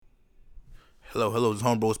Hello, it's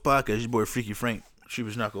Homebros Podcast. Your boy Freaky Frank,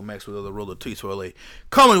 Shreevers Knuckle, Maxwell, the Roller T Swirly.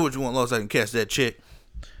 Call me what you want, long as I can catch that check.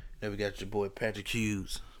 Then we got your boy Patrick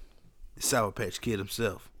Hughes, the Sour Patch Kid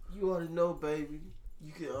himself. You already know, baby.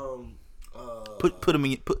 You can put him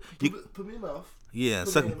in put me in your mouth. Yeah,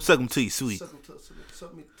 suck him till you sweet. Suck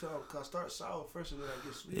me tongue. Cause I start sour first and then I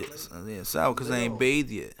get sweet. Yes, yeah, sour cause I ain't bathed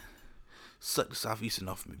yet. Suck the southeastern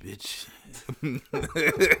off me, bitch.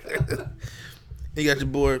 You got your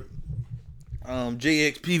boy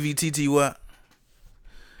JXPVTTY,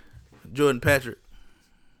 Jordan Patrick.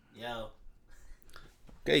 Yo.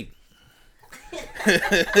 Okay.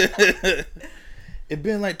 It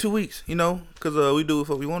been like 2 weeks, you know, cause we do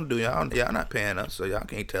what we want to do. Y'all not paying us, so y'all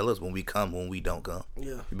can't tell us when we come, when we don't come.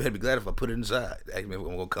 Yeah. You better be glad if I put it inside. Ask me if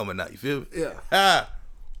I'm gonna come or not. You feel me? Yeah. Ah.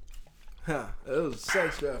 Huh. It was a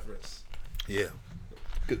sex reference. Yeah.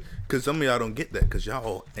 Cause some of y'all don't get that, cause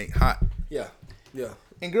y'all ain't hot. Yeah. Yeah.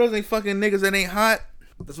 And girls ain't fucking niggas that ain't hot.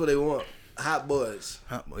 That's what they want. Hot boys.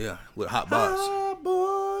 Yeah, with hot bars. Hot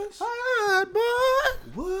boys. Hot boy.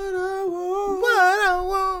 What I want. What I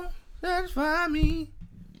want. Satisfy me.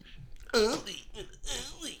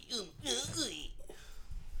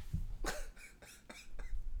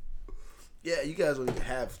 Yeah, you guys don't even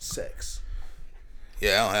have sex.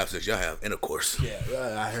 Yeah, I don't have sex. Y'all have intercourse. Yeah,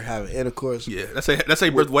 I heard having intercourse. Yeah, that's how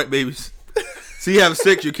you birth white babies. So you have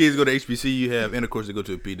sex, your kids go to HBC. You have intercourse, to go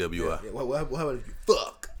to a PWI. Yeah. What about if you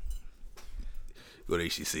fuck? Go to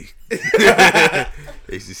HCC.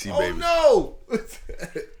 HCC, Oh baby. no!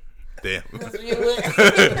 Damn.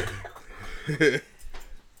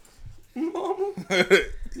 Mama.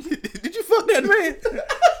 Did you fuck that man?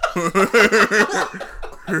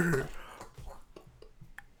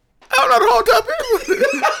 I don't know the whole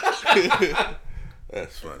time.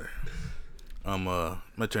 That's funny. I'm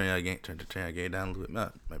gonna turn y'all game down a little bit.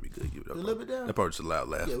 Might be good. Give it up. A little bit down. That part's a loud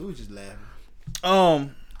laugh. Yeah, we were just laughing.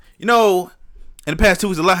 You know, in the past 2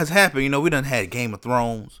 weeks, a lot has happened. You know, we done had Game of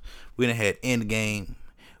Thrones. We done had Endgame.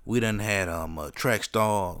 We done had track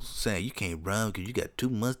stars saying you can't run because you got too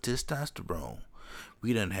much testosterone.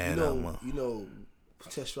 We done had you know,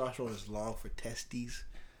 testosterone is long for testes.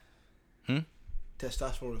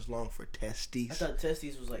 Testosterone is long for testes. I thought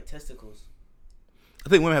testes was like testicles. I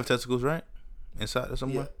think women have testicles, right? Inside or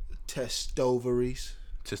somewhere. Yeah. Testovaries.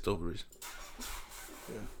 Testovaries.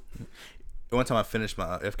 Yeah. One time I finished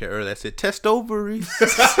my FK early, I said testovaries.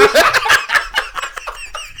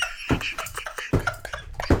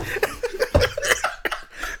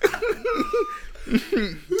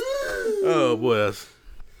 Oh boy, that's,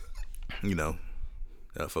 you know,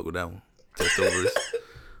 gotta fuck with that one. Testovaries.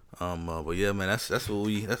 But yeah, man, that's what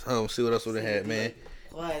we. That's see what else we had, man.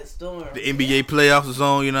 Quiet storm. The NBA playoffs is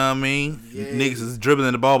on, you know what I mean? Yeah. Niggas is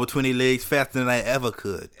dribbling the ball between their legs faster than I ever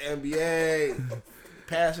could. NBA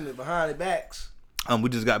passing it behind their backs. We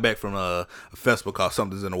just got back from a festival called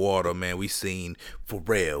Something's in the Water, man. We seen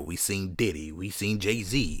Pharrell, we seen Diddy, we seen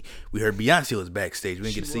Jay-Z. We heard Beyonce was backstage.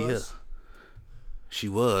 We didn't get to see her. She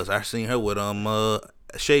was. I seen her with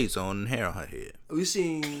shades on and hair on her head. We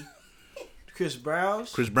seen Chris Brown,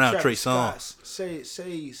 Trey Songz. Say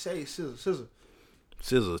Scissor.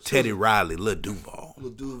 SZA, Teddy Riley, Lil Duval.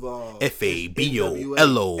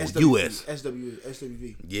 FABOLOUS.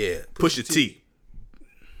 SWV. Yeah, Pusha T.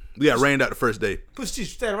 We got rained out the first day. Pusha T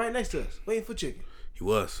standing right next to us, waiting for chicken. He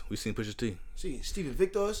was. We seen Pusha T. See Steven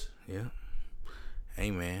Victor's. Yeah. Hey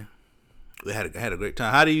man, we had a great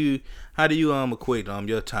time. How do you equate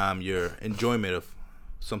your time, your enjoyment of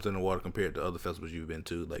Something in the Water compared to other festivals you've been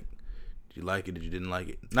to? Like, did you like it? Did you didn't like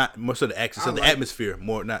it? Not more so the acts, so the atmosphere.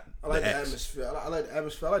 More not. I like the acts. atmosphere. I like the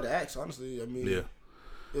atmosphere. I like the acts. Honestly, I mean, yeah,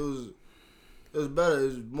 it was better. It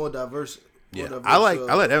was more diverse. Yeah, I like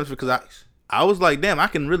the atmosphere because I was like, damn, I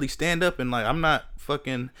can really stand up and like I'm not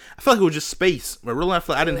fucking. I feel like it was just space. But really, I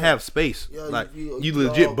feel like I didn't have space. Yeah, like you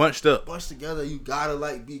legit bunched together. You gotta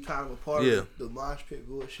like be kind of a part of the mosh pit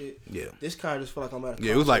bullshit. Yeah, this kind of just felt like I'm at a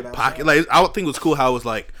it was like pocket. Like I would think it was cool how it was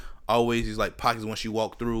like. Always these like pockets once you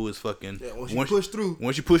walk through is fucking. Yeah, once you push through,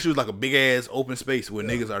 it was like a big ass open space where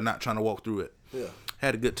niggas are not trying to walk through it. Yeah,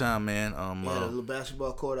 had a good time, man. Had a little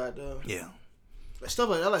basketball court out there. Yeah, like stuff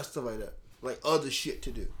like that. I like stuff like that, like other shit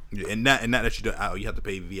to do. Yeah, and not that you do. You have to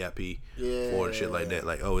pay VIP for shit like that.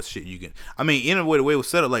 Like it's shit you can. I mean, in a way, the way it was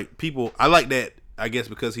set up, like people. I like that. I guess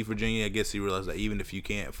because he's Virginia, I guess he realized that even if you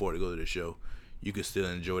can't afford to go to the show, you can still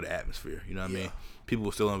enjoy the atmosphere. You know what I mean? People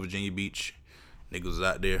were still on Virginia Beach. Niggas was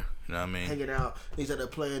out there, you know what I mean? Hanging out. He's out there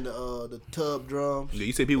playing the tub drums. Yeah,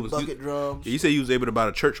 you say people bucket drums. Yeah, you say you was able to buy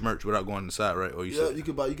the church merch without going inside, right? Or you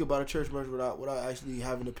could buy the church merch without actually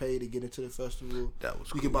having to pay to get into the festival. That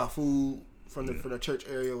was cool. You could buy food from the church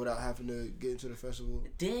area without having to get into the festival.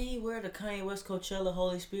 Didn't he wear the Kanye West Coachella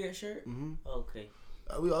Holy Spirit shirt? Mm-hmm. Okay.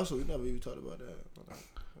 We never even talked about that.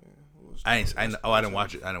 I didn't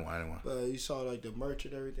watch it. I didn't watch. But you saw like the merch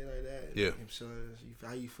and everything like that. Yeah. Him selling.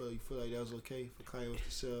 How you feel? You feel like that was okay for Kanye West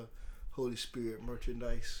to sell Holy Spirit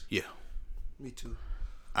merchandise? Yeah. Me too.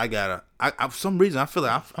 I for some reason I feel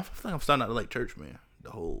like I'm starting not to like church, man.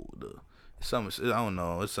 I don't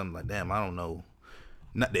know. It's something like, damn, I don't know.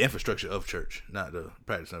 Not the infrastructure of church, not the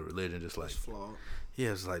practice of religion. Just like, it's flawed.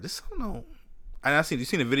 Yeah, it's like this. I don't know. And you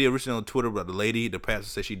seen a video recently on Twitter about the pastor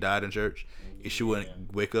said she died in church, and she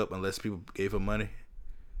wouldn't wake up unless people gave her money,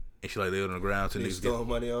 and she like laid on the ground. They stole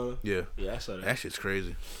money on her. Yeah, I saw that. That shit's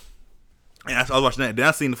crazy. And I was watching that. Then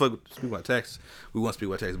I seen speak about taxes. We won't speak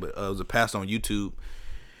about taxes, but it was a pastor on YouTube.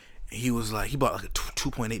 He was like, he bought like a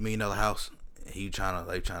 $2.8 million house. And he he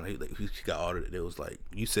got audited. It was like,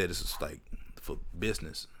 you said this is like for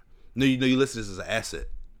business. No, you listed this as an asset.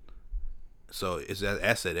 So it's an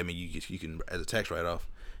asset. I mean, you can as a tax write off.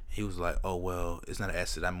 He was like, oh well, it's not an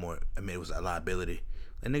asset. It was a liability.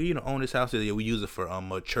 And nigga, you don't own this house. Yeah, we use it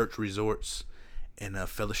for church resorts and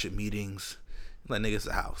fellowship meetings. Like nigga, it's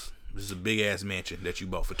a house. This is a big ass mansion that you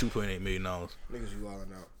bought for $2.8 million. Niggas you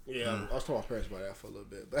wilding out. Yeah, I was talking to my parents about that for a little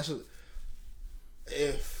bit. But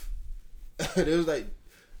if it was like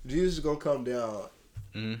Jesus is gonna come down,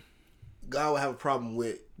 God would have a problem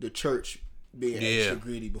with the church being extra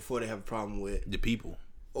greedy before they have a problem with the people.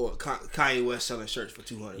 Or Kanye West selling shirts for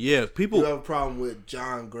 $200. Yeah, people. You have a problem with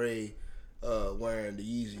John Gray wearing the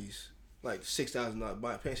Yeezys, like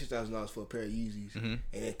 $6,000, paying $6,000 for a pair of Yeezys, and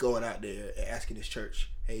then going out there and asking his church,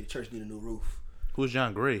 "Hey, the church need a new roof." Who's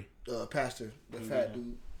John Gray? Pastor, the fat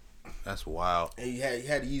dude. That's wild. And he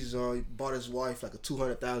had the Yeezys on. He bought his wife like a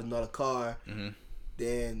 $200,000 car.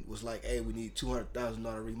 Then was like, "Hey, we need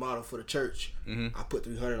 $200,000 remodel for the church." I put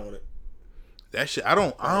 $300 on it. That shit, I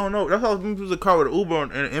don't know. That's how it was a car with an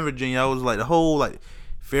Uber in Virginia. I was like, the whole like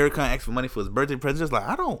Farrakhan asked for money for his birthday present. Just like,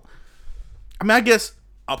 I guess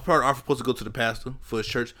our part are supposed to go to the pastor for his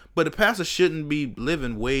church, but the pastor shouldn't be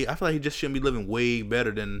living I feel like he just shouldn't be living way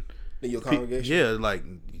better than your congregation. Yeah, like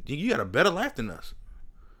you got a better life than us.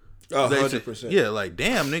 100%. Yeah, like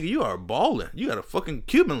damn nigga, you are balling. You got a fucking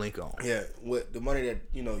Cuban link on. Yeah, with the money that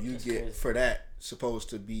you get crazy. For that supposed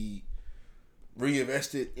to be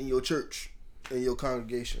reinvested in your church, in your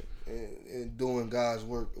congregation, and doing God's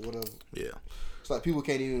work or whatever. Yeah. It's like people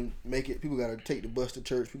can't even make it. People gotta take the bus to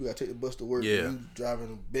church. People gotta take the bus to work. Yeah. You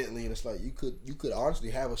driving a Bentley, and it's like you could honestly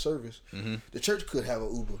have a service. The church could have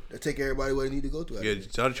an Uber that take everybody where they need to go to. Yeah,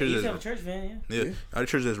 all the churches have a church van. Yeah, all the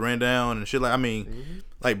churches that's ran down and shit. Like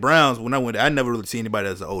like Browns. When I went, I never really see anybody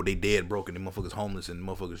that's like, they dead broken. They motherfuckers homeless and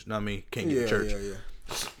motherfuckers. You know what I mean? Can't get to church. Yeah.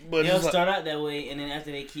 But they'll start out that way, and then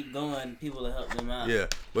after they keep going, people will help them out. Yeah,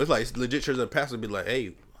 but it's like legit church. The pastor will be like,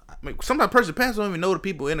 "Hey." Sometimes pastor don't even know the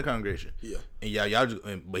people in the congregation. Yeah, and y'all just,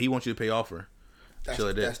 but he wants you to pay offering. That's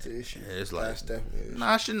the issue. Yeah, it's like that's definitely the issue.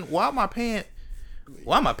 I shouldn't. Why am I paying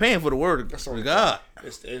for the word of God?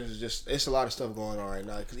 It's a lot of stuff going on right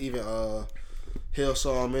now. Because even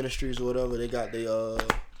Hillsong Ministries or whatever, they got they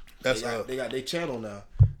got their channel now.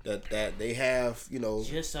 That they have,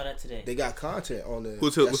 just saw that today. They got content on there.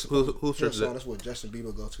 Who's church is that? That's what Justin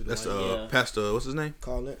Bieber go to. That's Pastor. What's his name?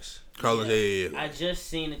 Carl Lentz. Yeah. I just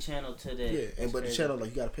seen the channel today. Yeah, but the channel, like,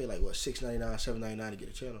 you gotta pay like what, $6.99, $7.99 to get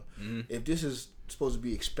a channel. If this is supposed to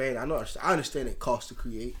be expanded, I understand it costs to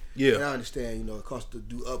create. Yeah, and I understand it costs to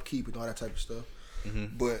do upkeep and all that type of stuff.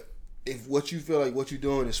 But if what you feel like what you're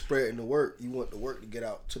doing is spreading the work, you want the work to get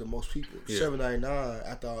out to the most people. $7.99,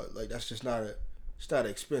 I thought like that's just not it's not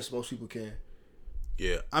an expense most people can.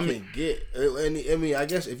 Yeah, can get. And I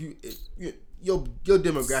guess if your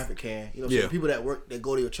demographic can, so people that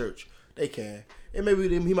go to your church, they can. And maybe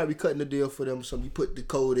he might be cutting the deal for them. So you put the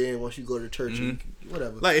code in once you go to the church,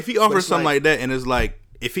 whatever. Like if he offers something like that, and it's like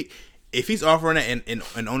if he's offering it and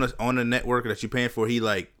on the network that you're paying for, he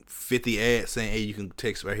like 50 ads saying, "Hey, you can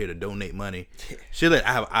text right here to donate money." Shit, like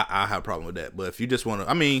I have a problem with that. But if you just want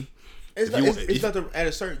to, at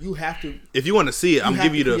a certain, you have to. If you want to see it, I'm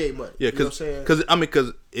giving you the money,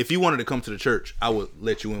 because if you wanted to come to the church, I would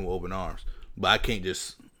let you in with open arms. But I can't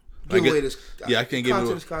just give away this. I can't give it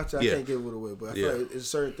away. I can't give it away. But I feel like it's a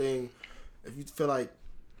certain thing. If you feel like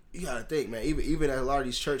you gotta think, man. Even at a lot of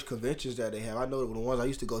these church conventions that they have, I know the ones I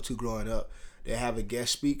used to go to growing up, they have a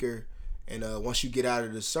guest speaker, and once you get out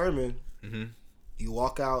of the sermon, you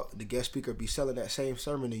walk out. The guest speaker be selling that same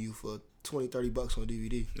sermon to you for $20-$30 on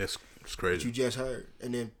DVD. That's crazy. That you just heard,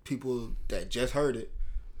 and then people that just heard it,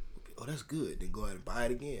 that's good. Then go ahead and buy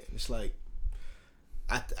it again. It's like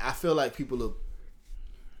I feel like people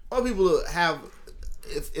have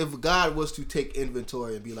if God was to take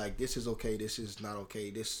inventory and be like, this is okay, this is not okay,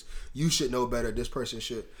 this you should know better, this person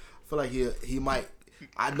should, I feel like he might.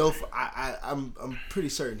 I'm pretty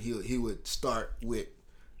certain he would start with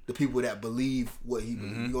the people that believe what he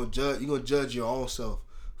believes. You're gonna judge your own self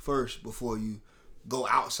first before you go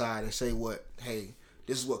outside and say what, hey,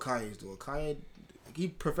 this is what Kanye's doing. Kanye, he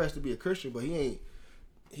professed to be a Christian, but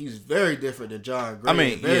he's very different than John Gray. I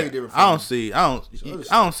mean, very different. I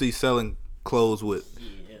don't see selling clothes with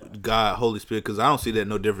God, Holy Spirit, because I don't see that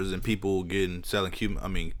no difference in people selling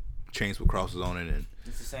chains with crosses on it and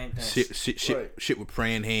it's the same thing. Shit with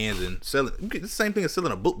praying hands and selling. It's the same thing as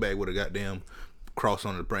selling a book bag with a goddamn cross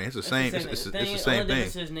on the praying. It's the same. It's the same thing. The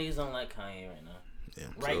difference is niggas don't like Kanye right now.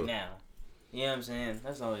 Yeah, now. You know what I'm saying?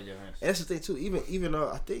 That's the only difference. And that's the thing too. Even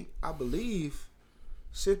I believe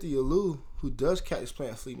Cynthia Lou, who does Cactus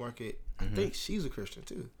Plant Flea Market, I think she's a Christian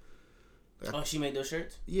too. Like, she made those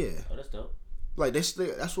shirts? Yeah. Oh, that's dope. Like that's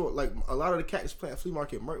what, like, a lot of the Cactus Plant Flea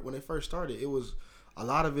Market merch when they first started, it was a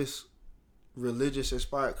lot of it's religious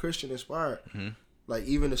inspired, Christian inspired. Like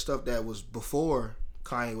even the stuff that was before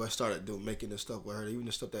Kanye West started making the stuff with her, even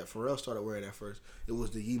the stuff that Pharrell started wearing at first, it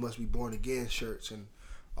was the "Ye Must Be Born Again" shirts and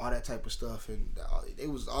all that type of stuff, and it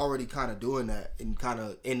was already kind of doing that and kind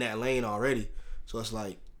of in that lane already. So it's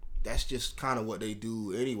like that's just kind of what they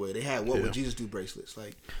do anyway. They had "What Would Jesus Do" bracelets.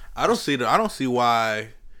 Like I don't see why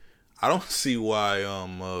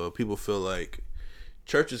people feel like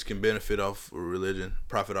churches can benefit off religion,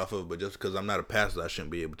 profit off of it, but just because I'm not a pastor, I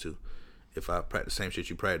shouldn't be able to. If I practice the same shit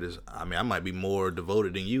you practice, I mean, I might be more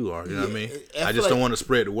devoted than you are. You know what I mean? I just don't want to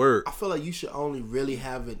spread the word. I feel like you should only really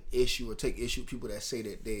have an issue or take issue with people that say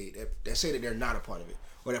that they're not a part of it,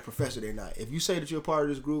 or that profess that they're not. If you say that you're a part of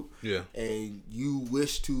this group, and you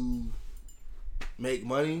wish to make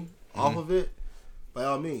money off of it, by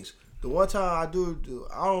all means. The one time I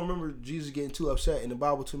don't remember Jesus getting too upset in the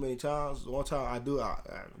Bible too many times. The one time I do,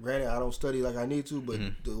 granted I don't study like I need to, but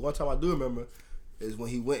the one time I do remember is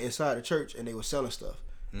when he went inside the church and they were selling stuff,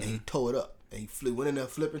 and he tore it up, and he went in there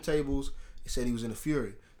flipping tables. He said he was in a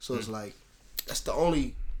fury. So it's like that's the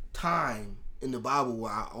only time in the Bible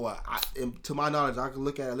where to my knowledge, I can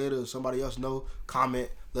look at it later. If somebody else know,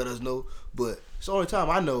 comment, let us know. But it's the only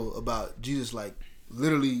time I know about Jesus. Like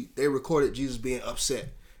literally, they recorded Jesus being upset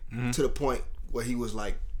to the point where he was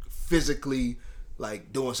like physically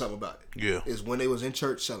like doing something about it. Yeah, is when they was in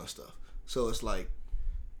church selling stuff. So it's like,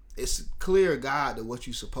 it's clear God to what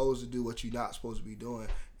you're supposed to do, what you're not supposed to be doing.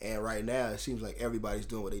 And right now, it seems like everybody's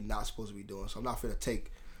doing what they're not supposed to be doing. So I'm not gonna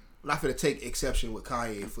take exception with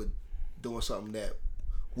Kanye for doing something that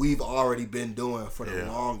we've already been doing for the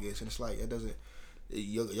longest. And it's like it doesn't.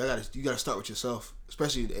 You gotta start with yourself,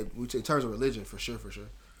 especially in terms of religion, for sure.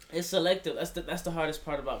 It's selective. That's the hardest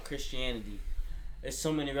part about Christianity. There's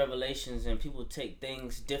so many revelations, and people take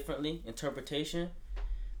things differently, interpretation,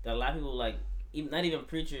 that a lot of people like. Not even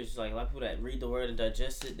preachers, like a lot of people that read the word and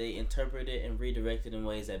digest it, they interpret it and redirect it in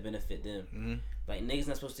ways that benefit them. Like niggas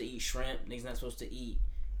not supposed to eat shrimp, niggas not supposed to eat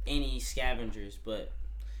any scavengers, but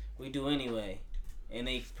we do anyway. And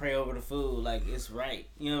they pray over the food like it's right.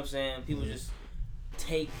 You know what I'm saying? People just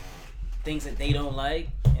take things that they don't like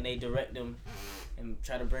and they direct them and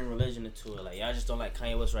try to bring religion into it. Like y'all just don't like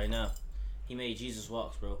Kanye West right now. He made Jesus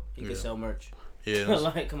walks, bro. He can sell merch. Yeah.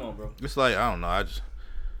 Like, come on, bro. It's like, I don't know,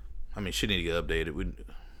 shit need to get updated.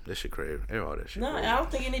 That shit crazy. All that shit. No, crazy. I don't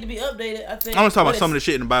think it need to be updated. I think I'm talking about some of the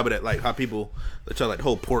shit in the Bible that like how people that try like the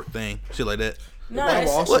whole pork thing, shit like that. No,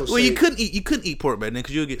 you couldn't eat pork back then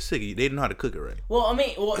because you'll get sick. They didn't know how to cook it right. Well, I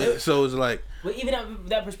mean, so it's like. But even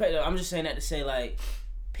that perspective, I'm just saying that to say like,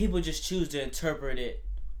 people just choose to interpret it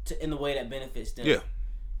in the way that benefits them. Yeah.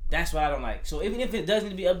 That's what I don't like. So even if it does need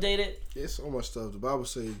to be updated, it's so much stuff. The Bible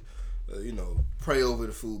say, pray over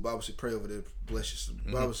the food. Bible say pray over the bless you.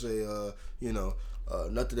 The Bible say,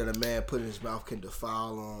 nothing that a man put in his mouth can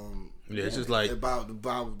defile. Yeah, it's just like the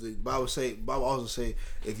Bible also say,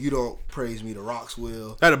 if you don't praise me, the rocks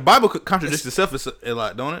will. The Bible contradicts itself a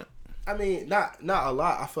lot, don't it? I mean, not a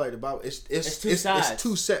lot. I feel like the Bible it's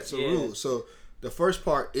two sets of rules. So the first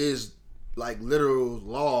part is like literal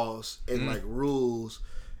laws and like rules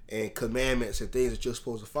and commandments and things that you're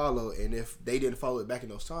supposed to follow. And if they didn't follow it back in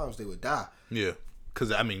those times, they would die. Yeah,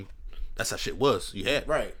 because I mean, that's how shit was. You had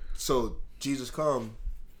right. So Jesus come,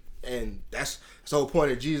 and that's the whole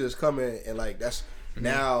point of Jesus coming, and like that's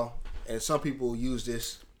now. And some people use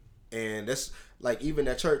this, and that's like even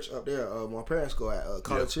that church up there. My parents go at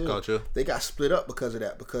College Hill. They got split up because of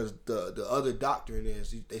that. Because the other doctrine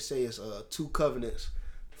is they say it's two covenants.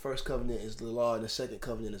 The first covenant is the law, and the second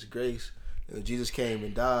covenant is grace. And Jesus came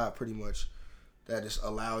and died pretty much that just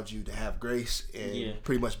allowed you to have grace and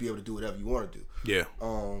pretty much be able to do whatever you want to do. Yeah.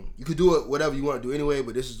 You could do it whatever you want to do anyway,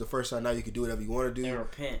 but this is the first time now you can do whatever you want to do. And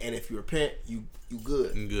repent. And if you repent, you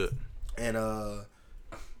good. Good. And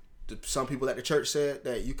some people at the church said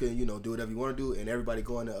that you can, do whatever you want to do, and everybody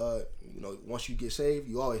going to, once you get saved,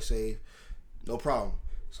 you always saved, no problem.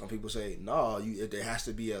 Some people say, no, there has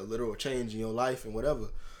to be a literal change in your life and whatever.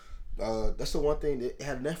 That's the one thing that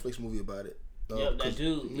had a Netflix movie about it. That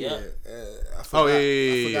dude. Yeah. I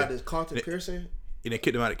forgot this Carlton Pearson. And they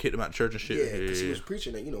kicked him out of church and shit. Yeah, because he was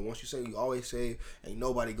preaching that, once you say you always saved, ain't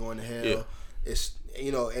nobody going to hell. Yeah. It's,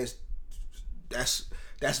 and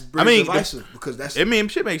that's very divisive because that's. I mean,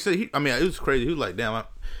 shit makes sense. It was crazy. He was like, damn, I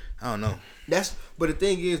don't know. But the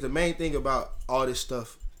thing is, the main thing about all this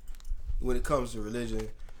stuff, when it comes to religion,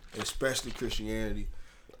 especially Christianity,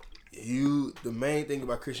 the main thing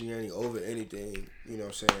about Christianity over anything, you know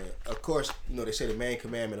what I'm saying? Of course, they say the main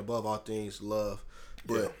commandment above all things, love,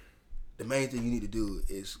 but the main thing you need to do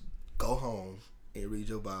is go home and read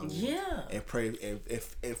your Bible, and pray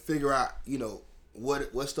and figure out,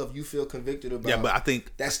 what stuff you feel convicted about. Yeah, but I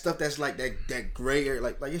think that stuff that's like that gray area,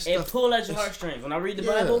 like it's it stuff. Pull at your heartstrings. When I read the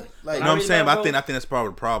Bible, like you know what I'm saying. But I think that's part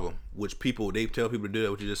of the problem. Which people they tell people to do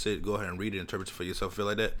that. What you just said, go ahead and read it, interpret it for yourself, feel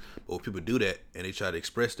like that. But when people do that and they try to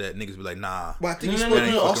express that, niggas be like, nah. But I think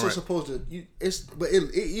you're also supposed to.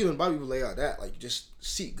 Even Bible people lay out that like just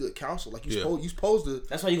seek good counsel. Like you supposed to.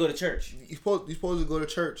 That's why you go to church. You supposed to go to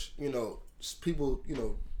church. People.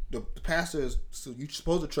 The pastor is, so you're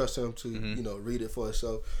supposed to trust him to read it for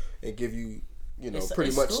himself and give you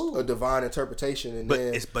pretty much school. A divine interpretation. And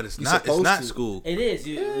it's not school. It is.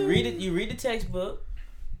 You read it. You read the textbook,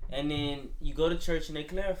 and then you go to church and they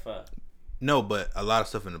clarify. No, but a lot of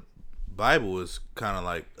stuff in the Bible is kind of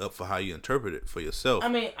like up for how you interpret it for yourself. I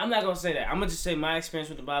mean, I'm not gonna say that. I'm gonna just say my experience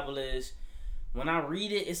with the Bible is when I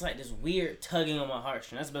read it, it's like this weird tugging on my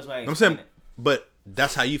heartstring. That's the best way I can explain it. But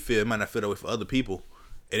that's how you feel. It might not feel that way for other people.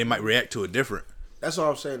 And it might react to it different. That's what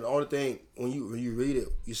I'm saying. The only thing when you read it,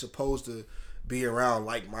 you're supposed to be around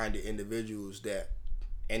like-minded individuals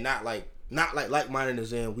and not like like-minded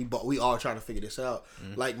as in we all trying to figure this out.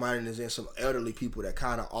 Mm-hmm. Like-minded as in some elderly people that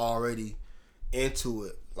kind of already into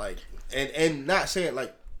it. Like and not saying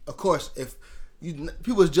like, of course, if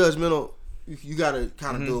people is judgmental, you gotta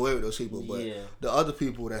kind of do away with those people. But the other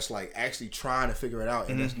people that's like actually trying to figure it out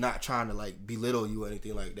and that's not trying to like belittle you or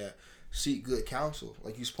anything like that. Seek good counsel.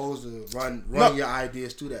 Like you're supposed to run your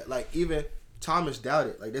ideas through that. Like even Thomas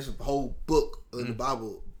doubted. Like there's a whole book in the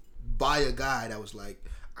Bible by a guy that was like,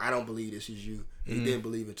 I don't believe this is you. And he didn't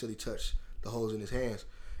believe until he touched the holes in his hands.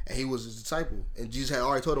 And he was his disciple. And Jesus had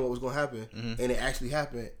already told him what was going to happen. And it actually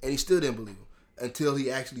happened. And he still didn't believe him until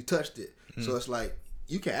he actually touched it. So it's like,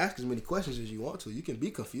 you can ask as many questions as you want to. You can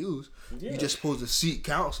be confused. You're just supposed to seek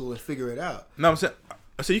counsel and figure it out. No, I'm saying,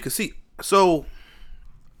 so you can seek. So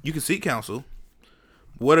you can seek counsel.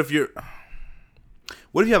 What if you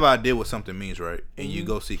have an idea what something means, right? And you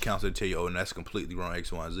go seek counsel and tell you, and that's completely wrong,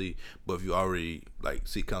 X, Y, and Z. But if you already like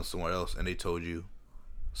seek counsel somewhere else and they told you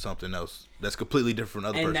something else that's completely different from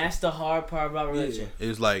other person. And that's the hard part about religion.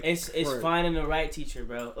 It's like it's finding the right teacher,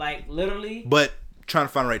 bro. Like literally. But trying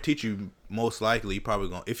to find the right teacher, you most likely you probably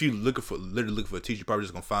gonna, if you literally looking for a teacher, you're probably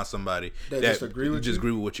just gonna find somebody that just agree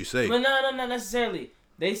with what you say. But no, not necessarily.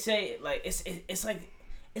 They say like it's like.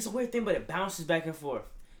 It's a weird thing, but it bounces back and forth.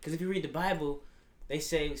 Because if you read the Bible, they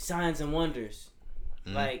say signs and wonders,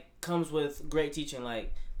 like comes with great teaching.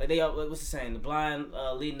 Like they all, what's the saying? The blind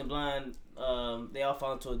leading the blind, they all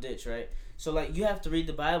fall into a ditch, right? So like you have to read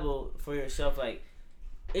the Bible for yourself. Like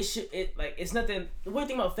it's nothing. The weird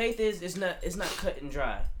thing about faith is it's not cut and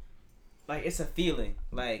dry. Like it's a feeling.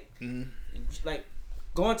 Like like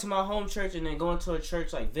going to my home church and then going to a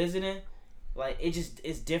church like visiting, like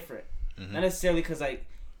it's different. Not necessarily because like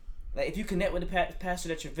if you connect with the pastor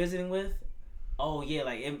that you're visiting with, oh yeah,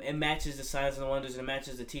 like it matches the signs and the wonders and it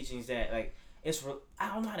matches the teachings that like I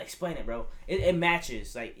don't know how to explain it, bro. It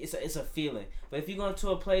matches, like it's a feeling. But if you go into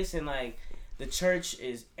a place and like the church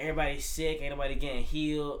is everybody's sick, ain't nobody getting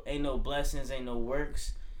healed, ain't no blessings, ain't no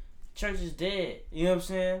works, church is dead. You know what I'm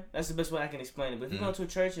saying? That's the best way I can explain it. But if you go into a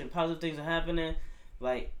church and positive things are happening,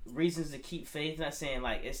 like reasons to keep faith, not saying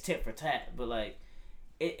like it's tit for tat, but like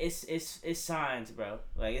it's signs, bro.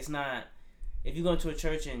 Like it's not. If you go into a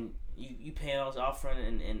church and you pay all this offering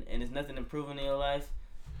and there's nothing improving in your life,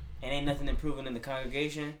 and ain't nothing improving in the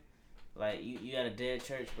congregation, like you got a dead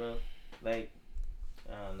church, bro. Like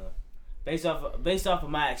I don't know. Based off of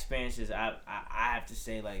my experiences, I have to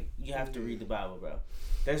say like you have to read the Bible, bro.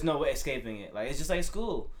 There's no way escaping it. Like it's just like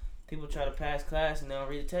school. People try to pass class and they don't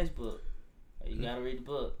read the textbook. Like, you gotta read the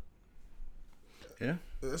book. Yeah.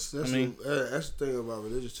 That's the thing about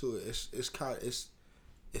religion too.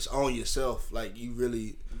 It's on yourself. Like you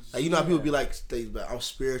really, like, you know how people be like, I'm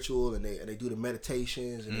spiritual, and they do the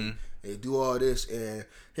meditations and they do all this, and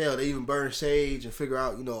hell, they even burn sage and figure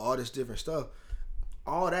out, you know, all this different stuff.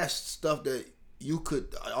 All that stuff that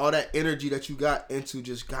all that energy that you got into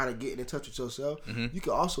just kind of getting in touch with yourself, you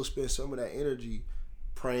can also spend some of that energy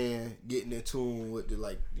praying, getting in tune with the,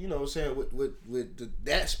 like, you know what I'm saying, with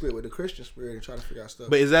that spirit, with the Christian spirit, and trying to figure out stuff.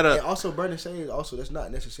 But is that and also burning sage? Also, that's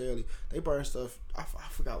not necessarily, they burn stuff. I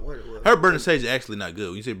forgot what it was. Her burning sage is actually not good.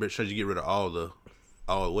 When you say should you get rid of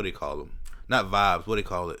all what they call them? Not vibes. What they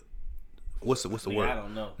call it? What's the word? I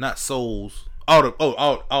don't know. Not souls.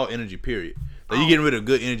 All energy. Period. So you getting rid of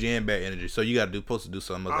good energy and bad energy. So you supposed to do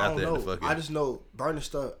something else out there. I just know burning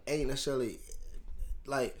stuff ain't necessarily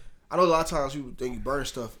like. I know a lot of times people think you burn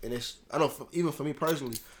stuff, and I know even for me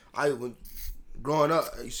personally, when growing up,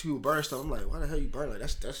 you see people burn stuff. I'm like, why the hell you burn? Like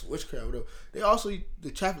that's witchcraft. Whatever. They also,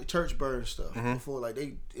 the Catholic Church burns stuff before, like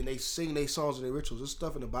they sing their songs and their rituals. There's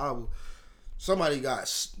stuff in the Bible. Somebody got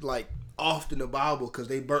like offed in the Bible because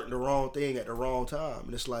they burnt the wrong thing at the wrong time,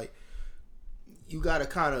 and it's like you gotta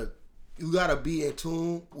be in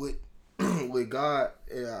tune with God.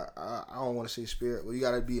 Yeah, I don't want to say spirit, but you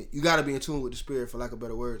gotta be in tune with the spirit, for lack of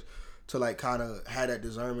better words, to like kind of have that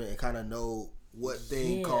discernment and kind of know what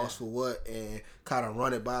thing calls for what, and kind of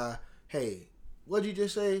run it by. Hey, what'd you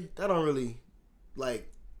just say? That don't really,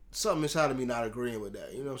 like, something inside of me not agreeing with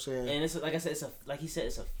that. You know what I'm saying? And it's like I said, like he said,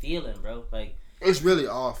 it's a feeling, bro. Like, it's really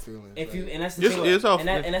all feelings. If you and that's the thing.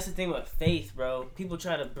 And that's the thing with faith, bro. People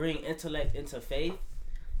try to bring intellect into faith,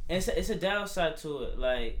 and it's a downside to it.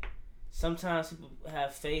 Like, sometimes people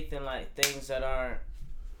have faith in like things that aren't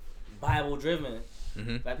Bible driven.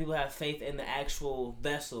 Like, people have faith in the actual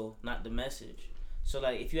vessel, not the message. So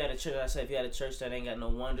like, if you had a church, if you had a church that ain't got no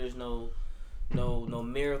wonders, no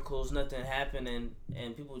miracles, nothing happening,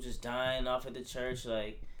 and people just dying off at the church,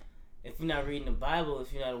 like, if you're not reading the Bible,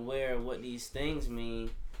 if you're not aware of what these things mean,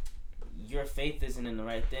 your faith isn't in the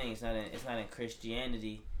right thing. It's not in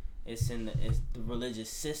Christianity. It's the religious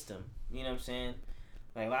system. You know what I'm saying?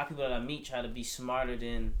 Like, a lot of people that I meet try to be smarter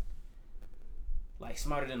than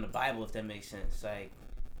the Bible, if that makes sense.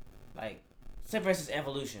 Like, say for instance,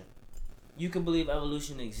 evolution. You can believe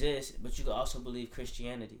evolution exists, but you can also believe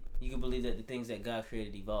Christianity. You can believe that the things that God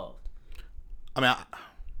created evolved. I mean,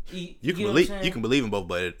 you can believe in both,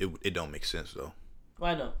 but it don't make sense though.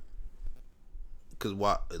 Why not? Because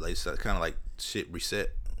like, it's kind of like shit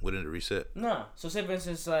reset. Wouldn't it reset? No. So say for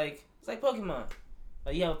instance, like, it's like Pokemon.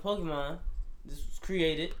 Like, you have a Pokemon. This was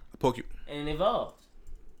created. And it evolved.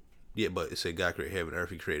 Yeah, but it said God created heaven and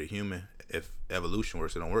earth. He created human. If evolution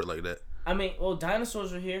works, it don't work like that. I mean, well,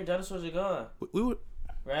 dinosaurs are here. Dinosaurs are gone. We were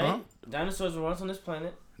right. Uh-huh. Dinosaurs were once on this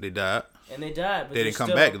planet. They died. And they died. But they didn't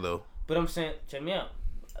come back though. But I'm saying, check me out.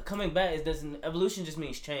 Coming back evolution just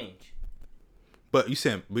means change. But I'm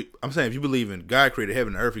saying if you believe in God created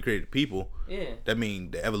heaven and earth, He created people. Yeah. That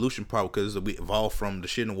means the evolution part, because we evolved from the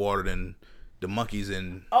shit in the water, then the monkeys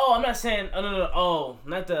and. Oh, I'm not saying. Oh no. Oh,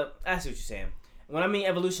 not the. I see what you're saying. When I mean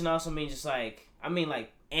evolution, I also mean just like, I mean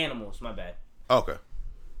like animals. My bad. Okay.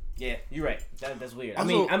 Yeah, you're right. That's weird. I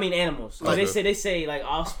mean animals. Okay. They say like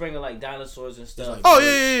offspring of like dinosaurs and stuff. Like, oh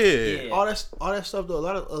yeah. All that stuff though.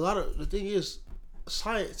 A lot of the thing is,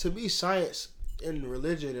 science, to me, science and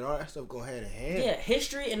religion and all that stuff go hand in hand. Yeah,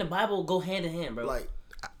 history and the Bible go hand in hand, bro. Like,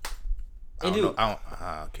 they do.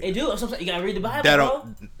 Okay. They do. Sometimes you gotta read the Bible,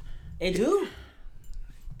 bro. They do.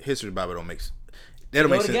 History of the Bible don't make sense. That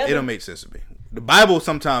don't make sense. It don't make sense to me. The Bible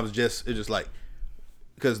sometimes it's just like,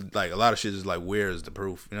 because like a lot of shit is like, where is the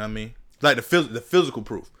proof? You know what I mean? Like the physical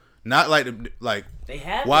proof, not like they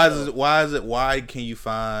have. Why can you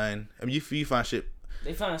find? I mean, you find shit.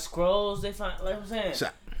 They find scrolls. They find, like I'm saying.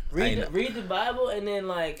 Read the Bible and then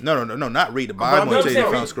like. No, not read the Bible until you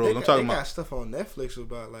found scrolls. I'm talking about. They got stuff on Netflix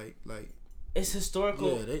about like. It's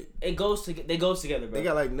historical. Yeah, they goes together, bro. They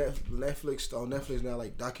got like Netflix on Netflix now,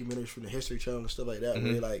 like documentaries from the History Channel and stuff like that.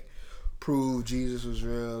 Where they like prove Jesus was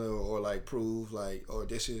real, or like prove like, or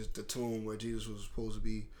this is the tomb where Jesus was supposed to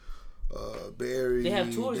be buried. They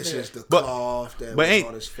have tours This there. is the cloth that was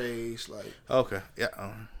on his face. Like, okay, yeah.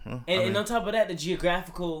 And on top of that, the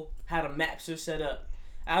geographical, how the maps are set up.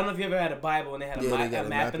 I don't know if you ever had a Bible and they had a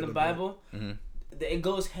map in the Bible. Mm-hmm. It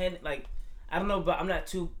goes hand like. I don't know, but I'm not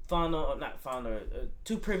too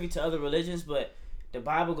too privy to other religions, but the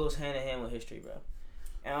Bible goes hand in hand with history, bro.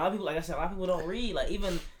 And a lot of people, like I said, a lot of people don't read. Like,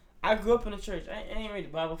 even I grew up in the church. I ain't read the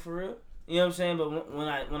Bible for real. You know what I'm saying? But when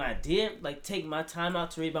I did like take my time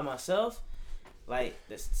out to read by myself, like,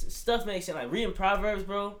 the stuff makes sense. Like reading Proverbs,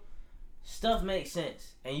 bro. stuff makes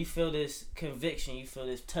sense, and you feel this conviction, you feel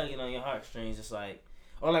this tugging on your heartstrings. It's like,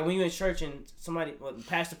 or like when you're in church and somebody,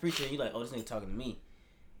 pastor preacher, and you like, oh, this nigga talking to me.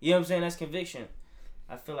 You know what I'm saying? That's conviction.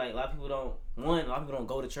 I feel like a lot of people don't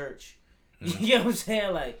go to church. Mm-hmm. You know what I'm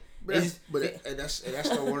saying? Like, that's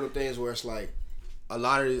one of the things where it's like a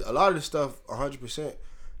lot of this stuff 100%.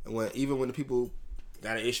 And even when the people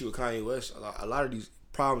got an issue with Kanye West, a lot of these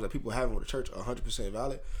problems that people have with the church are 100%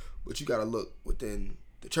 valid. But you got to look within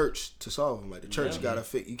the church to solve them. Like the church got to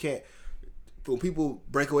fit. You can't. When people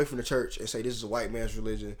break away from the church and say this is a white man's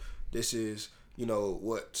religion, this is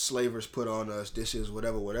what slavers put on us, this is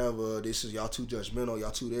whatever, this is y'all too judgmental,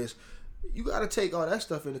 y'all too this. You got to take all that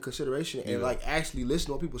stuff into consideration and like actually listen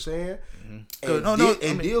to what people saying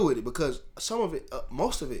and deal with it, because some of it,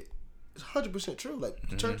 most of it, is 100% true. Like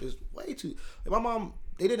the church is way too. Like my mom,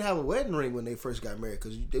 they didn't have a wedding ring when they first got married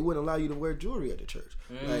because they wouldn't allow you to wear jewelry at the church.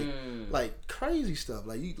 Like crazy stuff.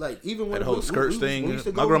 Like you, like even when the whole skirts thing.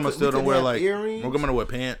 My grandma still don't wear like earrings. My grandma don't wear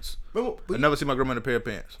pants. I never see my grandma in a pair of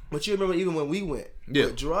pants. But you remember even when we went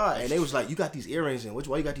with Gerard, and they was like, "You got these earrings in.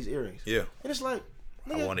 Why you got these earrings?" Yeah. And it's like,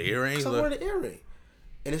 I want the earrings. I want the earring.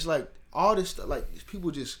 And it's like all this stuff. Like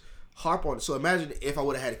people just harp on it. So imagine if I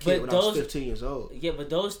would have had a kid when I was 15 years old. Yeah,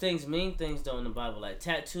 but those things mean things though in the Bible. Like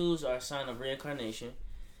tattoos are a sign of reincarnation,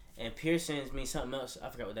 and piercings mean something else. I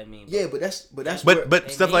forgot what that means. Yeah, but that's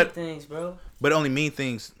stuff like things, bro. But only mean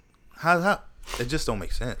things. How it just don't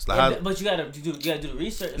make sense. Like but you gotta do the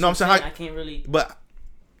research. No, I'm saying I can't really. But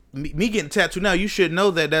me getting tattooed now, you should know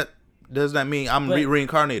that does not mean I'm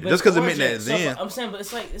reincarnated. Just because it meant that then. I'm saying, but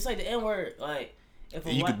it's like the N word. Like if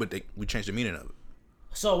we changed the meaning of it.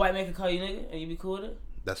 So a white man can call you nigga and you be cool with it?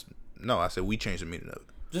 I said we changed the meaning of it.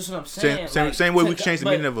 Just what I'm saying. Same way we changed the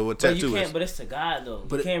meaning of it with tattoo is. But it's to God though.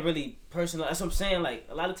 You can't really personal. That's what I'm saying. Like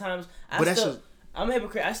a lot of times, I'm a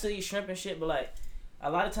hypocrite. I still eat shrimp and shit, but like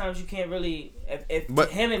a lot of times you can't really. If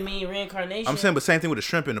him and me reincarnation. I'm saying, but same thing with the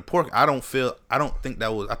shrimp and the pork. I think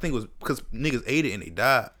that was. I think it was because niggas ate it and they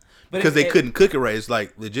died because they couldn't cook it right. It's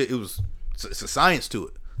like legit. It's a science to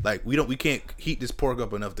it. Like we can't heat this pork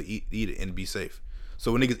up enough to eat it and be safe.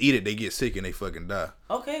 So when niggas eat it, they get sick and they fucking die.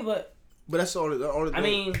 Okay, but that's the only thing. I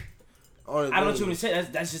mean, I don't know what you want to say.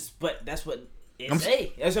 That's just, but that's what it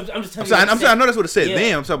say. I'm just telling you. I'm saying, I know that's what it said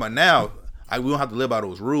then. I'm talking about now. We don't have to live by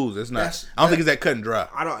those rules. It's not. I don't think it's that cut and dry.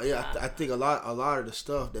 I don't. Yeah, I think a lot of the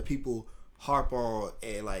stuff that people harp on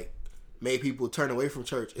and like made people turn away from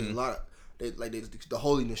church is a lot of the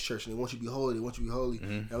holiness church, and they want you to be holy. They want you to be holy.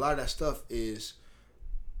 And a lot of that stuff is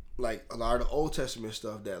like a lot of the Old Testament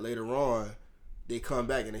stuff that later on they come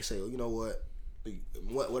back and they say, well, you know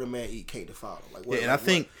what a man eat can't defile him. Like, and I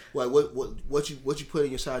think what you put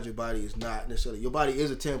inside your body is not necessarily, your body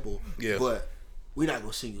is a temple. Yeah. But we're not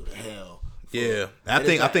gonna send you to hell. Yeah. I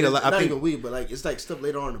think a lot. Not even we, but like it's like stuff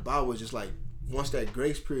later on in the Bible is just like once that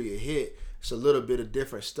grace period hit, it's a little bit of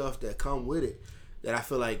different stuff that come with it. That I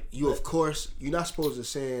feel like you're not supposed to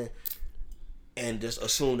sin and just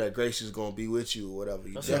assume that grace is gonna be with you or whatever.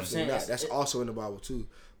 You definitely not. That's also in the Bible too.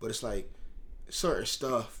 But it's like certain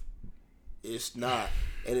stuff, it's not,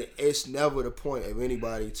 and it's never the point of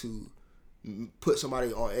anybody to put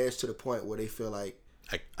somebody on edge to the point where they feel like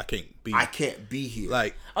I can't be here.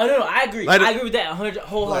 Like, oh no, I agree. I agree with that 100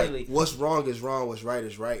 wholeheartedly. Like, what's wrong is wrong. What's right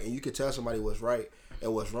is right, and you can tell somebody what's right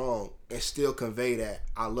and what's wrong, and still convey that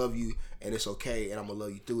I love you and it's okay, and I'm gonna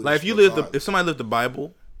love you through it. Like if somebody lived the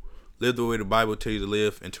Bible, lived the way the Bible tells you to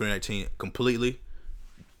live in 2019 completely,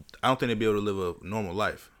 I don't think they'd be able to live a normal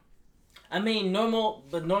life. I mean, normal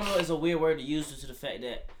is a weird word to use due to the fact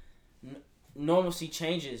that normalcy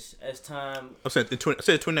changes as time. I said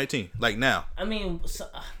 2019, like now. I mean,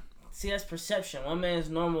 see, that's perception. One man's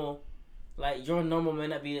normal, like your normal may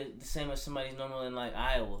not be the same as somebody's normal in like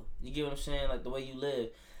Iowa. You get what I'm saying? Like the way you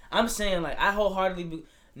live. I'm saying like I wholeheartedly,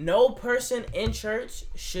 no person in church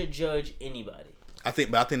should judge anybody. I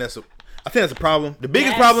think that's a problem. The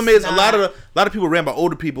biggest problem is a lot of people ran by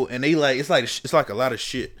older people, and they like it's like a lot of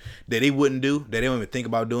shit that they wouldn't do, that they don't even think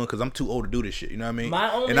about doing because I'm too old to do this shit. You know what I mean?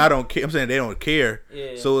 And I don't care. I'm saying they don't care.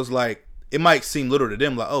 Yeah. So it's like it might seem little to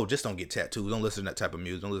them, like, oh, just don't get tattoos, don't listen to that type of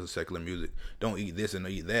music, don't listen to secular music, don't eat this and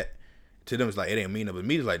don't eat that. To them, it's like it ain't mean, but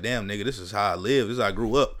me, it's like, damn, nigga, this is how I live, this is how I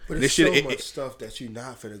grew up. But it's so much stuff that you're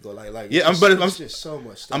not finna go like. Yeah, it's just so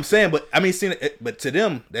much stuff. I'm saying, but I mean, but to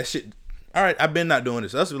them, that shit. All right, I've been not doing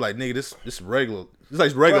this. Us like, nigga, this is regular. It's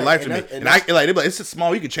like regular life to me. And I like, they be like, it's just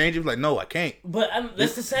small. You can change it. Like, no, I can't. But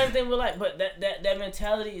that's the same thing with like, but that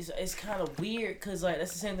mentality is kind of weird because like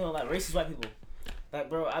that's the same thing with like racist white people. Like,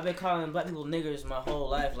 bro, I've been calling black people niggers my whole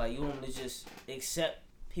life. Like, you want me to just accept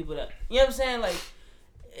people that, you know what I'm saying? Like,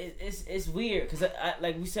 it's weird because I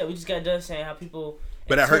like we said, we just got done saying how people.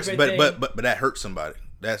 But that hurts. But that hurts somebody.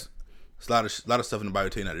 It's a lot of stuff in the Bible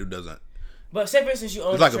telling that it doesn't. But say for instance, you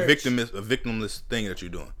own it's like a victimless thing that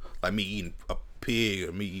you're doing, like me eating a pig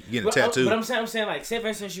or me getting a tattoo. But I'm saying like, say for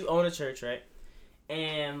instance, you own a church, right?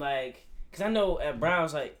 And like, cause I know at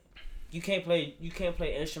Browns, like, you can't play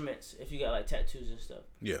instruments if you got like tattoos and stuff.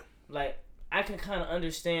 Yeah. Like, I can kind of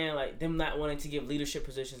understand like them not wanting to give leadership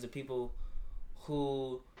positions to people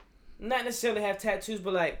who not necessarily have tattoos,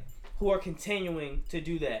 but like who are continuing to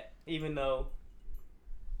do that, even though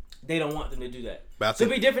they don't want them to do that. So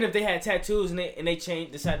it'd be different if they had tattoos and they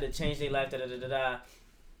decided to change their life,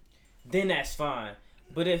 then that's fine.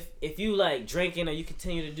 But if you like drinking or you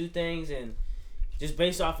continue to do things and just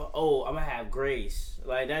based off of I'm gonna have grace,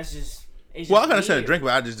 like that's just. Well, I can understand the drink,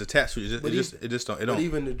 but I just attach to it. It just don't. But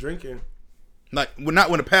even the drinking, like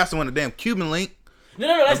not when the pastor went a damn Cuban link. No,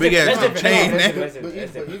 that's different.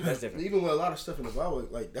 That's different. Even with a lot of stuff in the Bible,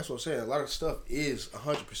 like that's what I'm saying. A lot of stuff is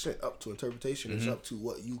 100% up to interpretation. It's up to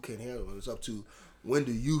what you can handle. It's up to when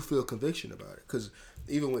do you feel conviction about it. Because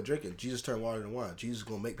even with drinking, Jesus turned water into wine. Jesus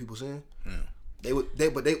gonna make people sin. Yeah. They was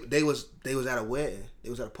at a wedding. They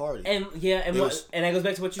was at a party. And and that goes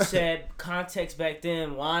back to what you said. Context back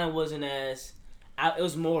then, wine wasn't as. It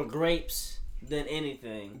was more grapes than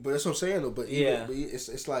anything. But that's what I'm saying though. But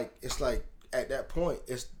it's like at that point,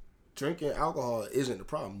 it's drinking alcohol isn't the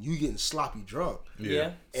problem. You getting sloppy drunk.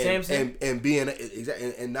 Yeah. And being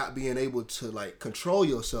and not being able to like control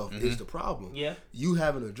yourself is the problem. Yeah. You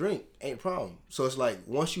having a drink ain't a problem. So it's like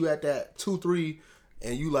once you at that 2-3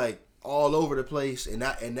 and you like all over the place and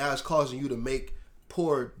now it's causing you to make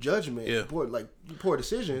poor judgment, poor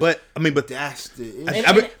decisions. But that's the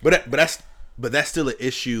issue. But that's still an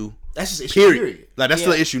issue. That's just an issue. Period. Like that's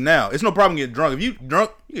still an issue now. It's no problem getting drunk. If you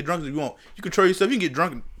drunk, you get drunk as you want. You control yourself. You can get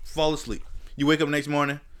drunk and fall asleep. You wake up the next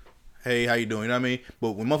morning. Hey, how you doing? You know what I mean?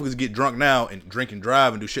 But when motherfuckers get drunk now and drink and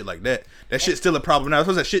drive and do shit like that shit's still a problem now.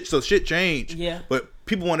 So shit changed. Yeah. But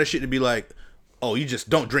people want that shit to be like, oh, you just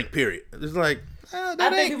don't drink. Period. It's like. I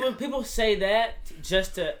think people say that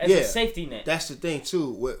just as a safety net. That's the thing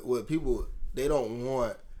too. With people, they don't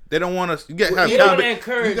want us. You gotta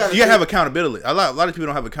have accountability. A lot of people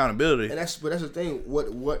don't have accountability. And that's the thing.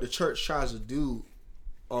 What the church tries to do,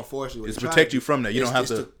 unfortunately, is protect you from that. You don't have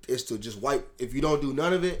to. It's to just wipe. If you don't do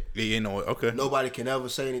none of it, okay. Nobody can ever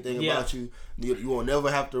say anything about you. You will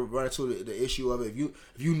never have to run into the issue of it.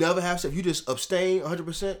 If you never have to, if you just abstain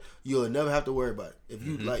 100%, you'll never have to worry about it. If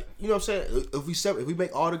you like, you know what I'm saying. If we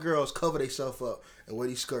make all the girls cover themselves up and wear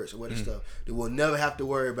these skirts and wear this stuff, they will never have to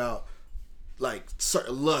worry about like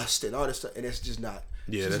certain lust and all this stuff. And it's just not.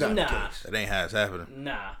 Yeah, that's not the case. That ain't how it's happening.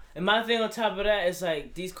 Nah. And my thing on top of that is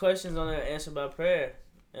like these questions on there answered by prayer.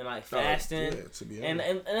 And like fasting, and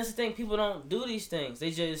that's the thing. People don't do these things.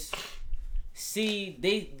 They just see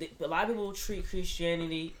a lot of people treat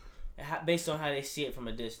Christianity based on how they see it from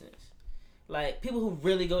a distance. Like people who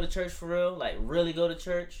really go to church for real, like really go to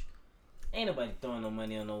church. Ain't nobody throwing no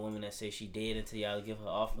money on no woman that say she dead until y'all give her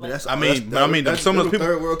off. Like, some of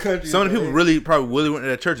the people really probably went to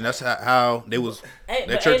that church, and that's how they was.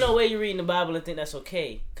 But ain't no way you reading the Bible and think that's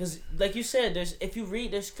okay, because like you said, there's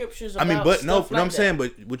scriptures. About I'm saying,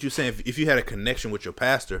 but what you're saying, if you had a connection with your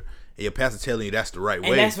pastor and your pastor telling you that's the right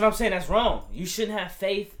way, and that's what I'm saying. That's wrong. You shouldn't have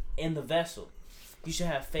faith in the vessel. You should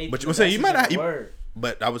have faith. But you're saying you might not.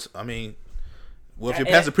 But well, if your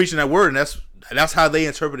pastor preaching that word, and that's how they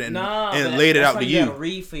interpret it and laid it out to you. You gotta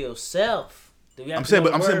read for yourself. But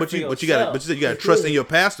you gotta trust in your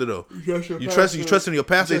pastor though. You trust in your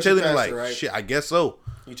pastor. They telling you like, right? Shit, I guess so.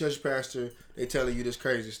 You trust your pastor. They telling you this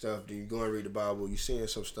crazy stuff. Then you go and read the Bible. You seeing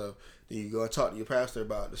some stuff. Then you go and talk to your pastor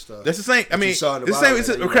about the stuff. That's the same. I mean, it's honestly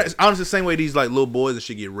the same way these like little boys and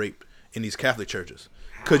shit get raped in these Catholic churches.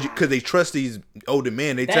 Cause they trust these older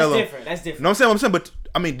men. They tell them. That's different. You know what I'm saying? But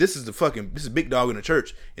I mean, this is big dog in the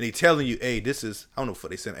church, and they telling you, hey, this is, I don't know what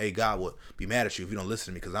they saying, hey, God will be mad at you if you don't listen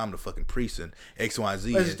to me because I'm the fucking priest and X, Y,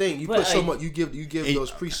 Z. That's the thing. You put so much. You give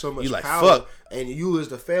those priests so much power, fuck. And you as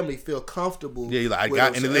the family feel comfortable. Yeah, you're like,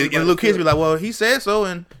 and the little kids be like, well, he said so,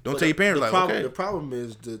 and don't tell your parents. Okay. The problem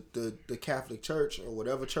is the Catholic Church or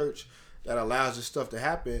whatever church that allows this stuff to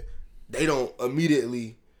happen, they don't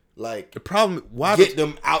immediately. Like the problem, why get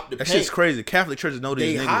them out the that paint. Shit's crazy. Catholic churches know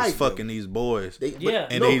these niggas fucking these boys. But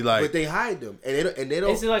they hide them, and they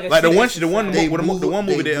don't. Like the one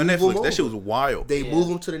movie they on Netflix, that shit was wild. They move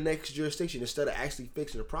them to the next jurisdiction instead of actually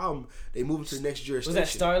fixing the problem. They move them to the next jurisdiction. Was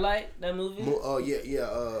that Starlight? That movie?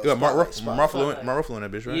 Yeah. Mark Ruffalo in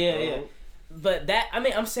that bitch, right? Yeah. But that, I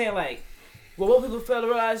mean, I'm saying like, Well, what people fail to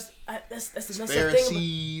realize, that's the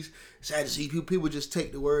Pharisees, Sadducees, people just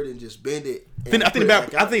take the word and just bend it. I think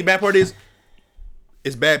the bad part is,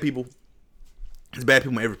 it's bad people. It's bad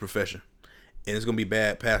people in every profession, and it's gonna be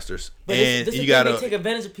bad pastors. But and you gotta take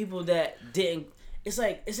advantage of people that didn't. It's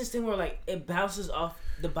like it's this thing where like it bounces off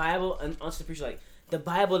the Bible and onto the preacher. Like the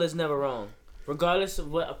Bible is never wrong, regardless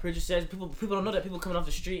of what a preacher says. People don't know that. People coming off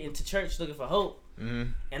the street into church looking for hope.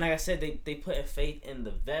 Mm-hmm. And like I said, they put faith in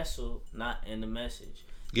the vessel, not in the message.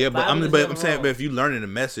 Yeah, but I'm saying, but if you learning the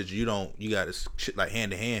message, you got to shit like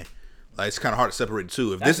hand to hand. Like it's kind of hard to separate the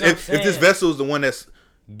two. If this vessel is the one that's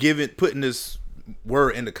putting this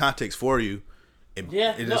word into context for you, I agree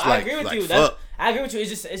with you. I agree with you.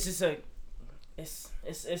 It's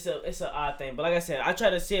an odd thing. But like I said, I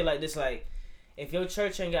try to see it like this: like if your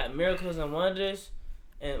church ain't got miracles and wonders,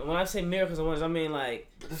 and when I say miracles and wonders, I mean like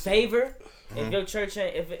favor. If your church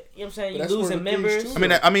ain't, you know what I'm saying, you losing members. I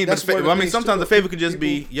mean, sometimes the favor could just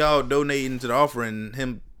be y'all donating to the offering,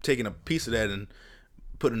 him taking a piece of that and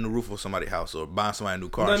putting the roof on somebody's house or buying somebody a new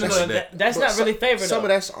car. That's not really favor. Though. Some of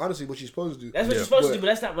that's honestly what you're supposed to do. That's what you're supposed to do, but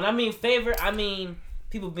that's not. When I mean favor, I mean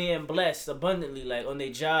people being blessed abundantly, like on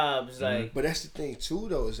their jobs, like. But that's the thing too,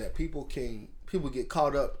 though, is that people get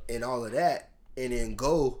caught up in all of that and then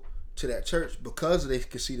go to that church because they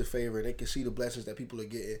can see the favor and they can see the blessings that people are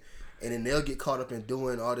getting. And then they'll get caught up in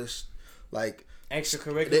doing all this, like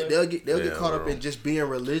extracurricular. They'll get caught up in just being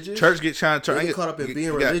religious. Church get caught up in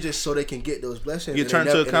being religious so they can get those blessings. You get turned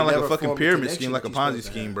to kind of like a fucking pyramid scheme, like a Ponzi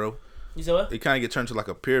scheme, bro. You said what? They kind of get turned to like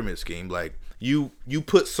a pyramid scheme. Like you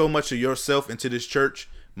put so much of yourself into this church,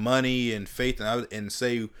 money and faith, and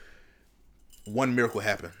say one miracle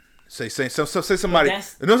happened. Say somebody.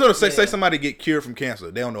 Say somebody get cured from cancer.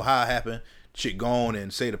 They don't know how it happened. Shit gone,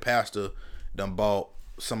 and say the pastor done bought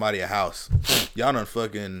somebody a house. Y'all done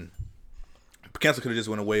fucking cancer could have just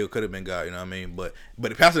went away. It could have been God, you know what I mean? But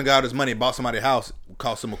the pastor got his money and bought somebody a house,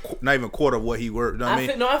 cost him not even a quarter of what he worked. You know what I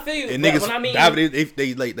mean? I feel you. And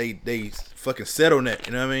niggas, they fucking settle on that.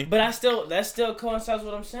 You know what I mean? But that still coincides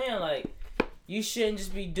with what I'm saying. Like you shouldn't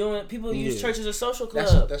just be doing. People use church as a social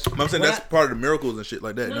club. I'm saying that's part of the miracles and shit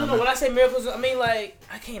like that. No. When I say miracles, I mean like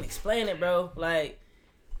I can't explain it, bro. Like.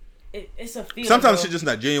 It's a feeling. Sometimes shit's just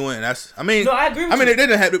not genuine, and that's. I mean, no, I agree with you. They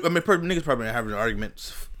didn't have. I mean, niggas probably didn't have an argument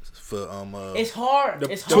for It's hard.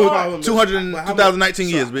 It's hard. 2019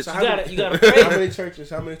 years, bitch. You gotta pray. How many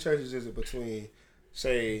churches is it between,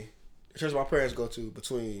 say, the church my parents go to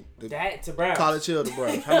between that to Browns, College Hill to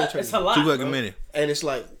Browns? How many churches? It's a lot. Too fucking many. And it's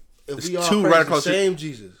like if we all praise the same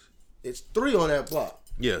Jesus, it's 3 on that block.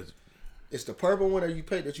 Yeah. It's the purple one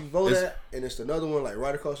that you vote at, and it's another one like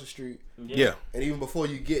right across the street. Yeah. And even before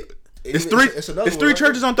you get. It's 3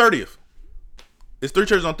 churches on 30th. It's 3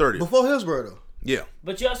 churches on 30th. Before Hillsborough, though. Yeah.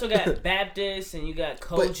 But you also got Baptists and you got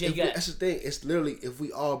Koji. That's the thing. It's literally if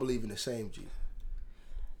we all believe in the same Jesus.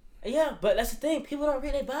 Yeah, but that's the thing. People don't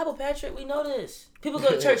read their Bible, Patrick. We know this. People go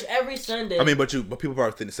to church every Sunday. I mean, but people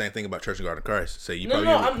probably think the same thing about Church of God in Christ. Say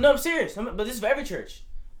I'm serious. But this is for every church.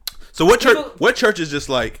 So what church is just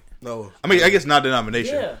like? No. I mean, I guess not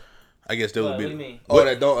denomination. Yeah. I guess there would be. What do you mean?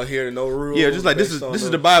 That don't adhere to no rules. Yeah, just like this is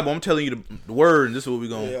the Bible. I'm telling you the word, and this is what we're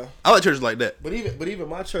going. Yeah. I like churches like that. But even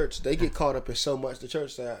my church, they get caught up in so much. The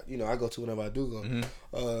church that I go to whenever I do go.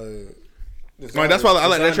 Mm-hmm. That's why I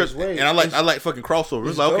like that church, and I like fucking crossovers.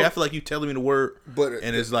 It's like, okay, I feel like you telling me the word,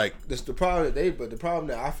 and it's like that's the problem the problem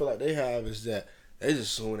that I feel like they have is that they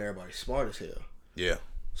just assume everybody's smart as hell. Yeah.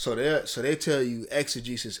 So they tell you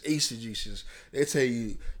exegesis, They tell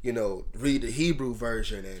you, read the Hebrew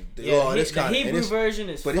version and this kind of. The Hebrew version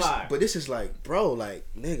is fire. But this is like, bro, like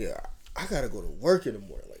nigga, I gotta go to work in the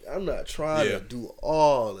morning. Like I'm not trying to do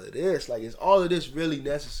all of this. Like is all of this really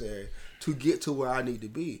necessary to get to where I need to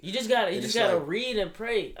be? You just gotta read and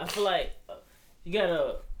pray. I feel like you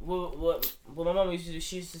gotta. What my mom used to do,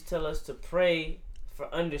 she used to tell us to pray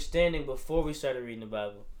for understanding before we started reading the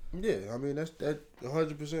Bible. Yeah, I mean that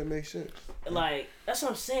 100% makes sense. Like that's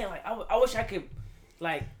what I'm saying. Like I wish I could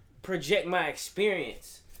like project my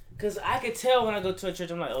experience, cause I could tell when I go to a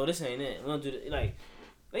church. I'm like, oh, this ain't it. We don't do it. Like,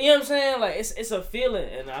 you know what I'm saying? Like it's a feeling,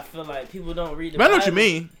 and I feel like people don't read the Bible. I know what you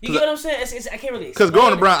mean. You get what I'm saying? I can't really. Because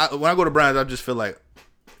going to Browns, when I go to Browns, I just feel like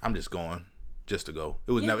I'm just going just to go.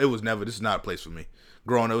 It was never. This is not a place for me.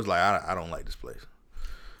 Growing up, it was like I don't like this place.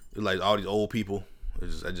 It was like all these old people.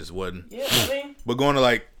 I just wasn't. Yeah, I mean. But going to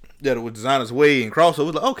like. Yeah, with Designer's Way and crossover, it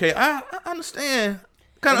was like, okay, I understand.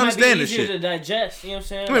 Kind of understand this shit. It might be easier to digest, you know what I'm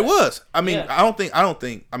saying? I mean, it was. I mean, I don't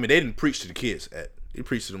think. I mean, they didn't preach to the kids at He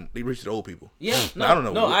preached to them. He preached to the old people. Yeah, no, I don't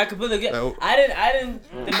know. No, I completely get. Like, I didn't.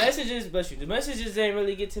 The messages, bless you. The messages didn't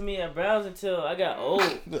really get to me at Browns until I got old,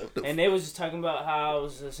 and they was just talking about how I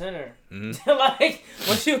was a sinner. Mm-hmm. Like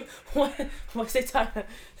once they talk.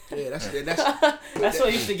 Yeah, that's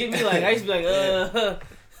what used to get me. Like I used to be like,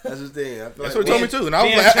 That's the thing. That's what he told me too. And I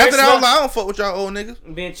was like, after that, I was like, I don't fuck with y'all old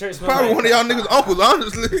niggas. Being church, probably one of y'all niggas' uncles,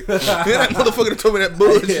 honestly. That motherfucker that told me that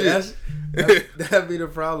bullshit. That'd be the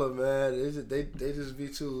problem, man. They just be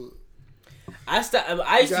too. I used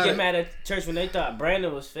to get mad at church when they thought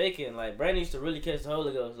Brandon was faking. Like Brandon used to really catch the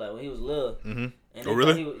Holy Ghost, like when he was little. Mm-hmm. And oh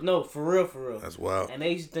really? No, for real. That's wild. And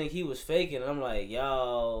they used to think he was faking. And I'm like,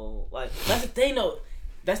 yo, like that's the thing though.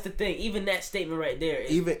 That's the thing. Even that statement right there.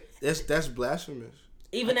 That's blasphemous.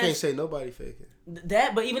 Even I can't say nobody faking.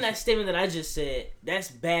 But even that statement that I just said,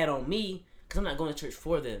 that's bad on me because I'm not going to church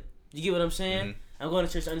for them. You get what I'm saying? Mm-hmm. I'm going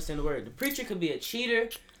to church to understand the word. The preacher could be a cheater,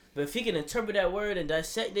 but if he can interpret that word and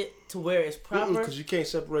dissect it to where it's proper, because you can't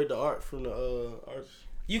separate the art from the artist.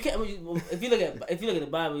 You can't. If you look at the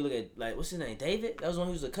Bible, you look at like what's his name, David. That was one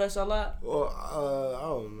who used to cuss a lot. Well, I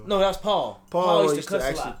don't know. No, that was Paul. Paul used to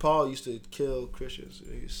cuss a lot. Paul used to kill Christians.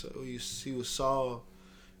 He was Saul.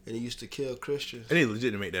 And he used to kill Christians. And he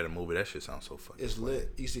legit made that a movie. That shit sounds so fucking It's funny.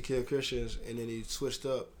 Lit. He used to kill Christians, and then he switched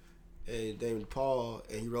up and named Paul,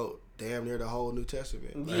 and he wrote damn near the whole New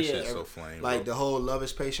Testament. That shit's so flame. Like the whole love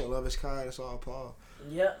is patient, love is kind. It's all Paul.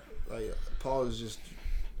 Yeah. Like Paul is just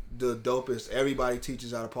the dopest. Everybody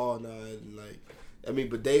teaches out of Paul now. And like, I mean,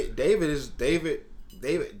 but David's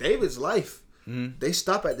life. Mm-hmm. They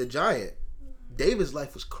stop at the giant. David's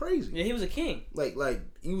life was crazy. Yeah, he was a king. Like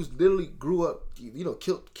he was literally grew up. You know,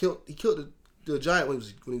 he killed the giant when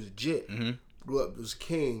he was a jit. Mm-hmm. Grew up was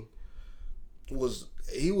king. He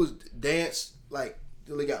was danced like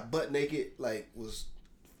really got butt naked. Like was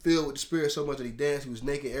filled with the spirit so much that he danced. He was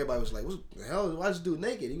naked. Everybody was like, "What the hell? Why is this dude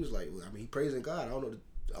naked?" He was like, well, "I mean, he praising God. I don't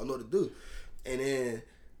know what to do." And then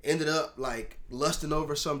ended up like lusting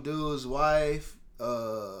over some dude's wife. Yeah,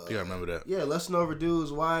 I remember that. Yeah, lusting over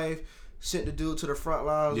dude's wife. Sent the dude to the front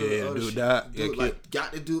lines. Yeah, dude died. Dude, like,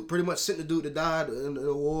 got the dude, pretty much sent the dude that died in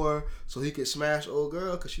the war so he could smash old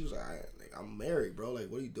girl because she was like, I'm married, bro.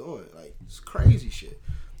 Like, what are you doing? Like, it's crazy shit.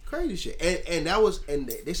 And that was,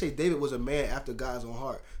 and they say David was a man after God's own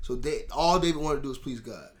heart. So all David wanted to do was please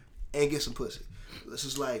God and get some pussy. This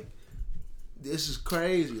is like, this is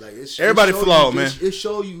crazy. Like, everybody flawed, man. It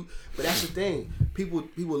show you, but that's the thing. People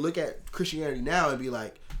look at Christianity now and be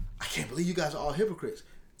like, I can't believe you guys are all hypocrites.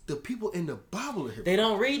 The people in the Bible are hypocrites. They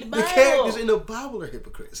don't read the Bible. The characters in the Bible are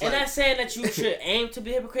hypocrites. And not saying that you should aim to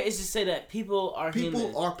be a hypocrite. It's just say that people are human.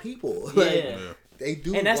 People are people. Yeah. Like, they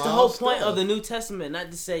do. And that's the whole point of the New Testament.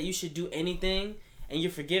 Not to say you should do anything and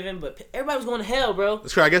you're forgiven, but everybody was going to hell, bro.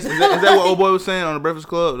 That's correct. I guess is that what old boy was saying on the Breakfast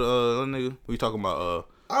Club? Nigga, we talking about?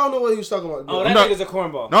 I don't know what he was talking about. Oh, that nigga's a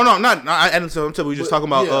cornball. No, not. I didn't tell him. We were just talking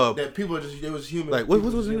about that people are just. It was human. Like what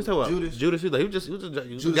was he was talking about? Judas. He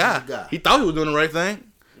was a guy. He thought he was doing the right thing.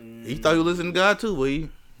 He thought he was listening to God too,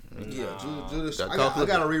 but Judas. I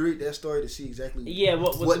gotta reread that story to see exactly. Yeah,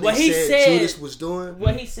 what he said Judas was doing.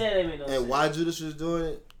 What he said, and why Judas was doing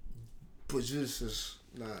it. But Judas is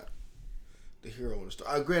not the hero of the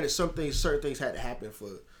story. Granted, certain things had to happen for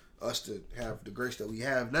us to have the grace that we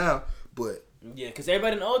have now. But yeah, because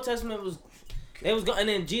everybody in the Old Testament was going, and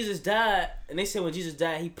then Jesus died, and they said when Jesus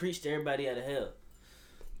died, he preached everybody out of hell.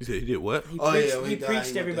 You said he did what? He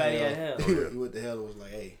preached everybody out of hell. He went to hell and was like,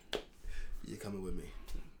 "Hey, you're coming with me."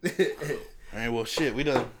 All right, well, shit, we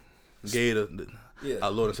done gave our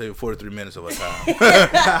Lord and Savior 43 minutes of our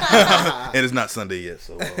time, and it's not Sunday yet.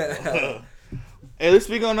 So, hey, let's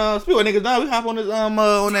speak on niggas dying. We hop on this on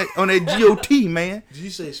that GOT, man. Did you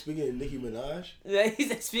say speaking of Nicki Minaj? Yeah, he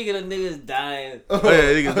said speaking of niggas dying. Oh yeah,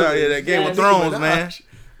 niggas dying. Yeah, that Game of Thrones, man.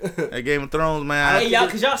 That Game of Thrones, man. Hey, y'all,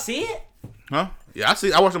 could y'all see it? Huh? Yeah,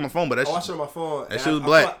 I watched it on my phone, but I watched it on my phone. That shit was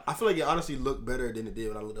black. I feel like it honestly looked better than it did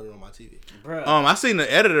when I looked at it on my TV. Bruh. I seen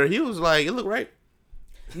the editor. He was like, it looked right.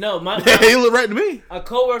 No, he looked right to me. A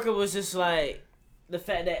coworker was just like, the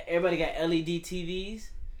fact that everybody got LED TVs.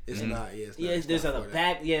 It's not. Yeah, there's a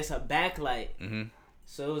back. Yeah, it's a backlight. Mm-hmm.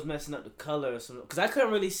 So it was messing up the color or something. Cause I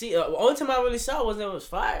couldn't really see. The only time I really saw was when it was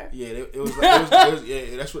fire. Yeah, it was.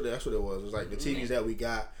 Yeah, that's what it was. It was like the TVs that we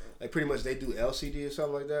got. Like pretty much they do LCD or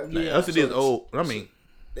something like that. Yeah, LCD is old. I mean,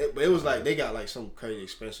 but it was like they got like some crazy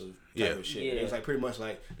expensive type of shit. Yeah. It was like pretty much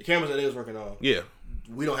like the cameras that they was working on. Yeah,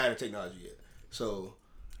 we don't have the technology yet, so.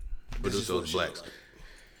 But those blacks.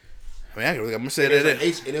 Like. I mean, I'm gonna say that.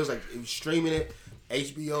 And it was streaming it.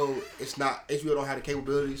 HBO. It's not. HBO don't have the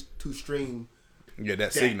capabilities to stream Yeah,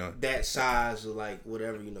 that signal. That size of like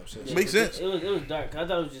whatever, you know what I'm saying? Makes sense. It was dark. I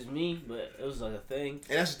thought it was just me, but it was like a thing.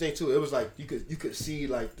 And that's the thing too. It was like you could see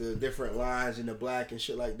like the different lines in the black and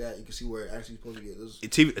shit like that. You could see where it actually supposed to get.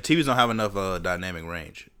 TVs don't have enough dynamic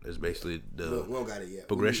range. It's basically the we don't got it yet.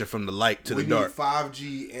 Progression from the light to the dark. We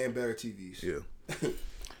need 5G and better TVs. Yeah.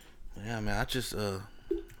 Yeah, man. I just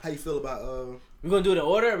How you feel about We're gonna do it in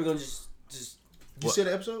order. Or we're gonna just. Did you see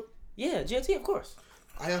the episode? Yeah, GLT, of course.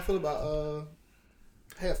 How y'all feel about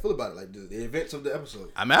How y'all feel about it? Like the events of the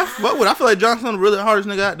episode. I mean, I feel like Johnson really the hardest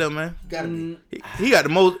nigga out there, man. Gotta be. He got the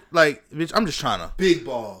most, like, bitch, I'm just trying to. Big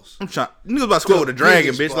balls. I'm trying. Niggas about to square with a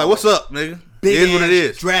dragon, bitch. Balls. Like, what's up, nigga? Big it is what it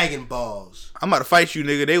is. Dragon balls. I'm about to fight you,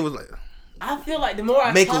 nigga. They was like. I feel like the more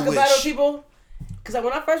I talk about it with people, because like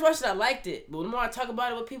when I first watched it, I liked it. But the more I talk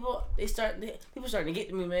about it with people, people starting to get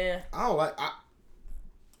to me, man. I don't like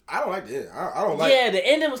the ending. I don't like. Yeah, the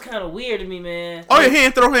ending was kind of weird to me, man. Oh, your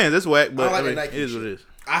hand, throw hands. That's whack, but I mean, it is what it is.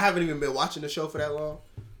 I haven't even been watching the show for that long.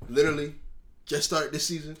 Literally, just started this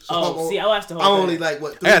season. So I watched the whole. I'm only like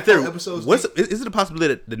what 3 or 4 episodes. Is it a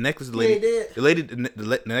possibility that the necklace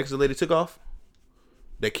the necklace lady took off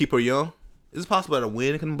that keep her young? Is it possible that a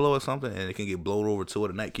wind can blow or something and it can get blown over to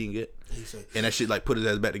what the Night King get? And that shit like put his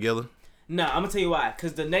ass back together? Nah, I'm gonna tell you why.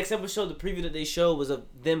 Because the next episode, the preview that they showed was of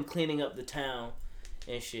them cleaning up the town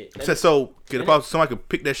and shit. So somebody could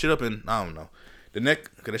pick that shit up and I don't know.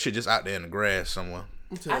 Cause that shit just out there in the grass somewhere.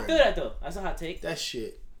 I feel that though. That's a hot take. That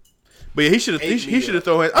shit. But yeah, he should have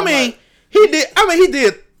thrown his. I mean, he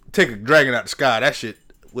did take a dragon out the sky. That shit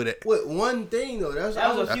with it. With one thing though,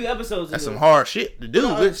 that was a few episodes. That's some hard shit to do.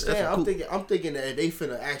 I'm thinking that they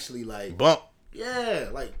finna actually like bump. Yeah,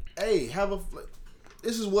 like hey, have a. Like,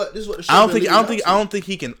 this is what the show. I don't think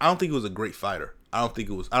he can. I don't think he was a great fighter. I don't think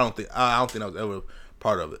that was ever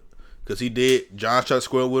part of it. Cause he did. John tried to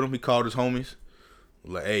square with him. He called his homies.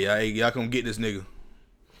 Like, hey, y'all come get this nigga.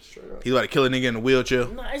 He like to kill a nigga in a wheelchair.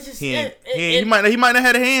 No, it's just he might not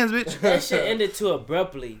have the hands, bitch. That shit ended too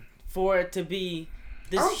abruptly for it to be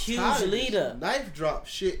this huge leader. Knife drop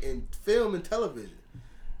shit in film and television.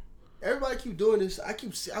 Everybody keep doing this.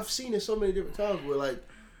 I've seen it so many different times where like,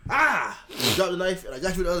 you drop the knife and I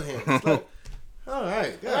got you with the other hand. It's like, all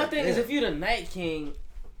right. My thing is, if you're the Night King,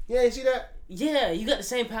 yeah, you see that? Yeah, you got the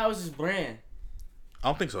same powers as Bran. I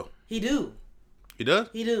don't think so. He do. He does?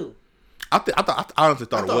 He do. I honestly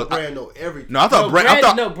thought it was. Bran know everything. No, I thought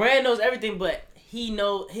Bran. No, Bran knows everything, but he's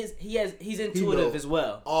intuitive as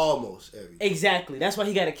well. Almost everything. Exactly. That's why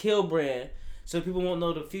he got to kill Bran, so people won't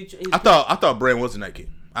know the future. I thought Bran was the Night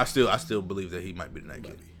King. I still believe that he might be the Night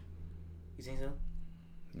King. You think so?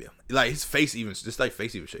 Yeah, like his face even shaped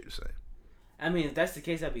the same. I mean, if that's the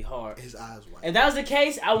case, that'd be hard. His eyes white. If that was the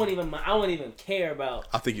case, I wouldn't even care about.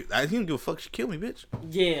 I didn't give a fuck. She killed me, bitch.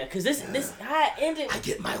 Yeah, cause this how it ended. I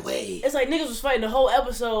get my way. It's like niggas was fighting the whole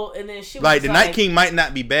episode, and then she was like the Night King might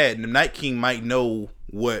not be bad. The Night King might know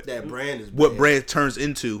what Bran turns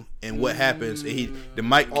into and what happens. And he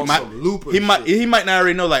might not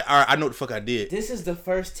already know. Like, all right, I know what the fuck I did. This is the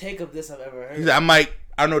first take of this I've ever heard. He's like,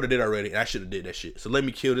 I know what I did already, and I should have did that shit. So let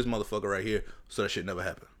me kill this motherfucker right here, so that shit never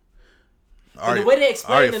happened. The way they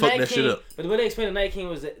explained the Night King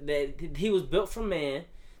was that he was built from man.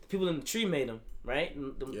 The people in the tree made him, right?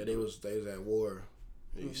 They was at war.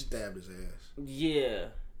 And he stabbed his ass. Yeah.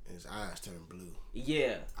 And his eyes turned blue.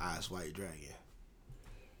 Yeah. Eyes white dragon.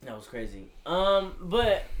 That was crazy.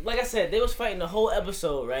 But like I said, they was fighting the whole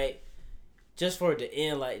episode, right? Just for it to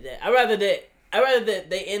end like that. I'd rather that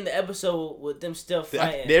they end the episode with them still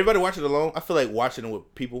fighting. Did everybody watch it alone? I feel like watching it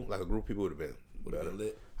with people, like a group of people, would have been better.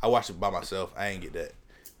 Lit. I watched it by myself. I ain't get that.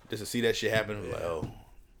 Just to see that shit happen, like, oh.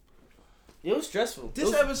 It was stressful.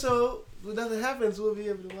 This episode, when nothing happens, we'll be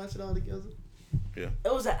able to watch it all together. Yeah.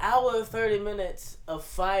 It was an hour and 30 minutes of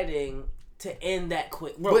fighting to end that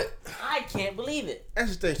quick. Bro, but I can't believe it.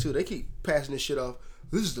 That's the thing, too. They keep passing this shit off.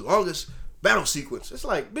 This is the longest battle sequence. It's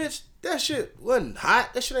like, bitch, that shit wasn't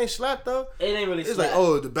hot. That shit ain't slapped, though. It ain't really It's slapped. like,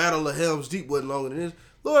 oh, the Battle of Helm's Deep wasn't longer than this.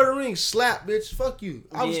 Lord of the Rings slap, bitch. Fuck you.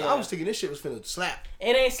 I was thinking this shit was finna slap.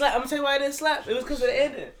 It ain't slap. I'm gonna tell you why it didn't slap. It was because of the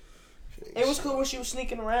ending. It was cool when she was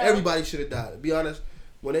sneaking around. Everybody should have died. To be honest,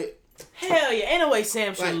 hell yeah, ain't no way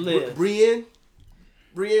Sam should live. Brienne,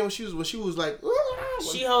 when she was like,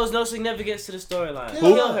 she holds no significance to the storyline.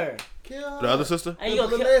 Kill her. Kill her. The other sister? And you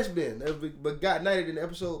gonna kill lesbian, but got knighted in the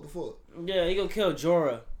episode before. Yeah, he gonna kill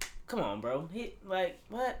Jorah. Come on, bro. He what?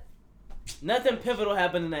 Nothing pivotal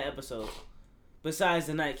happened in that episode. Besides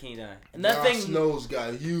the Night King dying. Nothing. Jon Snow's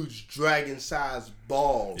got huge dragon-sized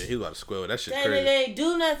balls. Yeah, he was about to square. That shit that crazy. That nigga ain't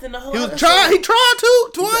do nothing the whole He episode. He tried to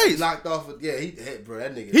twice. He knocked off. Bro,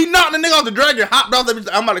 that nigga. He knocked the nigga off the dragon, hopped off.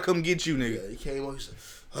 I'm about to come get you, nigga. Yeah, he came over. He said,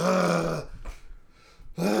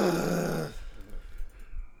 Alright,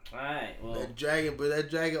 well. That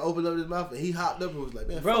dragon opened up his mouth and he hopped up and was like,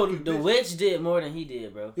 man, bro, fuck you, the bitch. witch did more than he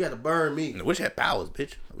did, bro. He had to burn me. The witch had powers,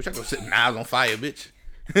 bitch. I wish I could set knives on fire, bitch.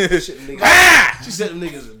 She set them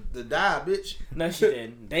niggas to die, bitch. No, she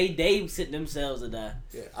didn't. They sent themselves to die.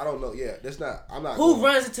 Yeah, I don't know. Yeah, that's not. I'm not. Who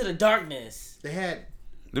runs into the darkness? They had.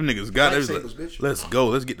 Them niggas got it. Like, let's go.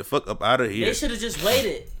 Let's get the fuck up out of here. They should have just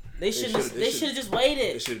waited. They should have just waited.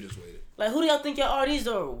 They should have just waited. Like, who do y'all think y'all are? These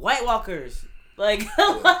are White Walkers. Like,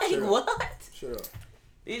 what? Shut up.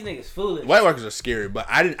 These niggas foolish. White Walkers are scary, but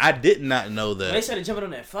I did not know that. When they started jumping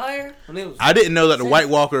on that fire. I didn't know that the White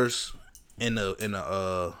Walkers and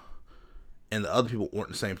the other people weren't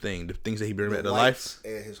the same thing. The things that he bring back to life.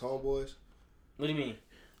 And his homeboys. What do you mean?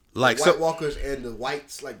 Like the White Walkers and the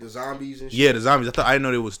whites, like the zombies and shit. Yeah, the zombies. I didn't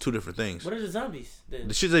know there was two different things. What are the zombies then?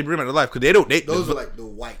 The shit they bring back to life because they don't. Those are like the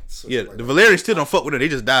whites. Yeah, the Valerians still don't fuck with them. They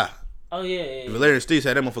just die. Oh yeah. The Valerian still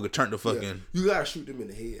had that motherfucker turned to fucking. Yeah. You gotta shoot them in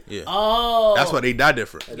the head. Yeah. Oh. That's why they die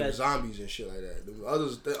different. Like the zombies and shit like that. The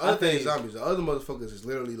other thing is zombies. The other motherfuckers is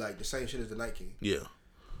literally like the same shit as the Night King. Yeah.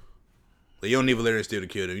 But you don't need Valerian still to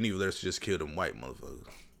kill them. You need Valerian to just kill them white motherfuckers.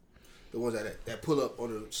 The ones that pull up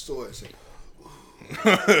on the sword and say.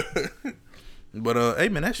 But hey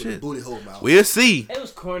man, that shit. Booty hole mouth. We'll see. It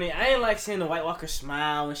was corny. I didn't like seeing the White Walker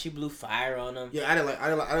smile when she blew fire on them. Yeah, I didn't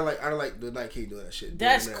like the Night King doing that shit.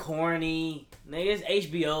 That's corny. Nigga, it's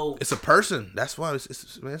HBO. It's a person. That's why it's a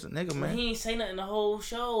nigga, man. He ain't say nothing the whole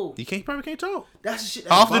show. He probably can't talk. That's the shit.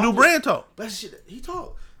 How often do Brand talk? That's the shit that he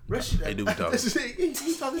talk. They do talk. He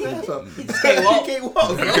talking his ass off. He just can't walk. He can't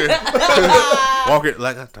walk. Walk it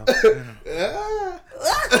like I talk. Yeah.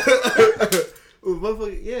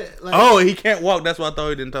 Like, oh, he can't walk. That's why I thought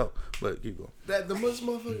he didn't talk. But keep going. That the most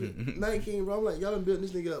motherfucking Night King, bro. I'm like, y'all done built this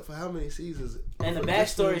nigga up for how many seasons? And the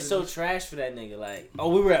backstory is so trash for that nigga. Like, oh,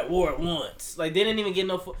 we were at war at once. Like, they didn't even get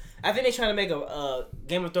no. I think they trying to make a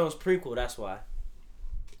Game of Thrones prequel. That's why.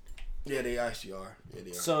 Yeah, they actually are. Yeah, they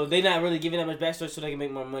are. So they not really giving that much backstory so they can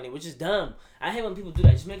make more money, which is dumb. I hate when people do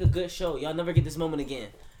that. Just make a good show. Y'all never get this moment again.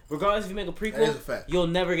 Regardless if you make a prequel, that is a fact. You'll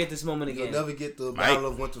never get this moment again. You'll never get the Battle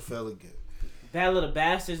of Winterfell again. Battle of the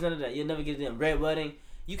Bastards, none of that. You'll never get them. Red Wedding.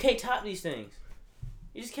 You can't top these things.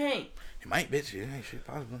 You just can't. It might, bitch. It ain't shit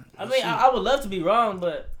possible. I mean, I would love to be wrong,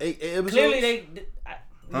 but 8 episodes? clearly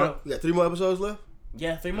Huh? You got 3 more episodes left?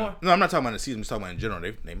 Yeah, 3 more. No, I'm not talking about the season. I'm just talking about in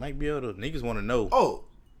general. They might be able to. Niggas want to know. Oh.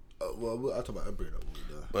 Well, I'll talk about Breaking Bad.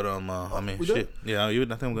 But I mean, shit. Yeah, I think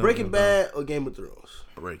we're gonna Breaking Bad or Game of Thrones?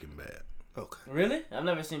 Breaking Bad. Okay. Really? I've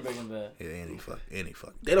never seen Breaking Bad. Yeah, any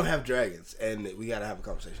fuck. They don't have dragons, and we gotta have a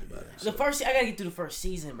conversation about it. So. I gotta get through the first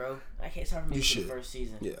season, bro. I can't start from the first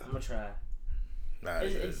season. Yeah. I'm gonna try. Nah,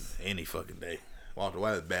 any fucking day. Walter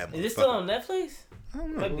White is bad. Is it still on Netflix? I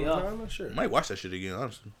don't know. Might be off. I'm not sure. Might watch that shit again,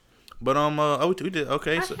 honestly. But we did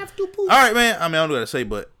okay. So, I have to poop. all right, man. I mean, I don't know what to say,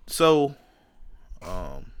 but so,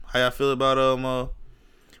 how y'all feel about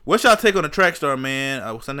what's y'all take on the track star, man?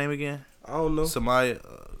 What's her name again? I don't know. Samantha.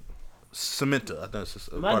 I think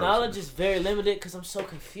it's my knowledge is very limited because I'm so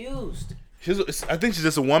confused. I think she's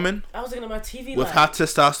just a woman. I was looking at my TV with high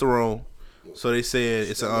testosterone. So they said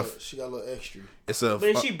she got a little extra. But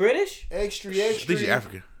is she British? Extra. I think she's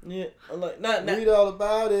African. Yeah, I'm like not. Read all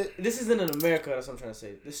about it. This isn't in America. That's what I'm trying to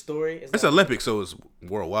say. This story is. It's Olympic, so it's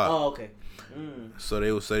worldwide. Oh, okay. So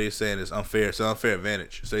they're saying it's unfair. It's an unfair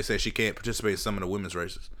advantage. So they say she can't participate in some of the women's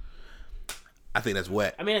races. I think that's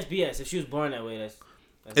whack. I mean, that's BS. If she was born that way, that's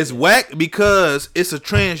it's BS. Whack because it's a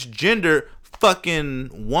transgender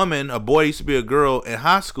fucking woman. A boy used to be a girl in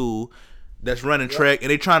high school that's running track, and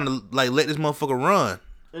they trying to like let this motherfucker run.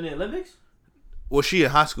 In the Olympics? Well, she in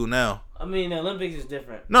high school now. I mean, the Olympics is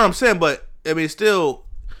different. No, I'm saying, but I mean, still,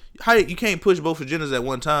 how you can't push both agendas at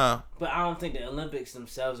one time. But I don't think the Olympics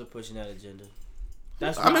themselves are pushing that agenda.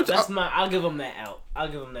 That's my. I'll give them that out. I'll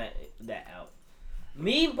give them that out.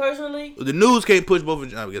 Me personally, the news can't push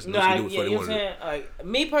both. I guess no, you know what I'm saying. Like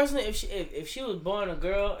me personally, if she was born a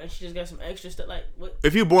girl and she just got some extra stuff, like what?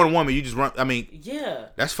 If you're born a woman, you just run. I mean, yeah,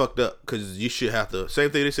 that's fucked up because you should have to. Same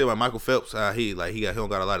thing they said about Michael Phelps. He don't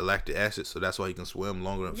got a lot of lactic acid, so that's why he can swim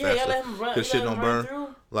longer and faster. Yeah, let him run. Because shit don't burn.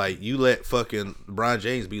 Through. Like you let fucking LeBron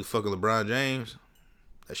James be fucking LeBron James.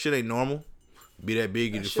 That shit ain't normal. Be that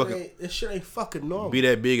big and just fucking. That shit ain't fucking normal. Be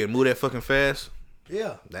that big and move that fucking fast.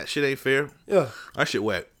 Yeah. That shit ain't fair. Yeah. That shit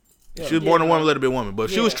whack. If she was born a woman, let her be a woman. But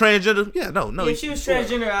if she was transgender, no. If she was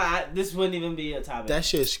transgender, this wouldn't even be a topic. That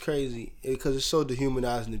shit's crazy because it's so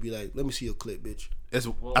dehumanizing to be like, let me see your clip, bitch.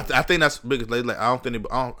 I think that's biggest. Like I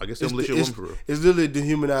guess they don't believe she a woman for real. It's literally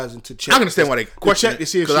dehumanizing to check. I understand why they question check to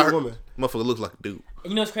see if she's a woman. Motherfucker looks like a dude.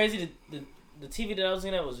 You know what's crazy? The TV that I was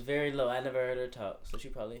looking at was very low. I never heard her talk, so she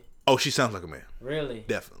probably. Oh, she sounds like a man. Really?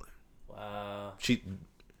 Definitely. Wow. She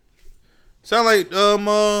sound like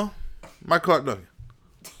Mike Clark Duncan.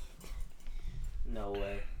 No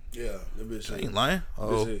way. Yeah, that bitch ain't lying.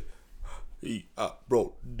 Oh, he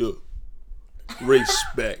brought the race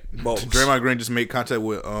back, boss. Draymond Green just made contact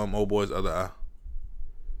with old boy's other eye.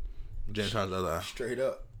 James Harden's other eye. Straight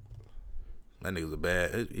up. That nigga's a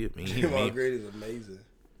bad. Draymond Green is amazing,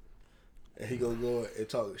 and he gonna go and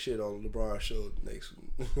talk shit on LeBron's show next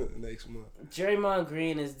month. Draymond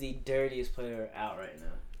Green is the dirtiest player out right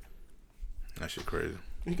now. That shit crazy.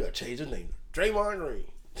 You gotta change his name, Draymond Green.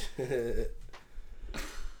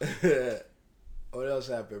 What else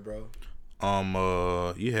happened, bro?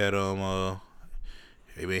 You had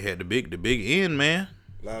they had the big end, man.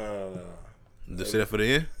 No. The setup for the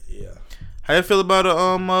end. Yeah. How you feel about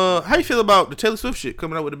how you feel about the Taylor Swift shit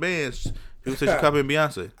coming out with the bands? People say she's copying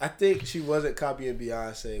Beyonce. I think she wasn't copying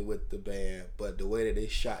Beyonce with the band, but the way that they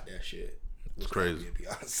shot that shit was crazy.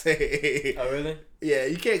 Beyonce. Oh really? Yeah,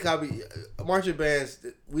 you can't copy marching bands.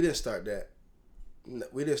 We didn't start that.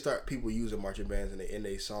 We didn't start people using marching bands in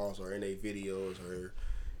their songs or in their videos or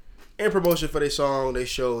in promotion for their song, their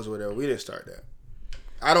shows, or whatever. We didn't start that.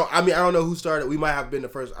 I don't know who started. We might have been the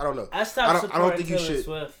first. I don't know. I don't think Taylor you should.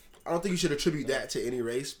 Swift. I don't think you should attribute that to any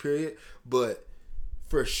race. Period. But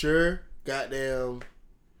for sure, goddamn,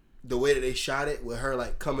 the way that they shot it with her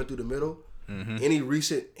like coming through the middle. Mm-hmm. Any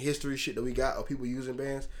recent history shit that we got of people using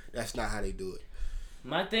bands, that's not how they do it.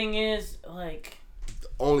 My thing is like.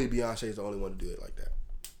 Only Beyonce is the only one to do it like that.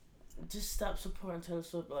 Just stop supporting Taylor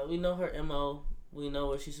Swift. Like we know her MO. We know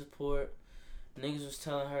what she support. Niggas was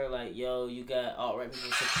telling her like, "Yo, you got alt-right people."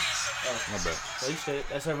 Oh, my bad. Oh, you said it.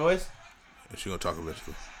 That's her voice. She gonna talk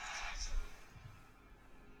eventually.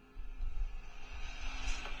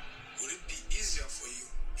 Would it be easier for you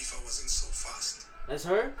if I wasn't so fast? That's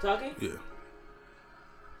her talking. Yeah.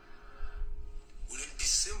 Would it be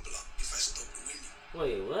simpler if I stopped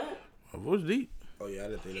winning? Wait, what? Her voice deep. Oh yeah, I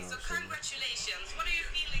didn't think that was So congratulations. What are your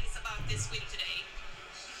feelings about this win today?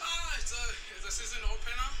 It's a season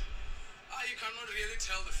opener. You cannot really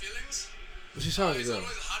tell the feelings. But she sounds It's good.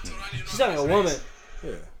 always hard to run, you know. She's like a woman.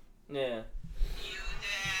 Yeah. Yeah.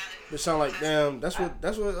 It sound like damn. That's what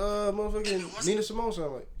motherfucking Nina Simone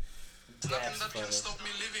sound like. Nothing that can stop me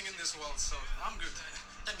living in this world, so I'm good.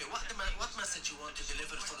 Tell me, what message you want to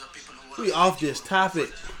deliver for the people who want We off this topic.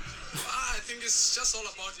 I think it's just all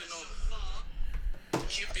about,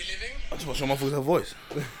 keep believing. I just want to show motherfuckers her voice.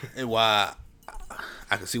 And why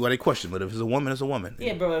I can see why they question, but if it's a woman, it's a woman.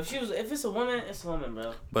 Yeah, bro. If it's a woman, it's a woman,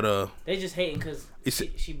 bro. But they just hating because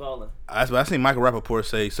she balling. I seen Michael Rappaport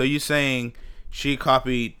say. So you saying she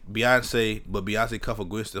copied Beyonce, but Beyonce covered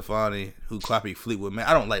Gwen Stefani, who copied Fleetwood Mac?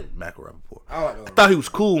 I don't like Michael Rappaport. I thought he was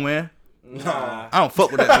cool, man. Nah. I don't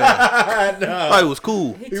fuck with that man. No. I thought he was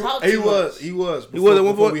cool. He was. He was at one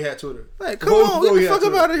before point. We had Twitter. Like, come on, get the fuck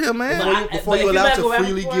up out of here, man. Before you allowed to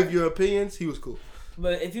freely give your opinions, he was cool.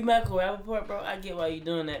 But if you Michael Rappaport, bro, I get why you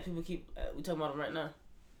doing that. People keep we talking about him right now.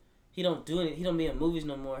 He don't do it. He don't be in movies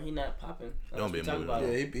no more. He not popping. Don't be in movies.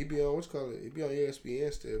 Yeah, he be on He be on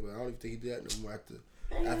ESPN still, but I don't even think he do that no more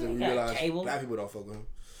after we realize black people don't fuck with him.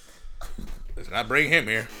 Let's not bring him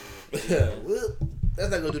here. Well, that's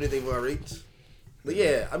not gonna do anything for our ratings. But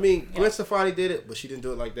yeah, I mean, Gwen Stefani did it, but she didn't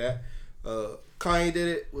do it like that. Kanye did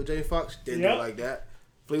it with Jamie Foxx, didn't do it like that.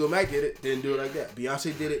 Fleetwood Mac did it, didn't do it like that.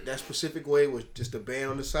 Beyonce did it that specific way, was just a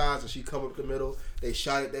band on the sides, and she come up the middle. They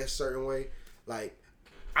shot it that certain way. Like,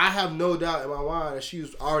 I have no doubt in my mind that she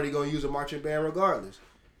was already gonna use a marching band regardless.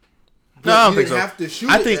 But no, I don't you think didn't so. have to shoot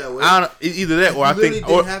I it think that way. I don't, either that or I think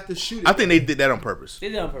didn't have to shoot it. I think they did that on purpose. They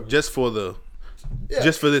did it on purpose. Just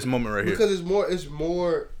for this moment right here. Because it's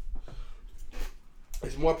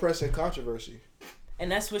more pressing controversy. And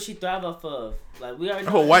that's what she thrive off of. Like we already.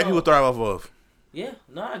 That's what white people thrive off of. Yeah,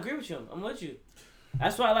 no, I agree with you. I'm with you.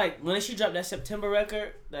 That's why, like, when she dropped that September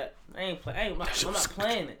record, that I'm not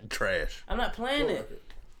playing it. Trash. I'm not playing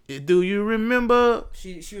it. Do you remember?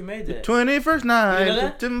 She remade that. 21st night, you know that?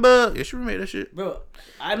 September. Yeah, she remade that shit. Bro,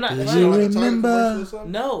 I'm not Do playing you it. remember?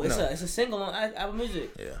 No, it's a single on Apple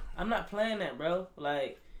Music. Yeah. I'm not playing that, bro.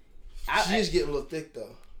 Like, She's getting a little thick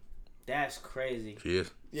though. That's crazy. She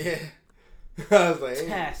is. Yeah. I was like, hey,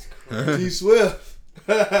 that's crazy. T Swift.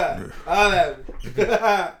 I'll have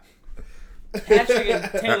it. Patrick and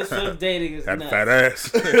Taylor Swift dating is that nuts. fat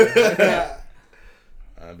ass.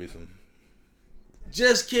 I'd be some.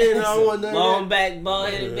 Just kidding. I don't want none long of back,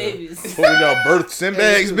 bald-headed babies. What y'all birth sin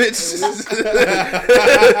bags, bitch?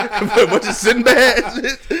 A bunch of sin bags,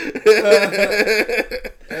 bitch.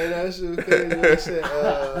 And that shit was crazy. They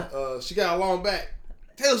said she got a long back.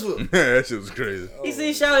 Taylor Swift. That shit was crazy. You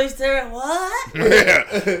see Charlize Theron? What?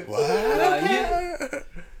 Yeah. What?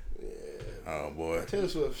 Oh boy. Taylor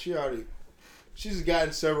Swift. She's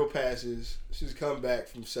gotten several passes. She's come back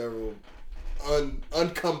from several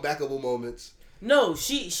uncomebackable moments. No,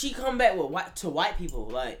 she come back with white people.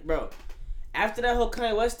 Like, bro, after that whole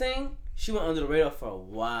Kanye West thing, she went under the radar for a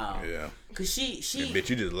while. Yeah. Cause she Man, bitch,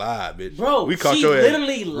 you just lied, bitch. Bro, we caught she your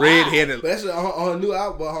literally ass lied. But red-handed. that's on her new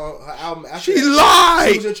album. Her album after She that,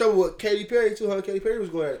 lied. She was in trouble with Katy Perry too. Her and Katy Perry was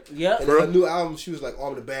going. Yep. And her new album, she was like, "Oh,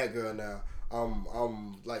 I'm the bad girl now."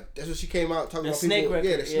 Like that's what she came out talking The about. snake people. record,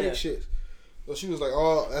 Yeah, the snake yeah. shit. So she was like,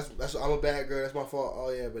 "Oh, that's I'm a bad girl. That's my fault." Oh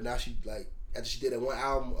yeah, but now she like after she did that one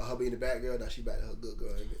album of her being the bad girl, now she back to her good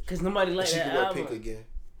girl image. Cause nobody liked She that can wear album. pink again.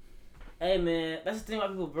 Hey man, that's the thing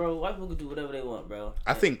about people, bro. White people can do whatever they want, bro.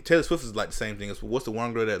 I think Taylor Swift is like the same thing. As what's the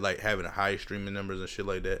one girl that like having the highest streaming numbers and shit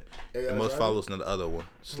like that? And most followers than the other one.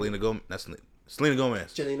 Selena Gomez. That's Selena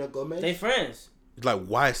Gomez. Selena Gomez. They friends. It's like,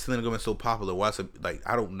 why is Selena Gomez so popular? Why is it like,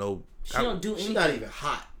 I don't know. She don't do anything. She's not even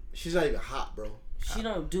hot. She's not even hot, bro. She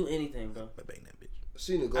don't do anything, bro. Bang that bitch.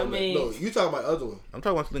 Selena Gomez. I mean- No, you talking about the other one. I'm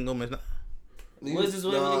talking about Selena Gomez now. What is this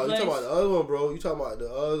Nah, Waverly you Place? talking about the other one, bro. You talking about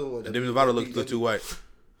the other one. And Demi Lovato looks a little too white.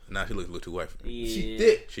 Nah, she looks a little too white for me. Yeah. She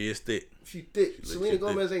thick. She is thick. She thick. She Selena thick.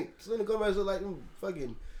 Gomez ain't. Selena Gomez look like them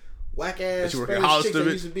fucking whack ass She work at Spanish chicks Hollister, that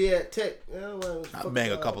bitch? used to be at Tech. You know, I fucking,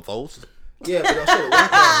 bang a couple those. Yeah, but I'm saying the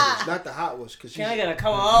whack ass ones, not the hot ones. Cause she's, Can I get a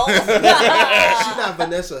come on? she's not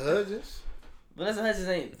Vanessa Hudgens. Vanessa Hudgens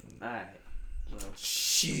ain't. Alright.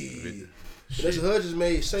 She. Vanessa Hudgens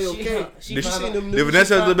made Say Okay. She Did you found see out- them Did news?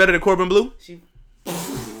 Vanessa look better than Corbin Blue? She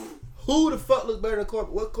Who the fuck look better than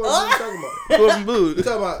Corbin? What Corbin Blue you talking about? Corbin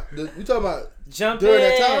Blue. We talking about jump during in.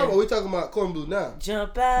 that time, or we talking about Corbin Blue now?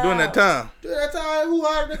 Jump out. During that time. During that time, who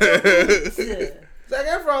hotter than Corbin Blue? Yeah. Zac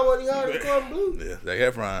Efron wasn't even hotter than Corbin Blue. Yeah,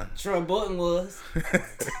 Zac Efron. Troy Bolton was.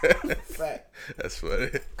 Fact. That's funny.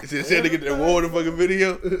 She said to get the award in the fucking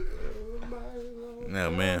video. No,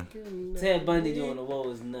 man. Ted Bundy doing the woe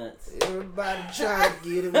is nuts. Everybody trying to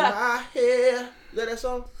get in my head. Is that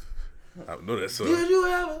song? I know that song. Did you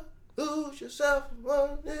ever lose yourself and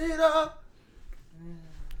want it all?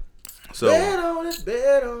 So Bet on it,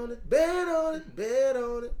 bet on it, bet on it, bet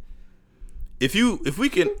on it. if you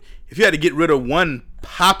had to get rid of one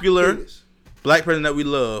popular Please. black person that we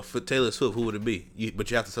love for Taylor Swift, who would it be?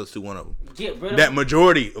 But you have to substitute one of them. Get rid of That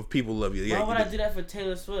majority of people love you. Why Yeah, would you I do that for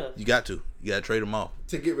Taylor Swift? You got to. You got to trade them off.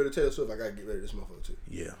 To get rid of Taylor Swift, I gotta get rid of this motherfucker too.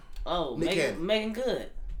 Yeah. Oh, Nick Cannon. Megan Good.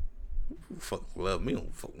 Fuck love me.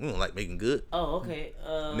 We don't like making good. Oh, okay.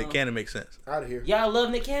 Nick Cannon makes sense. Out of here. Y'all love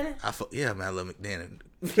Nick Cannon? Yeah, man, I love McDannon.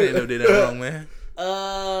 Cannon never did that wrong, man.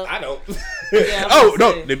 I don't. Yeah, Oh I'm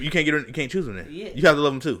no, gonna say, you can't you can't choose them then. Yeah. You have to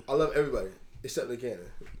love them too. I love everybody except Nick Cannon.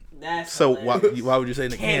 That's So hilarious. why would you say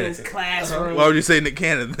Nick Cannon's Cannon? classroom. Why would you say Nick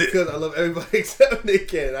Cannon? Because I love everybody except Nick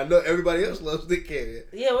Cannon. I know everybody else loves Nick Cannon.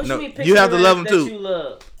 Yeah, what No, you mean? Pick you have to someone love him that too. You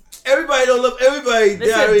love. Everybody don't love everybody. This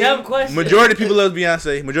is a Darry. dumb question. Majority of people love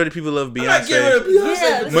Beyonce. Majority of people love I'm not getting rid of Beyonce. Beyonce.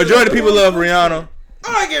 Yeah, because Majority of people love Rihanna.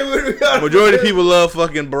 I'm not getting rid of Rihanna. Majority of people love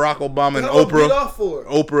fucking Barack Obama and I'm gonna beat Oprah. off for her.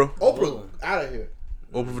 Oprah. Oprah, out of here.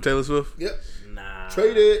 Oprah for Taylor Swift. Yep. Nah.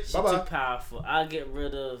 Trade it. She Bye-bye. too powerful. I'll get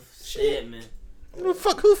rid of Stedman. Who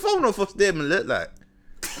phone no fuck Stedman look like?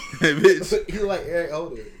 Bitch. He like Eric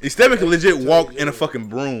Holder. Stedman can legit walk in a fucking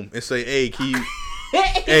broom and say, "Hey, can you?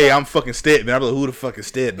 Hey, I'm fucking Stedman." I'm like, "Who the fuck is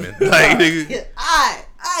Stedman?" Like, nigga.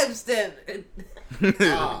 I'm Stedman.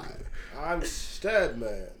 I'm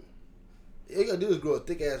Stedman. All you gotta do is grow a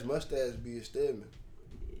thick ass mustache, be a Stedman.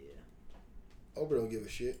 Oprah don't give a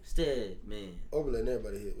shit. Stedman. Oprah letting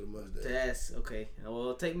everybody hit with a mustache. That's okay.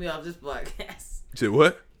 Well, take me off this podcast. Said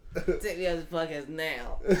what? Take me off this podcast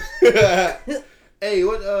now. Hey,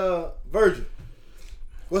 what Virgil?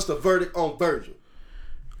 What's the verdict on Virgil?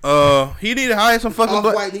 He need to hire some fucking Off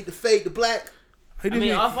black. white need to fade the black. He I mean,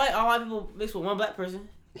 need- all white people mixed with one black person.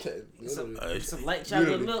 Some light chocolate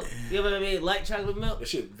Literally. milk. You ever made light chocolate milk? That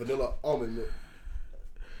shit vanilla almond milk.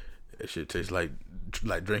 That shit tastes like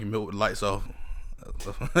drinking milk with lights off.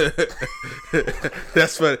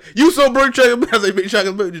 That's funny. You so broke chocolate milk. I say big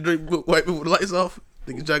chocolate milk. You drink milk, white milk with the lights off.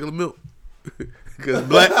 Thinking chocolate milk. Because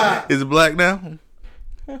black is it black now.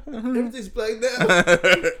 Everything's black now.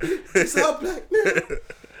 It's all black now.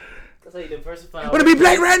 That's how you diversify. Want to be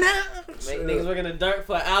black right now? Make niggas work in the dark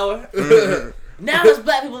for an hour. Now there's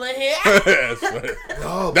black people in here. That's funny.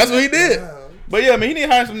 Oh, That's what he black did. now. But yeah, man, he need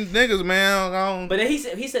to hire some niggas, man. I don't- But then he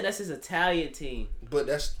said that's his Italian team. But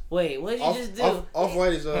that's Wait, what did you just do? off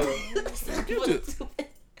white is He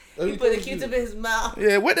put the Q-tip in his mouth.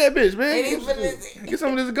 Yeah, what that bitch, And he man? put it in Get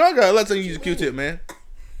some of this gaga. Let's say you use a Q-tip, man.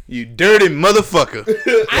 You dirty motherfucker.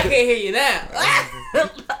 I can't hear you now. No.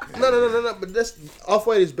 But that's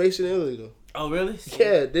Off-White is based in Italy though. Oh really?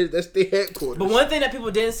 Yeah, that's their headquarters. But one thing that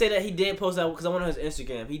people didn't say that he did post out because I went on his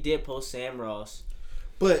Instagram. He did post Sam Ross.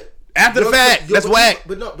 But after the fact, that's whack.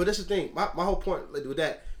 But that's the thing. My whole point with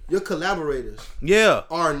that, your collaborators,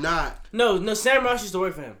 are not. No, Sam Ross used to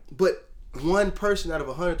work for him. But one person out of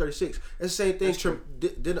 136. That's the same thing.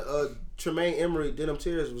 Tremaine Emory, Denim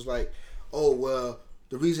Tears was like, oh well,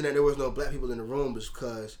 the reason that there was no black people in the room is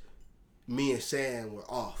because me and Sam were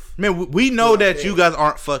off. Man, we know that you guys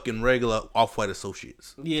aren't fucking regular Off-White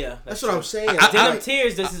associates. Yeah, that's what I'm saying. Denim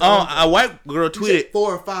Tears, this is a white girl tweeted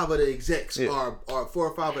 4 or 5 of the execs are 4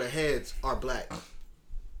 or 5 of the heads are black,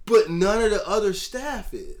 but none of the other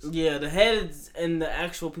staff is. Yeah, the heads and the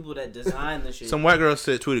actual people that design the shit. Some white girl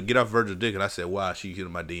tweeted, "Get off Virgil dick," and I said, "Why?" She get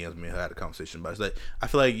in my DMs. Me and her had a conversation about it. It's like, I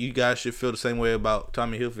feel like you guys should feel the same way about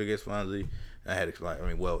Tommy Hilfiger as Fonzie. I had to like,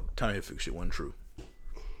 Tommy Hilfiger shit wasn't true.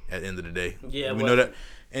 At the end of the day, we know that.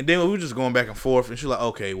 And then we were just going back and forth, and she's like,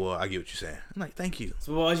 "Okay, well, I get what you're saying." I'm like, "Thank you."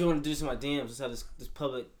 So why do you want to do this in my DMs? Let's have this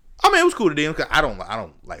public. I mean, it was cool to DM because I don't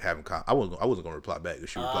like having. I wasn't gonna reply back if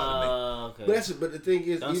she replied to me. Okay. But the thing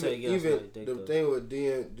is, even the thing with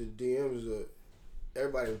the DMs is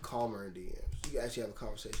everybody calmer in DMs. You can actually have a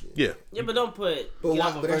conversation. Yeah, but don't put. But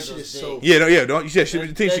that shit is so. Don't. You said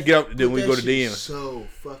the thing should get out. Then we go to DMs. So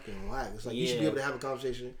fucking whack. It's like you should be able to have a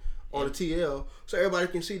conversation on the TL so everybody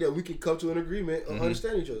can see that we can come to an agreement and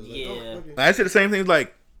understand each other. Like, I said the same thing.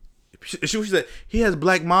 Like she said, he has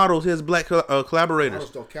black models. He has black collaborators.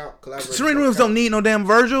 Models don't count. Collaborators Serena Williams don't need no damn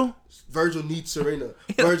Virgil. Virgil needs Serena.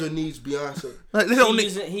 Virgil needs Beyonce. Like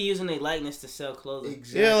he using a likeness to sell clothing.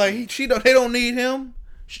 Exactly. Yeah, like they don't need him.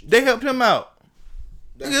 They helped him out.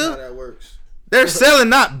 That's how that works. They're selling,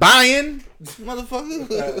 not buying, motherfucker.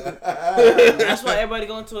 That's why everybody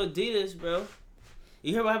going to Adidas, bro.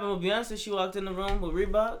 You heard what happened with Beyonce? She walked in the room with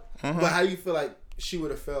Reebok. But how you feel like she would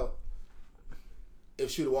have felt if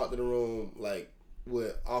she would have walked in the room like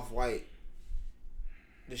with Off-White?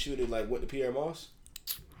 That she would have like went to Pierre Moss?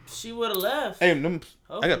 She would have left. Hey,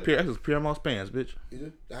 I got Pierre Moss pants, bitch. You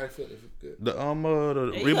do? How do you feel? Good. The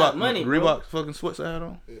Reebok fucking sweats I had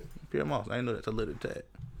on. Yeah. Pierre Moss. I didn't know that's a little tag.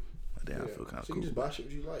 Damn, I feel kind of cool. You just buy shit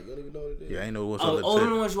you like. You don't even know what it is. Yeah, I ain't know what's on the tag.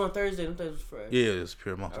 The ones you on Thursday. Them things was fresh. Yeah, it's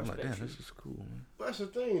Pierre Moss. I'm like, damn, this is cool, man. But that's the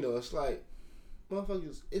thing, though. It's like,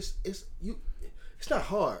 motherfuckers. It's not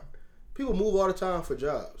hard. People move all the time for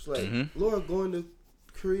jobs. Like Laura going to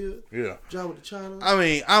Korea. Yeah. Job with the China. I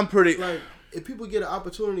mean, I'm pretty. Like, if people get an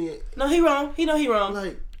opportunity. No, he wrong. He know he wrong.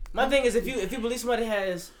 Like, my thing is, if you believe somebody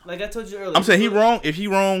has, like I told you earlier. I'm saying he wrong.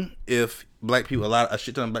 If black people, a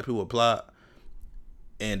shit ton of black people applied,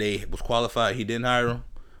 and they was qualified, he didn't hire them.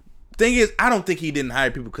 Thing is, I don't think he didn't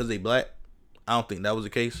hire people because they black. I don't think that was the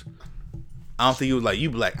case. I don't think he was like,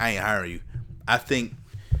 you black, I ain't hiring you. I think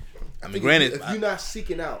granted, if you're not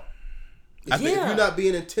seeking out, if you're not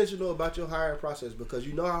being intentional about your hiring process because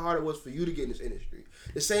you know how hard it was for you to get in this industry.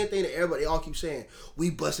 The same thing that everybody all keep saying, we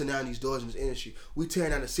busting down these doors in this industry. We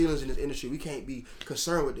tearing down the ceilings in this industry. We can't be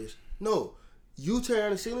concerned with this. No. You tear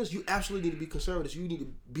down the ceilings, you absolutely need to be concerned with this. You need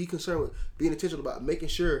to be concerned with being intentional about making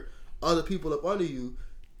sure other people up under you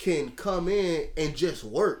can come in and just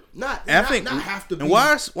work. Not have to be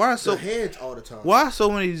why are so heads all the time. Why are so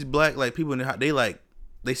many of these black people in the house,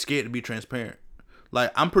 they scared to be transparent?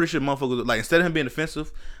 Like, I'm pretty sure motherfuckers, like, instead of him being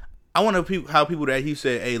offensive, I wonder how people that he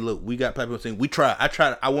said, hey, look, we got black people saying,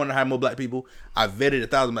 I want to hire more black people. I vetted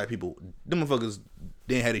 1,000 black people. Them motherfuckers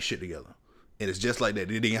didn't have their shit together. And it's just like that.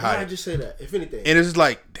 They didn't hire. I just say that, if anything. And it's just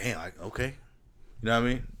like, damn, like, okay. You know what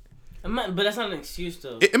I mean? But that's not an excuse,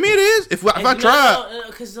 though. I mean, it is. If I tried.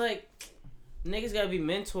 Because, like, niggas got to be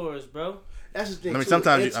mentors, bro. That's the thing. I mean,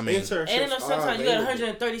 sometimes sometimes you got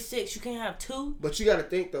 136. You can't have 2. But you got to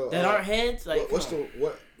think though. That aren't heads. Like,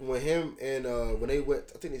 when him and when they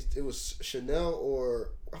went, I think it was Chanel or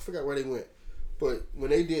I forgot where they went. But when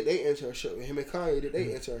they did their internship, when him and Kanye did their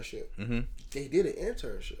internship, they did an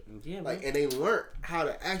internship. Yeah, like, and they learned how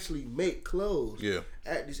to actually make clothes.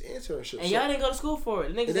 At this internship. And y'all didn't go to school for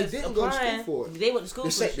it. The niggas didn't go to school for it. They went to school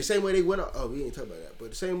for it. The same way they went off. Oh, we ain't talking about that. But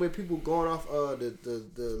the same way people going off the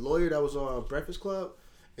lawyer that was on Breakfast Club,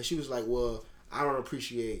 and she was like, well, I don't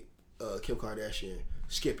appreciate Kim Kardashian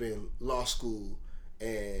skipping law school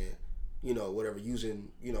and whatever, using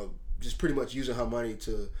just pretty much using her money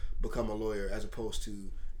to become a lawyer as opposed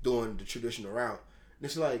to doing the traditional route. And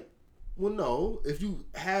it's like, well, no, if you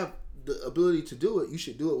have the ability to do it, you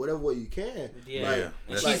should do it whatever way you can. Yeah,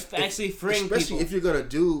 and she's actually freeing people. Especially if you're gonna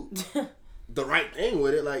do the right thing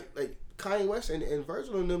with it, like Kanye West and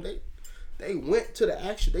Virgil and them, they went to the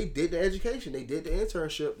action. They did the education. They did the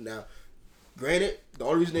internship. Now, Granted, the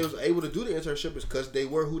only reason they was able to do the internship is because they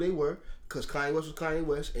were who they were. Because Kanye West was Kanye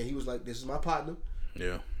West, and he was like, "This is my partner.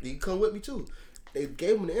 Yeah, you can come with me too." They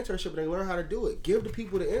gave them the internship, and they learned how to do it. Give the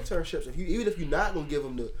people the internships. Even if you're not gonna give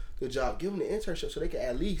them the job, give them the internship so they can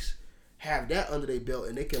at least have that under their belt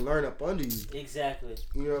and they can learn up under you. Exactly.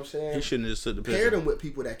 You know what I'm saying? He shouldn't just sit the pair them with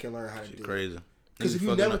people that can learn how to do crazy. it. Because if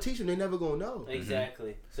you never teach them, they never gonna know.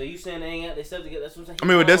 Exactly. So you saying they ain't got their stuff together? That's what I'm saying. I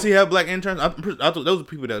mean, does he have black interns? I thought those were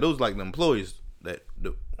people those like the employees that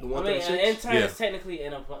the 136. I mean, an intern is technically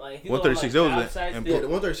an employee. Like, 136. Those the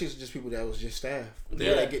 136 is just people that was just staff.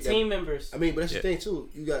 Yeah, team members. I mean, but that's the thing too.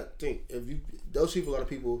 You got to think those people are the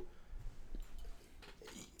people.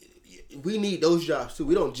 We need those jobs too.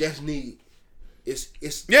 We don't just need. It's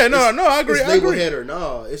I agree. It's label header.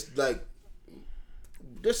 No, it's like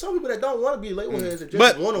there's some people that don't want to be label heads. That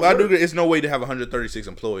just want to I do. It's no way to have 136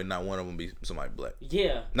 employees, not one of them be somebody black.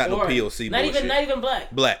 Yeah, not no POC. Not even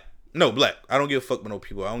black. Black. No, black. I don't give a fuck with no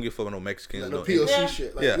people. I don't give a fuck with no Mexicans. No POC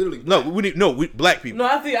shit. Like, literally black. We black people. No,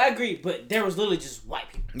 I agree, but there was literally just white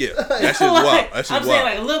people. Yeah, that's just wild. That's just I'm saying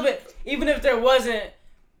like a little bit. Even if there wasn't,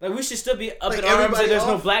 like we should still be up in arms. Like there's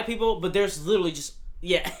no black people, but there's literally just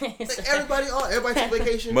like everybody took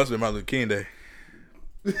vacation. Must have been Martin Luther King Day.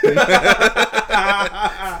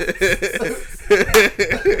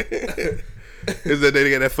 Is that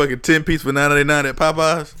they got that fucking 10-piece for $9.99 at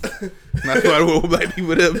Popeyes? That's why I want black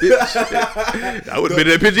people that bitch. I wouldn't been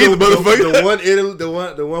that bitch either, motherfucker. The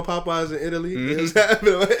one Popeyes in Italy. It was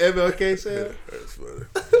having an MLK sale. That's funny.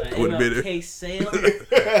 MLK sale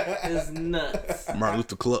is nuts. Martin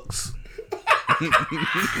Luther Clucks.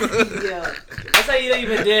 Yeah, that's how you know you've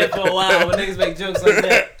been dead for a while when niggas make jokes like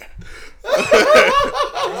that.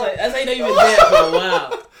 That's how you know you've been dead for a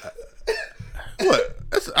while. What?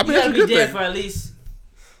 You gotta be dead for at least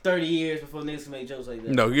 30 years before niggas can make jokes like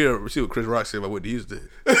that. No, you gotta see what Chris Rock said about what he used to.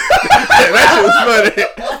 That shit was funny.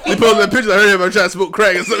 He posted that picture. I heard him trying to smoke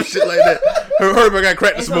crack or some shit like that. Heard I got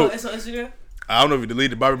crack to smoke. It's on Instagram? I don't know if he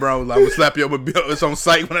deleted. Bobby Brown was like, "I'm gonna slap you up. It's on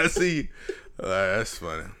sight when I see you." That's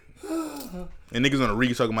funny. And niggas on the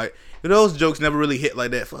rig talking about those jokes never really hit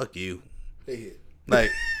like that. Fuck you. They hit.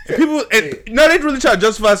 Like and people, they really try to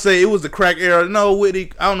justify say it was the crack era. No,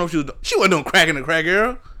 Whitney, I don't know if she wasn't doing crack in the crack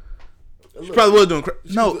era. She probably was doing crack.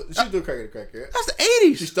 She was doing crack in the crack era. That's the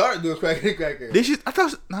 80s. She started doing crack in the crack era. Did she? I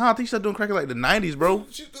think she started doing crack in like the 90s, bro.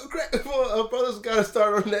 She was doing crack before her brothers got to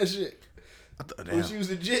start on that shit. When she was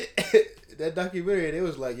legit. That documentary, it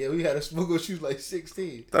was like, we had a smoke when she was like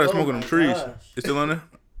 16. Started smoking them trees. It's still on there?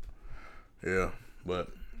 Yeah, but.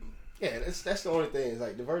 Yeah, that's the only thing. It's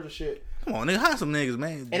like the Virgil shit. Come on, nigga, hire some niggas,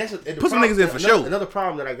 man. And put some niggas in for sure. Another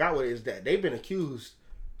problem that I got with it is that they've been accused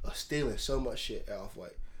of stealing so much shit at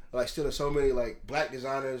Off-White. Like stealing so many like black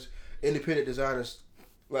designers, independent designers,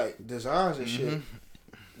 like designs and shit.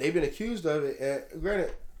 They've been accused of it, and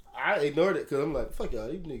granted, I ignored it because I'm like, fuck y'all,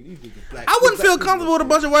 these niggas black. I wouldn't feel comfortable with a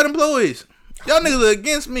bunch of white employees. Y'all niggas are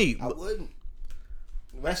against me. I wouldn't.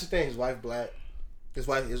 That's the thing. His wife black. His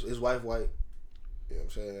wife white. You know what I'm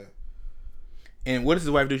saying? And what does his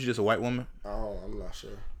wife do? She's just a white woman? Oh, I'm not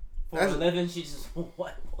sure. For a living, she's just a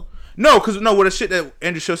white woman. No, because what the shit that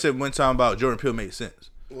Andrew Shaw said one time about Jordan Peele made sense.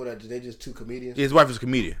 What, they just two comedians? His wife is a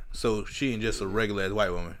comedian, so she ain't just a regular ass white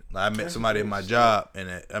woman. Like, I met somebody in my job, and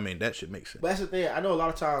that shit makes sense. But that's the thing. I know a lot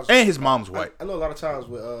of times. And his mom's white. I know a lot of times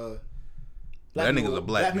with that nigga's a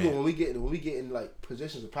black man. People, when we get in like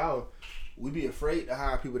positions of power, we be afraid to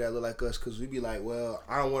hire people that look like us because we be like, well,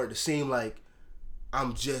 I don't want it to seem like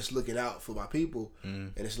I'm just looking out for my people,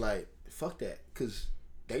 and it's like, fuck that, because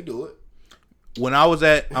they do it. When I was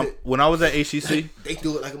at HCC, they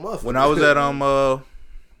do it like a motherfucker. When I was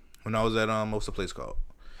at what's the place called?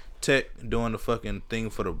 Tech, doing the fucking thing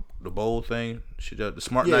for the bowl thing, the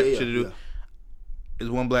smart night shit to do. Yeah.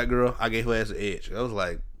 There's one black girl. I gave her ass an edge. I was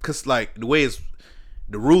like, cause like the way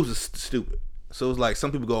the rules is stupid. So it's like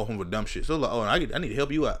some people go home with dumb shit. So it's like, I need to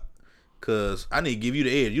help you out, cause I need to give you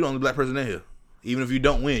the edge. You're the only black person in here. Even if you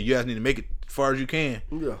don't win, you guys need to make it as far as you can.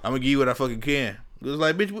 Yeah. I'm gonna give you what I fucking can. It's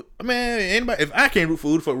like, bitch, man, anybody. If I can't root for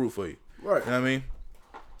you, who the fuck root for you? Right. You know what I mean?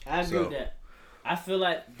 I agree with that. I feel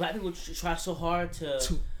like black people try so hard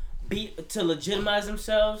to legitimize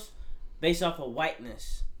themselves based off of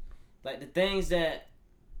whiteness. Like the things that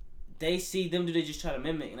they see them do, they just try to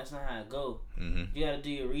mimic, and that's not how it go. Mm-hmm. You gotta do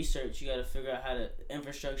your research. You gotta figure out how the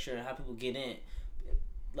infrastructure and how people get in.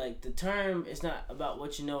 Like, the term, it's not about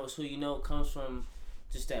what you know, it's who you know. It comes from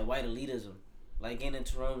just that white elitism. Like, getting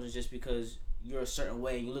into rooms is just because you're a certain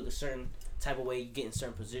way, you look a certain type of way, you get in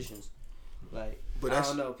certain positions. Like, but I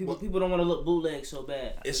don't know. People don't want to look bootleg so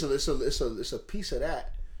bad. It's a piece of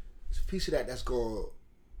that. It's a piece of that that's going.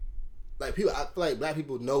 Like, people, I feel like black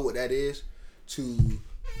people know what that is, to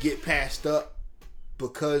get passed up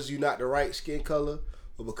because you're not the right skin color,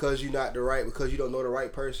 or because you don't know the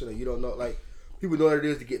right person, or you don't know, like, people know what it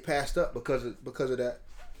is to get passed up because of that.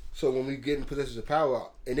 So when we get in positions of power,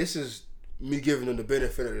 and this is me giving them the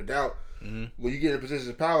benefit of the doubt, when you get in positions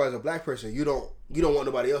of power as a black person, you don't want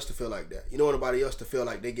nobody else to feel like that. You don't want nobody else to feel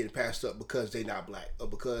like they getting passed up because they not black, or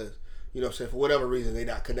because, you know what I'm saying, for whatever reason they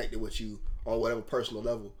not connected with you on whatever personal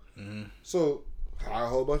level. So hire a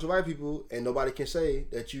whole bunch of white people, and nobody can say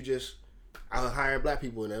that you just out hiring black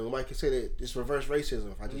people, and nobody can say that it's reverse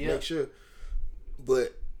racism if I just make sure.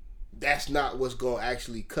 But that's not what's going to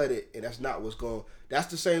actually cut it, and that's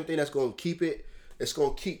the same thing that's going to keep it. It's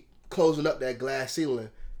going to keep closing up that glass ceiling,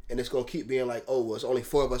 and it's going to keep being like, oh, well, it's only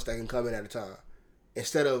 4 of us that can come in at a time,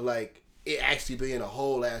 instead of like it actually being a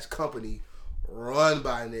whole ass company run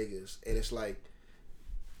by niggas. And it's like,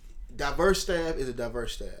 diverse staff is a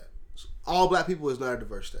diverse staff. All black people is not a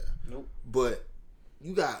diverse staff. Nope. But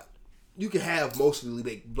you can have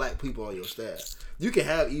mostly black people on your staff. You can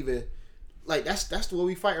have even, like, that's the way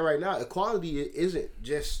we fighting right now. Equality isn't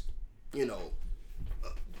just, you know,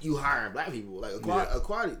 you hiring black people. Like,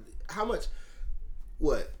 equality, how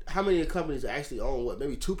many companies actually own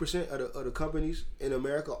maybe 2% of the companies in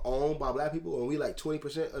America owned by black people, and we like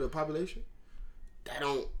 20% of the population? That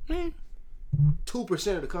don't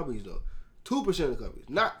 2% of the companies though. 2% of the companies,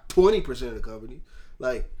 not 20% of the companies.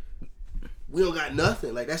 Like, we don't got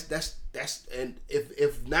nothing. Like, that's and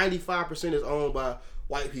if 95% is owned by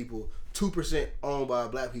white people, 2% owned by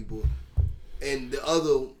black people, and the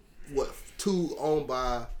other 2 owned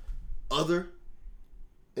by other,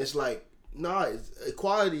 it's like,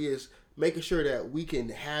 equality is making sure that we can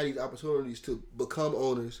have these opportunities to become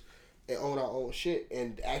owners and own our own shit,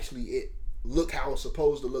 and actually look how it's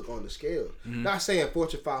supposed to look on the scale. Not saying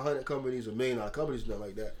Fortune 500 companies or $1 million companies, nothing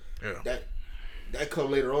like that. Yeah. That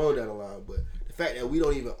come later on down the line. But the fact that we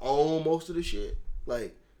don't even own most of the shit,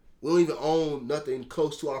 like, we don't even own nothing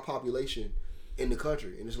close to our population in the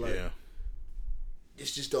country, and it's like,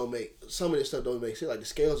 this just don't make, some of this stuff don't make sense. Like, the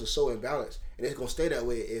scales are so imbalanced, and it's gonna stay that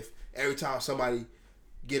way if every time somebody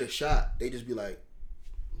get a shot, they just be like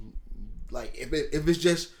if it's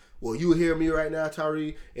just, well, you hear me right now,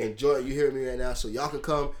 Tyree, and Jordan, you hear me right now, so y'all can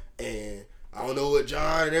come, and I don't know what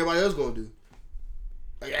John and everybody else gonna do.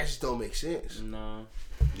 Like, that just don't make sense. No.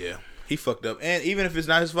 Yeah, he fucked up, and even if it's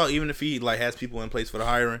not his fault, even if he like has people in place for the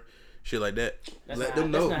hiring, shit like that, let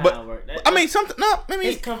them know. That's not how it works. I mean, something. No, I mean,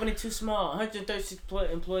 his company too small. 136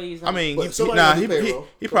 employees. I mean,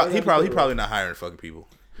 he probably not hiring fucking people.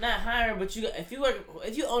 Not hiring, but if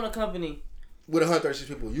you own a company with 136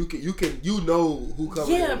 people, you know who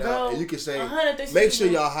coming in and out, and you can say, make sure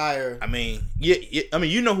y'all hire. I mean, I mean,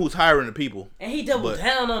 you know who's hiring the people, and he doubled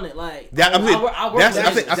down on it. Like, I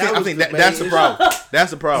think that's the problem.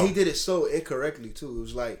 That's the problem. And he did it so incorrectly too. It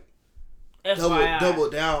was like double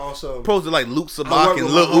down on some. Supposed to like Luke Sabak and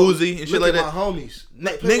Lil Uzi and shit like that. My homies,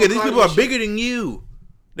 nigga, these people are bigger than you.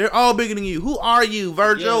 They're all bigger than you. Who are you,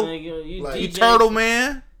 Virgil? Yeah, you turtle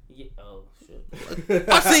man. Oh,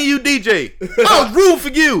 I seen you DJ. I was rooting for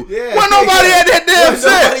you. Yeah. Wasn't nobody at that damn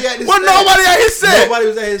set. Wasn't nobody at his set. Nobody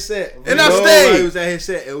was at his set. And I stayed. Nobody was at his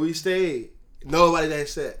set, and we stayed. Nobody at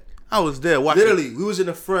his set. I was there watching. Literally, we was in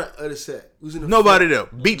the front of the set. We was in the nobody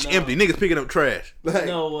front. there. Beach empty. Niggas picking up trash. Like,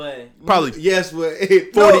 no way. Probably. Yes, but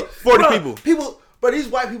 40 people. But these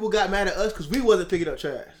white people got mad at us because we wasn't picking up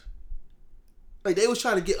trash. Like, they was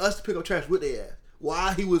trying to get us to pick up trash with their ass.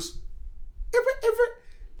 While he was...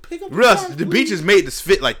 Pick up Russ, trash, the beach is made to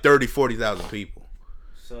fit like 40,000 people.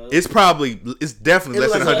 So it's definitely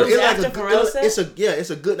less than 100. It's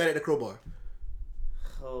a good night at the Crowbar.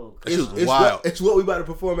 Oh, it's wild. It's what we about to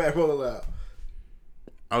perform at Rolling Loud.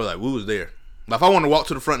 I was like, we was there. Like, if I wanted to walk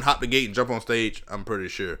to the front and hop the gate and jump on stage, I'm pretty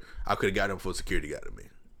sure I could have got them before security got to me.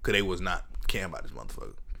 Because they was not caring about this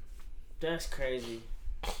motherfucker. That's crazy.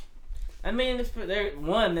 I mean,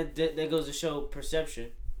 one, that goes to show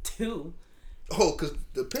perception. 2, because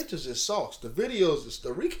the pictures is sauce. The videos, the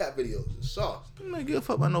recap videos is sauce. I'm not give a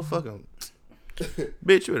fuck about no fucking...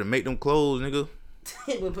 Bitch, you better make them clothes, nigga.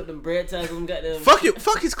 We put them bread tags on them goddamn...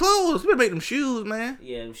 Fuck his clothes. You better make them shoes, man.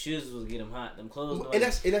 Yeah, them shoes will get them hot. Them clothes... And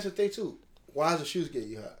that's the thing, too. Why is the shoes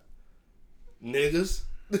getting you hot? Niggas.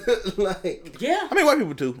 Like... Yeah. I mean, white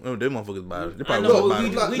people, too. Oh, them motherfuckers buy it. They probably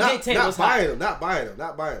not buying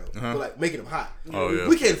them. But, like, making them hot. Oh, yeah.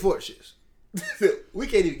 We can't afford shits. We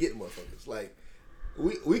can't even get the motherfuckers. Like,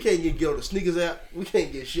 we can't even get on the sneakers app. We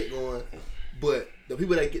can't get shit going. But the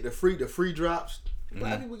people that get the free drops,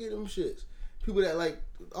 black people get them shits. People that like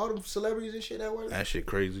all them celebrities and shit that way. That shit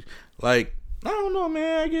crazy. Like, I don't know,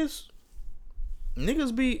 man. I guess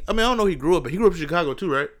niggas be. I mean, I don't know. He grew up in Chicago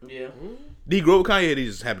too, right? Yeah. Did he grow up with Kanye or did he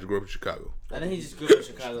just happen to grow up in Chicago? I think he just grew up in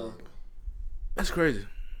Chicago. That's crazy.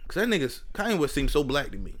 Because Kanye West seems so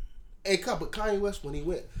black to me. Hey, but Kanye West, when he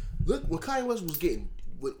went, look, when Kanye West was getting,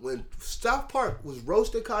 when South Park was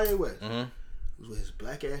roasting Kanye West, it was with his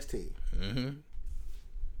black ass team. Mm-hmm.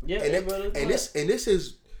 Yeah, and this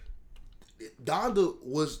is, Donda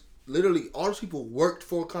was literally, all those people worked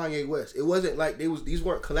for Kanye West. It wasn't like these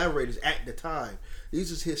weren't collaborators at the time. These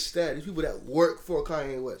is his staff. These people that work for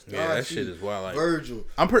Kanye West. Yeah, that shit is wild. Like, Virgil.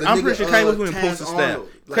 I'm pretty sure Kanye West wouldn't post his staff.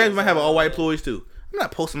 Kanye might have all white employees too. I'm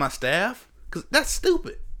not posting my staff because that's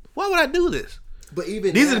stupid. Why would I do this? But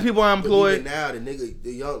even these are the people I employ. Even now, the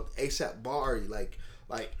young ASAP Bari, like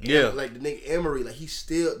the nigga Emery, like he's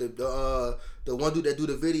still the one dude that do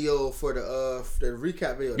the video for the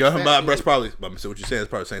recap video. Yo, that's probably. But what you're saying is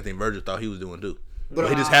probably the same thing Virgil thought he was doing too. But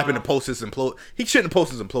he just happened to post his employee. He shouldn't have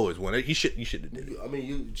posted his employees one. You should have did it. I mean,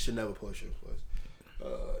 you should never post your employees.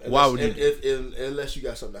 Why would you? Unless you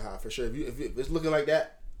got something to hide, for sure. If it's looking like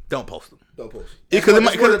that, don't post them. Don't post them. Because it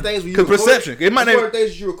might, because perception. It might. One of the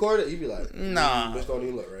things you recorded, you'd be like, nah, this don't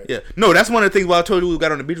even look right. Yeah, no, that's one of the things. While I told you we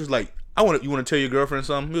got on the beach was like, you want to tell your girlfriend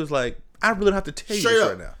something. He was like, I really don't have to tell you this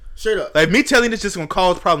right now. Straight up. Like me telling you this just gonna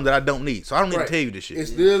cause problems that I don't need. So I don't need to tell you this shit.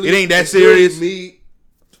 It's literally, it ain't that serious. Me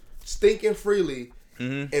stinking freely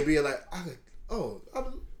and being like, why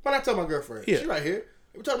not tell my girlfriend? Yeah. She right here.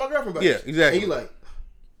 We talking to my girlfriend about this. Exactly. And you like,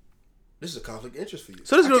 this is a conflict of interest for you.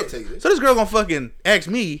 So this girl gonna fucking ask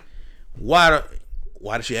me why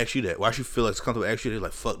did she ask you that? Why she feel like it's comfortable to ask you that?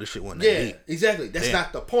 Like, fuck, this shit wasn't that deep. Exactly. That's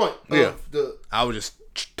not the point of the... I was just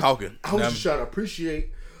talking. I was just trying to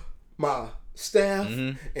appreciate my staff,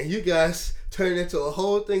 and you guys turned into a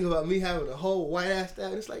whole thing about me having a whole white-ass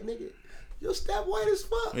staff. It's like, nigga, your staff white as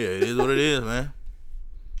fuck. Yeah, it is what it is, man.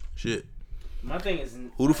 Shit. My thing is...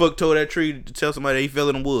 Who the fuck told that tree to tell somebody that he fell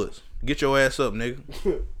in the woods? Get your ass up, nigga.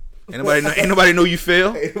 Ain't nobody know you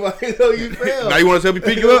fell. Ain't nobody know you fell. Now you want us to help you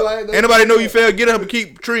pick you up? Ain't nobody know you fell. Get up and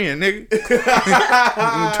keep treeing, nigga.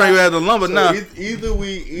 Turn you out of the lumber now. Either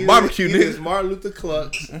barbecue, either nigga. it's Martin Luther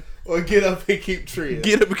Clucks or get up and keep treeing.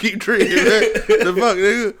 Get up and keep treeing. The fuck,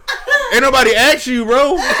 nigga. Ain't nobody ask you,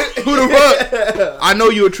 bro. Who the fuck? I know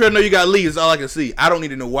you a tread. I know you got leaves. That's all I can see. I don't need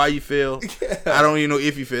to know why you fell. I don't even know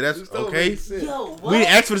if you fell. That's okay. Yo, we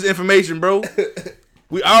didn't ask for this information, bro.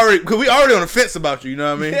 We already on the fence about you. You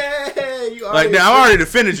know what I mean? Yeah, you like already. I already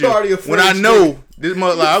defended you. When I know this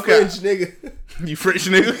mother, like okay, French nigga. You French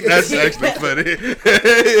nigga. That's actually funny.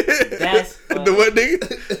 That's funny. The what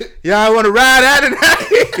nigga? Yeah, I want to ride out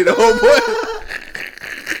tonight. The whole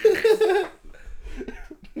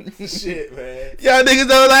boy. Shit, man. Y'all niggas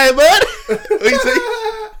don't like bud. What you say?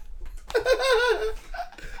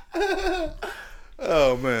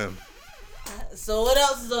 Oh man. So what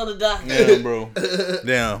else is on the docket? Damn, bro.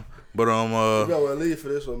 Damn. But you don't want to leave for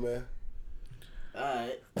this one, man.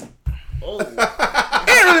 Alright. Oh.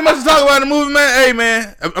 Ain't really much to talk about in the movie, man. Hey,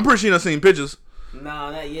 man. I'm pretty sure you done seen pictures. Nah,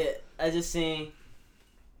 not yet. I just seen.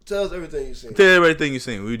 Tell us everything you seen. Tell everything you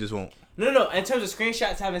seen. We just won't. No. In terms of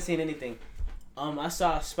screenshots, I haven't seen anything. I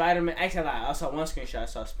saw Spider-Man. Actually, I saw one screenshot. I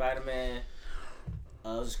saw Spider-Man. It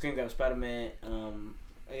was a screen grab of Spider-Man.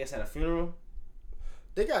 I guess at a funeral.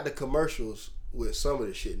 They got the commercials with some of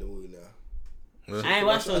the shit in the movie now. I ain't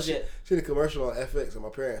watched those yet. Seen the commercial on FX at my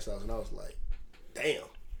parents' house, and I was like, "Damn,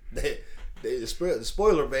 the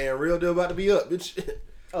spoiler ban real deal about to be up, bitch."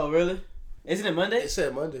 Oh really? Isn't it Monday? It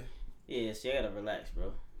said Monday. Yeah, so you gotta relax,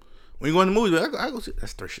 bro. When you go in the movies, I go see.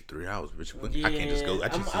 That's 3 hours, bitch. Yeah, I can't just go.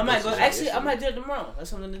 I might go. Actually, I might do it tomorrow. That's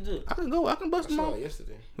something to do. I can go. I can bust I saw tomorrow. it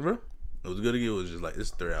yesterday. Bro, it was good to get. It was just like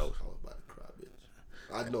it's 3 hours. I was about to cry,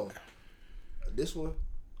 bitch. I know. This one,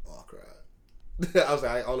 I cried. I was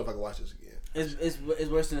like, I don't know if I can watch this again. It's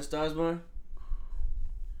worse than A Star Is Born?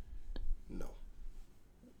 No.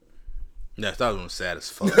 Yeah, Star Wars was sad as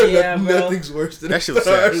fuck. Yeah, bro. Nothing's worse than that shit was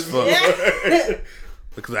sad as fuck. Yeah.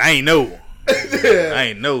 Because I ain't know. Yeah. I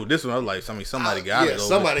ain't know. This one, I was like, somebody got it.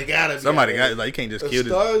 Somebody got it. Somebody got it. Like, you can't just kill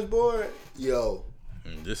this. Star Is Born? Yo.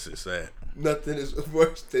 This is sad. Nothing is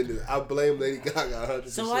worse than this. I blame Lady Gaga 100%.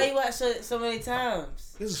 So why you watch it so many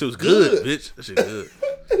times? This shit was good, bitch. This shit good.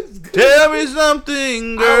 Tell me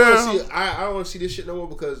something, girl. I don't want to see this shit no more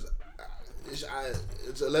because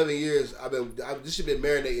it's 11 years. This shit been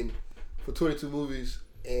marinating for 22 movies,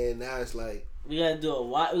 and now it's like we gotta do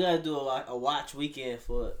a watch weekend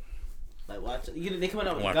for it. Like watch it. They coming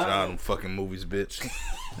out with watching all them fucking movies, bitch.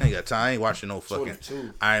 I ain't got time. I ain't watching no fucking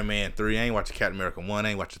 22. Iron Man 3. I ain't watching Captain America 1. I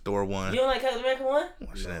ain't watching Thor 1. You don't like Captain America 1?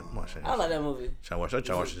 Watching that. I like that movie. Trying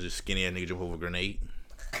to watch this skinny ass nigga jump over a grenade.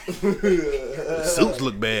 The suits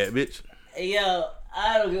look bad, bitch. Hey, yo,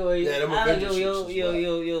 I don't get where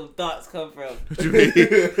your thoughts come from. You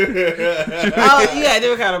got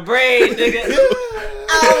different kind of brain, nigga.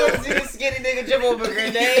 I want to see this skinny nigga jump over a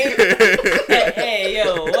grenade. Hey,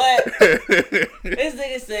 yo, what? This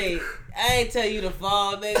nigga say, I ain't tell you to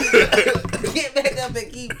fall, nigga. Get back up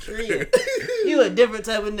and keep treeing. You a different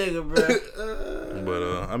type of nigga, bro. But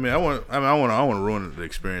I want to ruin the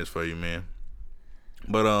experience for you, man.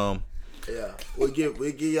 But yeah, we'll give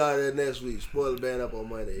y'all that next week. Spoiler ban up on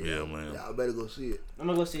Monday. Yeah, man. Y'all better go see it. I'm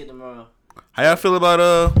gonna go see it tomorrow. How y'all feel about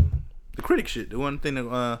the critic shit? The one thing that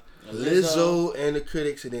Lizzo and the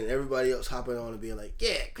critics, and then everybody else hopping on and being like,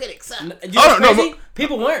 "Yeah, critics suck." No,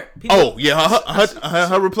 people weren't.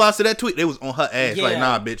 Her replies to that tweet, they was on her ass. Yeah. Like,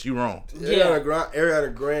 nah, bitch, you wrong. Yeah.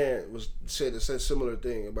 Ariana Grande said a similar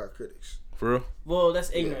thing about critics. For real? Well,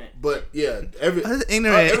 that's ignorant. Yeah. But yeah,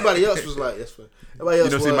 everybody else was like, "That's fine." Everybody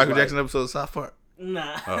else. You don't see Michael Jackson episode of South Park?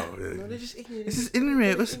 Nah. Oh, yeah. No, they're just ignorant. It's just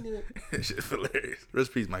ignorant. That shit's hilarious. Rest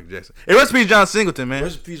in peace, Michael Jackson. Hey, rest in peace, John Singleton, man.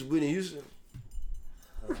 Rest in peace, Whitney Houston.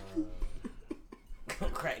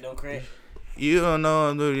 Don't crack. You don't know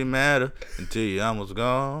it really matter until you almost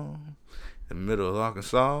gone. In the middle of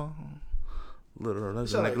Arkansas. Little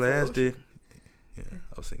less than a glass dick. Yeah,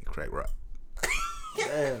 I was singing crack rock.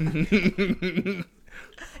 Damn.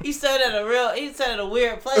 He said at a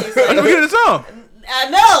weird place. Like, let me hear the song. I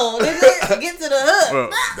know. Nigga, get to the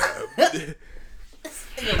hook.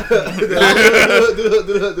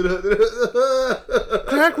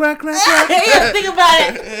 Crack. Yeah, think about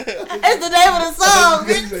it. It's the name of the song.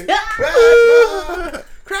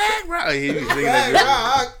 Crack rock.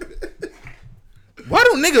 Why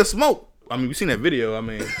don't niggas smoke? I mean, we seen that video. I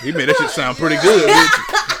mean, he made that shit sound pretty good.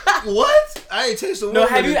 What? I ain't tasted one. No,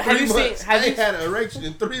 have you seen? I ain't had an erection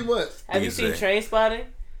in 3 months. Have you seen Trainspotting?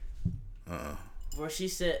 Where she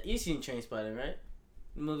said, you seen Trainspotting, right?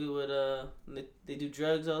 The movie with they do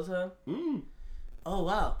drugs all the time. Oh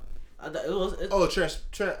wow! I thought it was.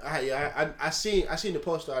 I seen the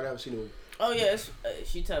poster. I never seen the movie. Oh yeah,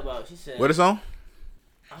 she talked about. She said. What is on?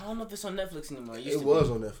 I don't know if it's on Netflix anymore. It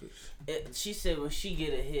was on Netflix. She said when she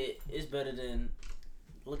get a hit, it's better than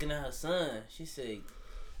looking at her son. She said,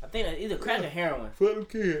 I think that's either crack or heroin. For them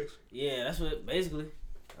kids. Yeah, that's what basically.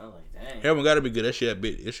 I was like, dang. Heroin gotta be good. That shit,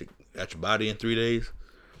 it should got your body in 3 days.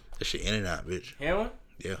 That shit in and out, bitch. Heroin?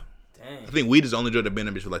 Yeah. Dang. I think weed is the only drug that been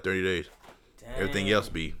in bitch for like 30 days. Dang. Everything else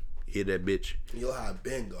be hit that bitch. Your high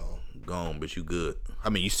been gone. Gone, bitch. You good. I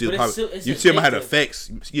mean, you still but probably it's you still might have effects.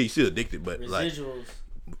 Yeah, you still addicted, but residuals. Like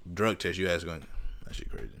drug test, you ass going. That shit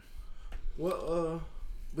crazy. Well,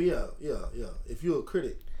 but yeah. If you're a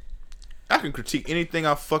critic, I can critique anything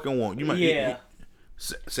I fucking want. You might. Yeah.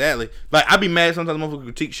 Sadly, like I be mad sometimes. Motherfuckers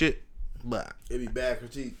critique shit, but it be bad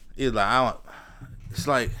critique. It's like I don't. It's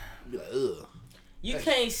like. Be like, ugh. You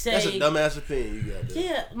can't say that's a dumbass opinion you got there.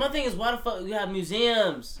 Yeah, my thing is why the fuck we have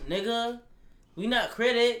museums, nigga? We not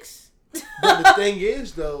critics. But the thing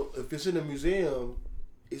is though, if it's in a museum,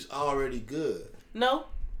 it's already good. No,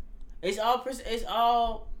 it's all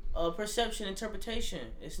perception,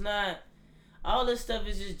 interpretation. It's not. All this stuff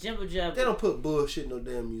is just jibber jabber. They don't put bullshit in no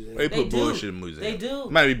damn museum. They put bullshit in museums. They do.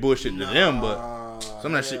 It might be bullshit to them, but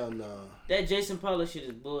some of that shit. Nah. That Jason Pollock shit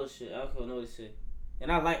is bullshit. I don't know what to say.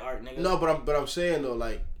 And I like art, nigga. No, but I'm saying though,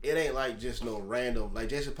 like it ain't like just no random. Like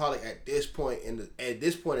Jason Pollock at this point in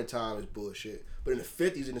time is bullshit. But in the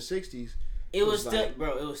 50s and the 60s, it was still, like,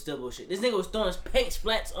 bro. It was still bullshit. This nigga was throwing paint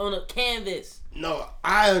splats on a canvas. No,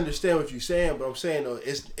 I understand what you're saying, but I'm saying though,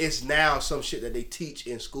 it's now some shit that they teach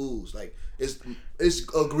in schools. Like it's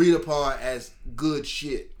agreed upon as good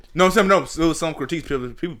shit. No, it was some critiques.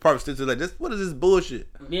 People probably still say like, "This, what is this bullshit?"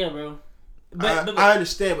 Yeah, bro. But I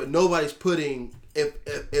understand, but nobody's putting if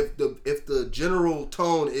the general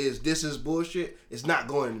tone is this is bullshit, it's not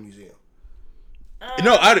going in the museum.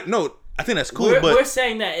 I think that's cool. We're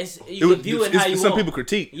saying that you can view it how you want. Some people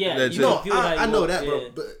critique. Yeah, I know that, bro.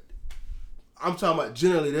 But I'm talking about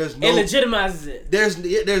generally. There's no. It legitimizes it. There's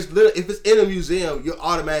literally, if it's in a museum, your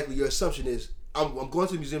assumption is I'm going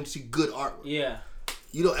to the museum to see good artwork. Yeah.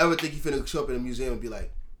 You don't ever think you're finna show up in a museum and be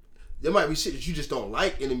like, there might be shit that you just don't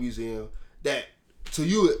like in a museum that to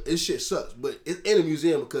you this shit sucks, but it's in a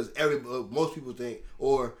museum because most people think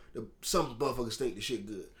some motherfuckers think the shit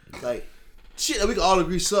good. Like shit that we can all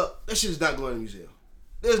agree suck. That shit is not going to the museum.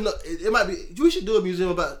 There's no. It might be. We should do a museum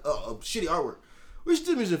about shitty artwork. We should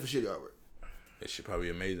do a museum for shitty artwork. That shit probably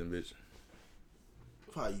be amazing, bitch.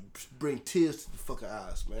 Probably bring tears to the fucking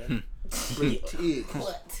eyes, man. Bring tears.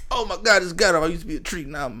 What? Oh my God, it's got. I used to be a tree.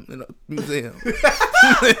 Now I'm in a museum.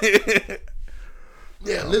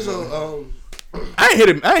 Yeah, Lizzo. I ain't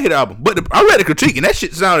hit the album, but I read the critique and that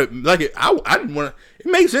shit sounded like it. I didn't want to. It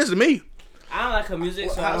made sense to me. I don't like her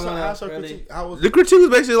music, so I don't know. Critique? The critique was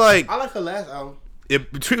basically like I like her last album.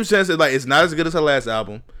 Between says like it's not as good as her last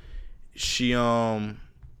album. She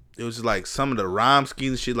it was just like some of the rhyme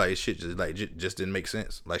schemes shit like shit just didn't make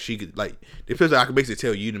sense. Like she could like the person I could basically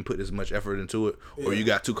tell you didn't put as much effort into it, or you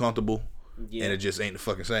got too comfortable, and it just ain't the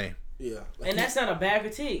fucking same. Yeah, like, and that's not a bad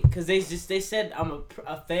critique because they said I'm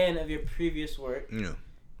a fan of your previous work. Yeah.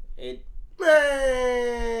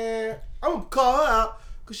 Man, I'm gonna call her out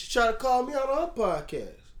because she tried to call me out on her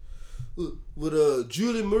podcast with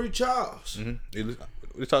Julie Marie Charles. Mm-hmm.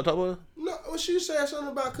 We talk about her? No, when she said something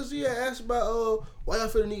about because he had asked about why y'all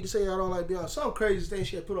feel the need to say y'all don't like Beyonce. Some crazy thing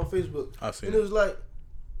she had put on Facebook. I seen and it was like,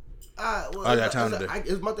 I got time today.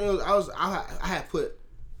 My thing was I had put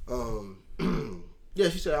yeah,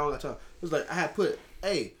 she said I don't got time. It was like I had put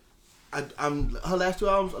I'm her last 2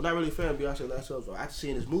 albums. I'm not really a fan of Beyonce's last 2 albums. After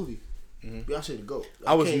seeing this movie, Beyonce the GOAT.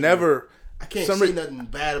 I can't say nothing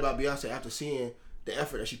bad about Beyonce after seeing the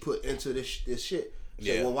effort that she put into this shit.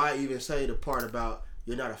 So, well, why even say the part about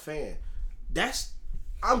you're not a fan?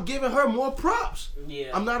 I'm giving her more props.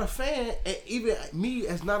 Yeah, I'm not a fan, and even me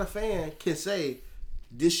as not a fan can say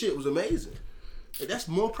this shit was amazing. And that's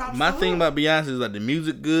more props. My thing about Beyonce is like the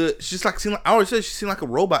music good. She's like I always said she seemed like a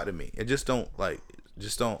robot to me. It just don't.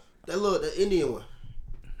 The Indian one,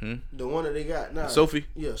 the one that they got now. Sophie.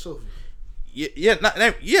 Yeah, Sophie.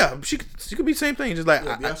 Yeah. She could be the same thing. Just like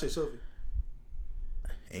Beyonce, Sophie.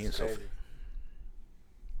 Ain't Sophie.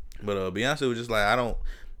 But Beyonce was just like I don't.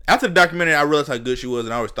 After the documentary, I realized how good she was,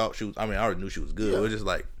 and I always thought she was. I mean, I already knew she was good. Yeah. It was just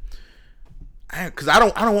like, because I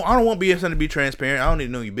don't want Beyonce to be transparent. I don't need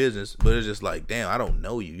to know your business, but it's just like, damn, I don't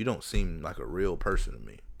know you. You don't seem like a real person to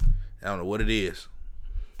me. I don't know what it is.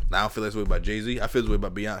 I don't feel this way about Jay-Z. I feel this way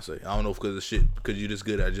about Beyonce. I don't know if because of shit, because you this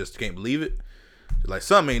good, I just can't believe it. It's like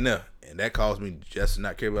something ain't there, and that caused me just to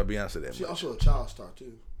not care about Beyonce that much. She's also a child star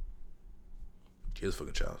too. She is a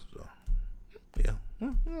fucking child star. Yeah.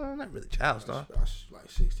 Well, not really child star. Like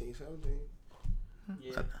 16, 17.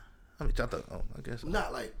 Yeah. I mean, I guess.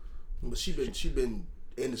 Not like, but she been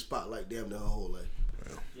in the spotlight damn near her whole life.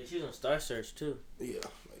 Yeah, she's on Star Search too. Yeah,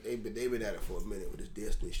 like they been at it for a minute with this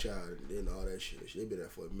Destiny's Child and then all that shit. They been at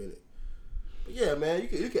it for a minute. But yeah, man,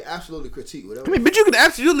 you can absolutely critique whatever. I mean, but you can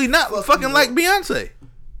absolutely not fucking like Beyonce.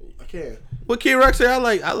 I can. What Kid Rock say? I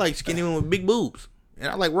like skinny women with big boobs, and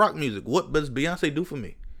I like rock music. What does Beyonce do for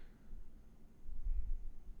me?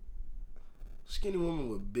 Skinny woman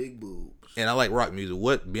with big boobs. And I like rock music.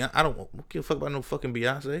 What? I don't give a fuck about no fucking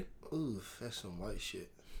Beyonce. Ooh, that's some white shit.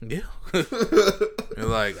 Yeah.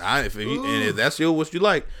 Like, if that's what you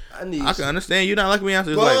like, I can understand you not like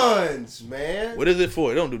Beyonce. Buns, man. What is it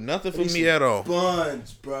for? It don't do nothing for me at all.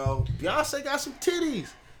 Buns, bro. Beyonce got some titties.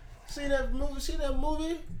 Seen that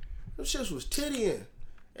movie? Them shits was tittying.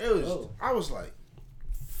 It was. Oh. I was like,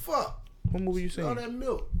 fuck. What movie you seen? All that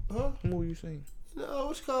milk, huh? What movie you seen? No,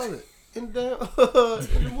 what's called it? In the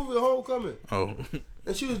movie Homecoming. Oh.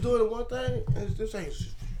 And she was doing one thing, and this thing.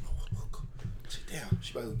 Damn,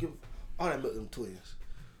 she about to give all that milk to them twins.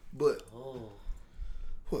 But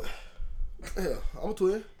what? Yeah, I'm a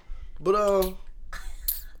twin. But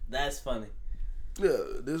that's funny. Yeah,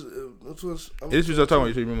 this twins. This was talking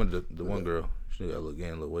about. You remember the one girl? She got a little gain,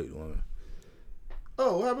 a little weight. Woman.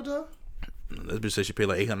 Oh, what happened to her? This bitch said she paid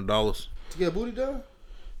like $800 to get a booty done.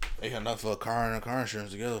 $800 for a car and car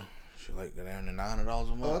insurance together. She like got down to $900 a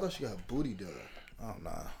month. Oh, I thought she got her booty done. Oh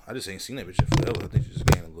nah, I just ain't seen that bitch in forever. I think she just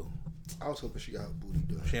gained a little. I was hoping she got her booty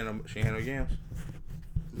done. She had no yams?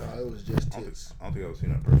 No, it was just tits. I don't think I ever seen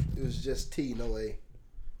that in person. It was just T, no A.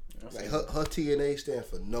 Like her T and A stand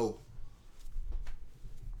for no.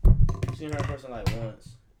 I've seen her in person like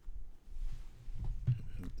once.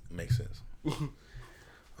 Makes sense.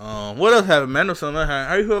 What else happened, man?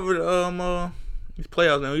 How you over these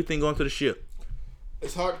playoffs, man? What do you think going to the ship?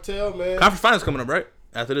 It's hard to tell, man. Conference finals coming up, right?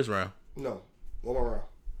 After this round. No. One more round.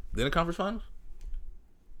 Then the conference finals?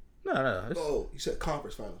 No. Oh, you said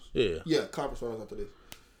conference finals. Yeah. Yeah, conference finals after this.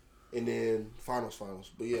 And then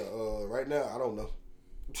finals. But yeah, right now, I don't know.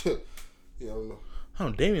 I don't know. Oh,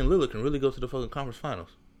 Damian Lillard can really go to the fucking conference finals.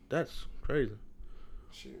 That's crazy.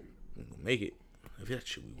 Shit. Make it. If that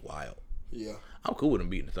shit be wild. Yeah. I'm cool with him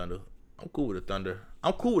beating the Thunder. I'm cool with the Thunder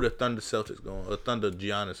Celtics going. Or Thunder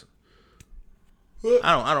Giannis. What?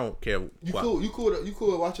 I don't care. You cool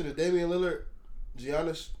with watching the Damian Lillard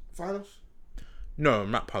Giannis finals? No,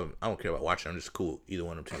 I'm not probably. I don't care about watching. I'm just cool. Either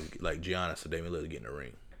one of them two, like Giannis or Damian Lillard, getting the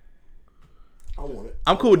ring. I want it.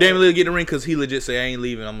 I'm cool with Damian Lillard getting the ring because he legit say I ain't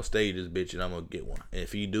leaving. I'm gonna stay this bitch and I'm gonna get one. And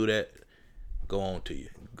if you do that, go on to you.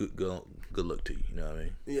 Good luck to you. You know what I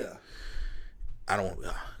mean? Yeah. I don't,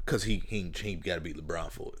 cause he got to beat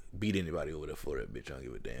LeBron for it. Beat anybody over there for that bitch. I don't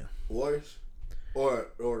give a damn. Warriors or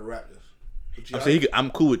the Raptors.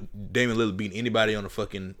 I'm cool with Damian Lillard beating anybody on the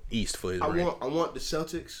fucking East for his ring. I want the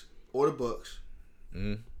Celtics or the Bucks.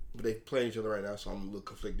 Mm-hmm. But they playing each other right now, so I'm a little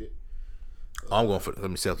conflicted. I'm going for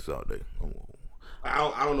Celtics all day. I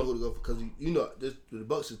don't know who to go for because the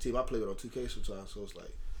Bucks is a team I play with on 2K sometimes, so it's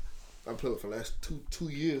like I played with for the last 2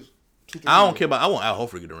 years. I don't care about. I want Al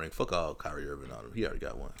Horford to get the ring. Fuck all Kyrie Irving on him. He already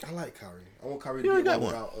got one. I like Kyrie. I want Kyrie to get one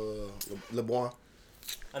without LeBron.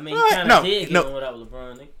 I mean, he kind of did get one without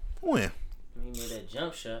LeBron. Nigga. When? He made that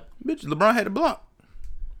jump shot. Bitch, LeBron had the block.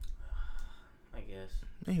 I guess.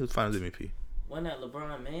 And he was Finals MVP. Wasn't that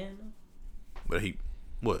LeBron, man? But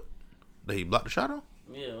what? Did he block the shot on?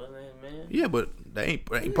 Yeah, wasn't that man? Yeah, but that ain't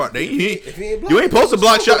part. You ain't supposed to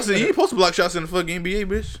block shots. You ain't supposed to block shots in the fucking NBA,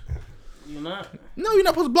 bitch. You're not. No, you're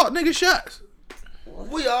not supposed to block niggas' shots.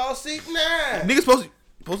 We all see now. Niggas supposed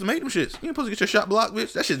to make them shits. You ain't supposed to get your shot blocked,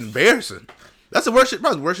 bitch. That shit's embarrassing. That's the worst shit.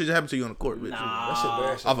 Probably the worst shit that happened to you on the court, bitch. Nah. That's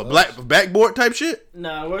embarrassing. Off a black backboard type shit.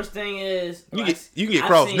 Nah, worst thing is you can get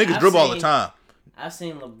crossed. Niggas dribble all the time. I've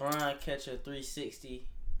seen LeBron catch a 360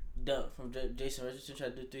 dunk from Jason Richardson try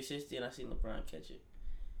to do 360, and I seen LeBron catch it.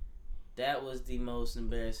 That was the most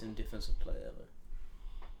embarrassing defensive play ever.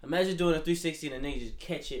 Imagine doing a 360 and a nigga just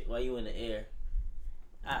catch it while you in the air.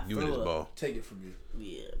 You in this ball. Take it from you.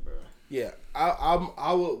 Yeah, bro. Yeah,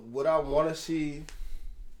 I would. What I want to see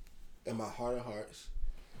in my heart of hearts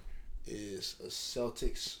is a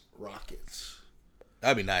Celtics Rockets.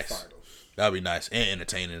 That'd be nice. Finals. That'd be nice and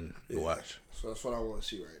entertaining to watch. So that's what I want to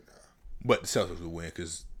see right now. But the Celtics would win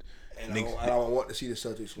because I don't want to see the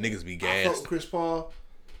Celtics win. Niggas be gassed. I fuck with Chris Paul,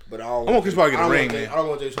 but I want Chris Paul to get a ring, man. I don't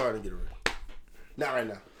want James Harden to get a ring. Not right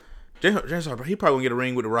now. James Harden, he probably gonna get a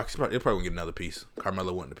ring with the Rockets. They're probably gonna get another piece.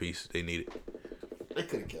 Carmelo wanted the piece. They needed. They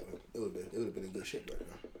could have kept him. It would have been in good shape right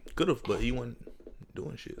now. Could have, but he wasn't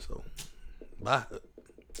doing shit. So, bye.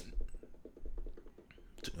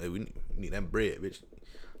 Hey, we need that bread, bitch.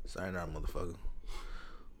 Sign out, motherfucker.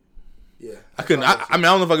 Yeah. I couldn't. I mean, I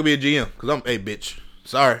don't know if I could be a GM because I'm. Hey, bitch.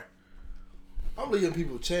 Sorry. I'm giving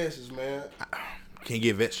people chances, man. Can't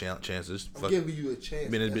give vets chances. I'm giving you a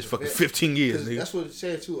chance. Been in this bitch fucking 15 years, nigga. That's what it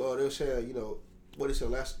said too. They were saying, what they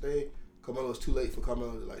said last day. Carmelo's too late for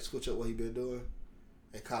Carmelo to like switch up what he been doing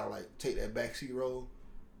and kind of like take that backseat role.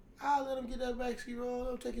 I'll let him get that backseat role.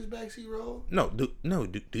 Let him take his backseat role.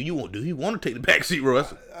 Do you want to take the backseat role?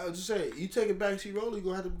 I was just saying, you take a backseat role, you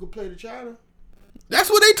gonna have to go play the China.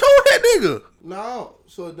 That's what they told that nigga. No,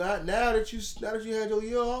 so now that you had your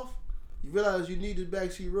year off, you realize you need this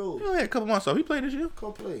backseat role. He only had a couple months off. He played this year.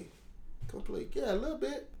 Come play. Yeah, a little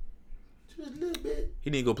bit. Just a little bit.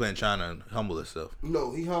 He didn't go play in China and humble himself.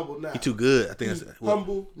 No, he humble now. He too good. I think that's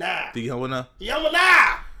humble now. Think he humble now? He humble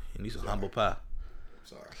now. He needs some humble pie.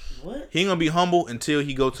 Sorry. What? He ain't gonna be humble until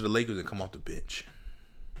he go to the Lakers and come off the bench.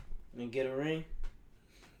 And get a ring?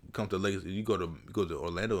 Come to the Lakers. You go to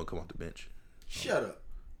Orlando and come off the bench. Shut up.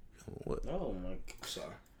 What? Oh my God.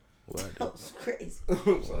 Sorry. What I did? That was crazy.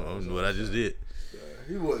 What I just did.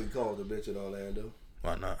 He wasn't called the bitch in Orlando.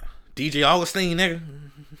 Why not? DJ Augustine, nigga.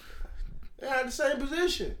 They had the same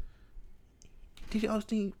position. DJ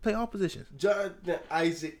Augustine play all positions. John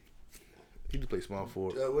Isaac. He just play small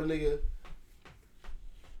forward. What nigga?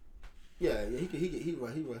 Yeah, he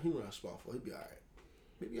run small forward.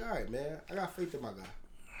 He be alright, man. I got faith in my guy.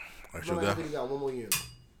 I think he got one more year.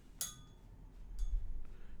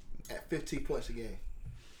 At 15 points a game.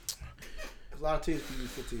 A lot of teams can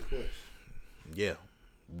use 15 points. Yeah.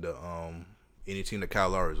 The any team that Kyle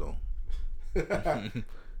Lowry's on.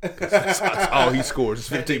 that's all he scores is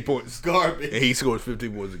 15 points. Garbage. And he scores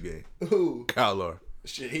 15 points a game. Who? Kyle Lowry.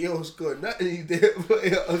 Shit, he don't score nothing. He did.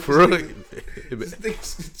 For real? This nigga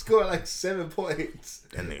scored like 7 points.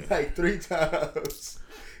 Like 3 times.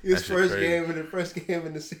 His first game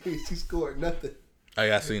in the series, he scored nothing. Oh,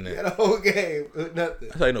 yeah, I seen that. He had a whole game with nothing.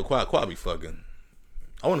 That's how you know Quad be fucking.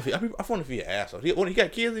 I wonder if he an asshole. He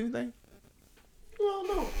got kids or anything? I don't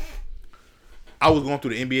know. I was going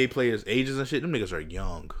through the NBA players' ages and shit. Them niggas are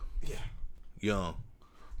young. Yeah. Young.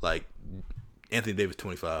 Like, Anthony Davis,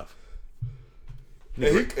 25. He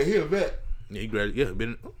a vet. Yeah, he graduated. Yeah,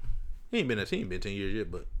 he ain't been in the team 10 years yet,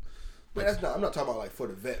 but that's not. I'm not talking about like for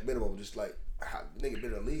the vet minimum. Just like how nigga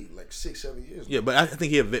been in the league like 6-7 years. Yeah, but I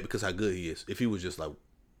think he a vet because how good he is. If he was just like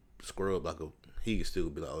scrub like he could still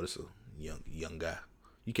be like, oh, this is a young guy.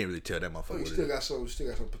 You can't really tell that motherfucker. Oh, you still got some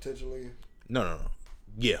potential in you. No.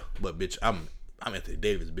 Yeah, but bitch, I'm Anthony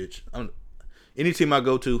Davis, bitch. Any team I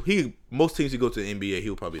go to, most teams he go to the NBA,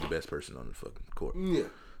 he'll probably be the best person on the fucking court. Yeah.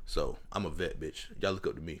 So I'm a vet, bitch. Y'all look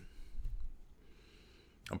up to me.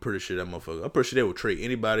 I'm pretty sure that motherfucker. I'm pretty sure they would trade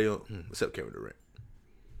anybody except Kevin Durant.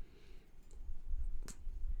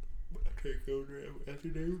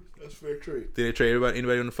 Anthony Davis. That's fair trade. Did they trade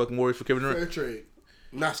anybody on the fucking Warriors for Kevin Durant? Fair trade.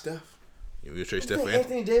 Not Steph. You gonna trade Steph for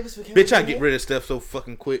Anthony Davis for Kevin Bitch, I get rid of Steph so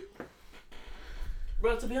fucking quick.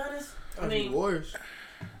 Bro, to be honest, I mean, Warriors.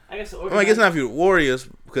 I guess not if you're the Warriors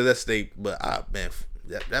because that's but man,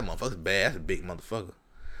 that motherfucker's bad. That's a big motherfucker.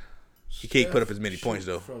 He can't put up as many points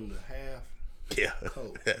though. From the half. Yeah,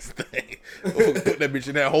 that's the thing. Put that bitch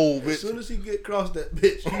in that hole, bitch. As soon as he get across that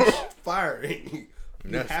bitch, he's firing. You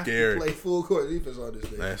That's have scary. to play full court defense on this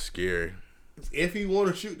thing. That's scary. If he want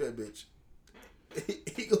to shoot that bitch,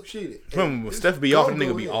 he go shoot it. Remember, when Steph be off, the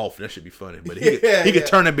nigga be off. That should be funny. But he could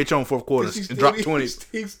turn that bitch on fourth quarter and drop 20.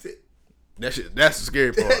 That's the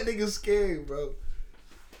scary part. That nigga's scary, bro.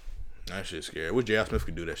 That shit's scary. What J.R. Smith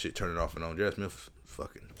could do that shit, turn it off and on. J.R. Smith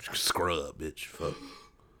fucking scrub, bitch. Fuck.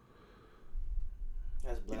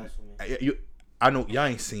 That's blasphemy. I know y'all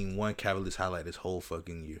ain't seen one Cavaliers highlight this whole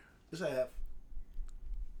fucking year. Yes, I have.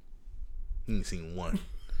 You ain't seen one.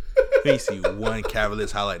 You ain't seen one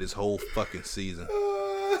Cavaliers highlight this whole fucking season.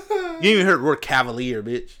 You ain't even heard the word Cavalier,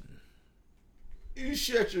 bitch. You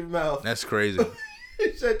shut your mouth. That's crazy.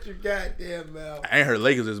 You shut your goddamn mouth. I ain't heard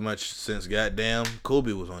Lakers as much since goddamn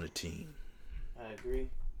Kobe was on the team. I agree.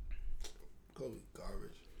 Kobe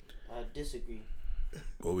garbage. I disagree.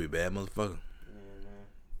 Kobe bad motherfucker.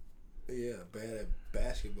 Yeah, bad at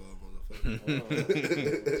basketball,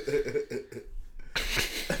 motherfucker.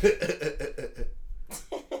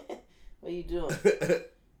 What you doing?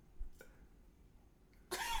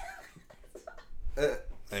 I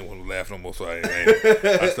ain't want to laugh no more, so I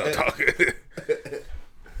stopped talking.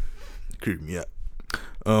 Creep me up.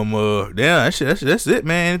 Damn, that's it,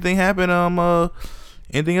 man. Anything happen?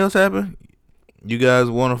 Anything else happen? You guys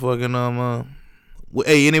want to fucking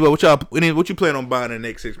hey, anybody, what you plan on buying in the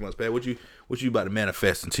next 6 months, Pat? What you about to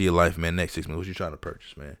manifest into your life, man? Next 6 months, what you trying to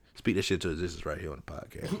purchase, man? Speak that shit to existence right here on the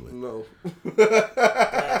podcast. No.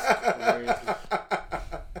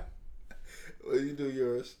 What you do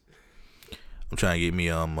yours? I'm trying to get me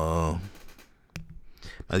get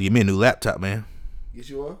me a new laptop, man. Get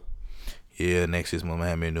you one? Yeah, next 6 months, I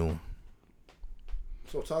have me a new one.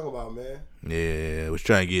 That's what I'm talking about, man. Yeah, was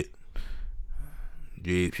trying to get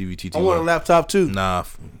PVTT. I want a laptop too. Nah,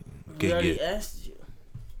 We already asked you.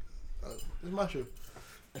 It's my true.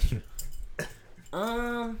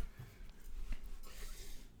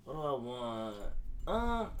 What do I want?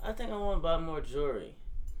 I think I want to buy more jewelry.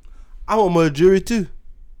 I want more jewelry too.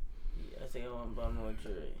 Yeah, I think I want to buy more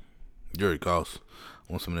jewelry. Jewelry costs.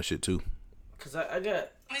 I want some of that shit too. Cause I got.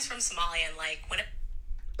 He's from Somalia, and like when it.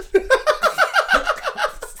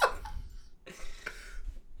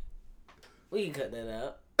 We can cut that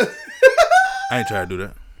out. I ain't trying to do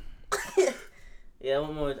that. Yeah, I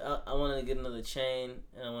want more. I want to get another chain,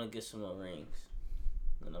 and I want to get some more rings.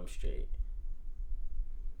 And I'm straight.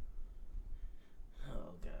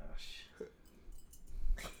 Oh gosh.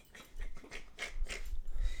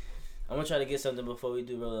 I'm gonna try to get something before we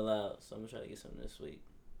do Roll It Loud. So I'm gonna try to get something this week.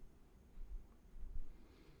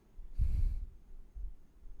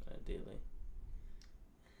 Ideally.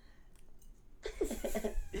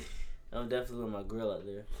 I'm definitely with my grill out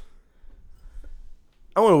there.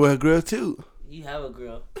 I want to wear a grill too. You have a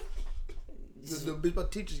grill. The bitch my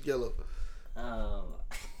teacher's yellow.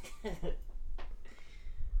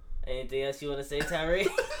 Anything else you want to say, Tyree?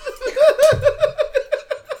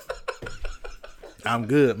 I'm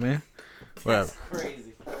good, man. That's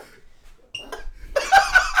crazy.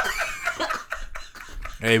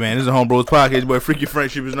 Hey, man, this is a Homebros Podcast. Boy, Freaky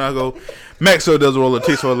Frank, Sheepers Nago. Maxo does roll a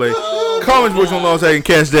Tix for late. Comments, boys, on long so I can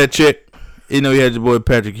catch that check. You know, you had your boy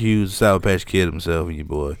Patrick Hughes, Sour Patch Kid himself, and your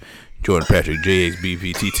boy Jordan Patrick,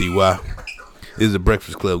 JXBPTTY. This is the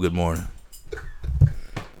Breakfast Club. Good morning.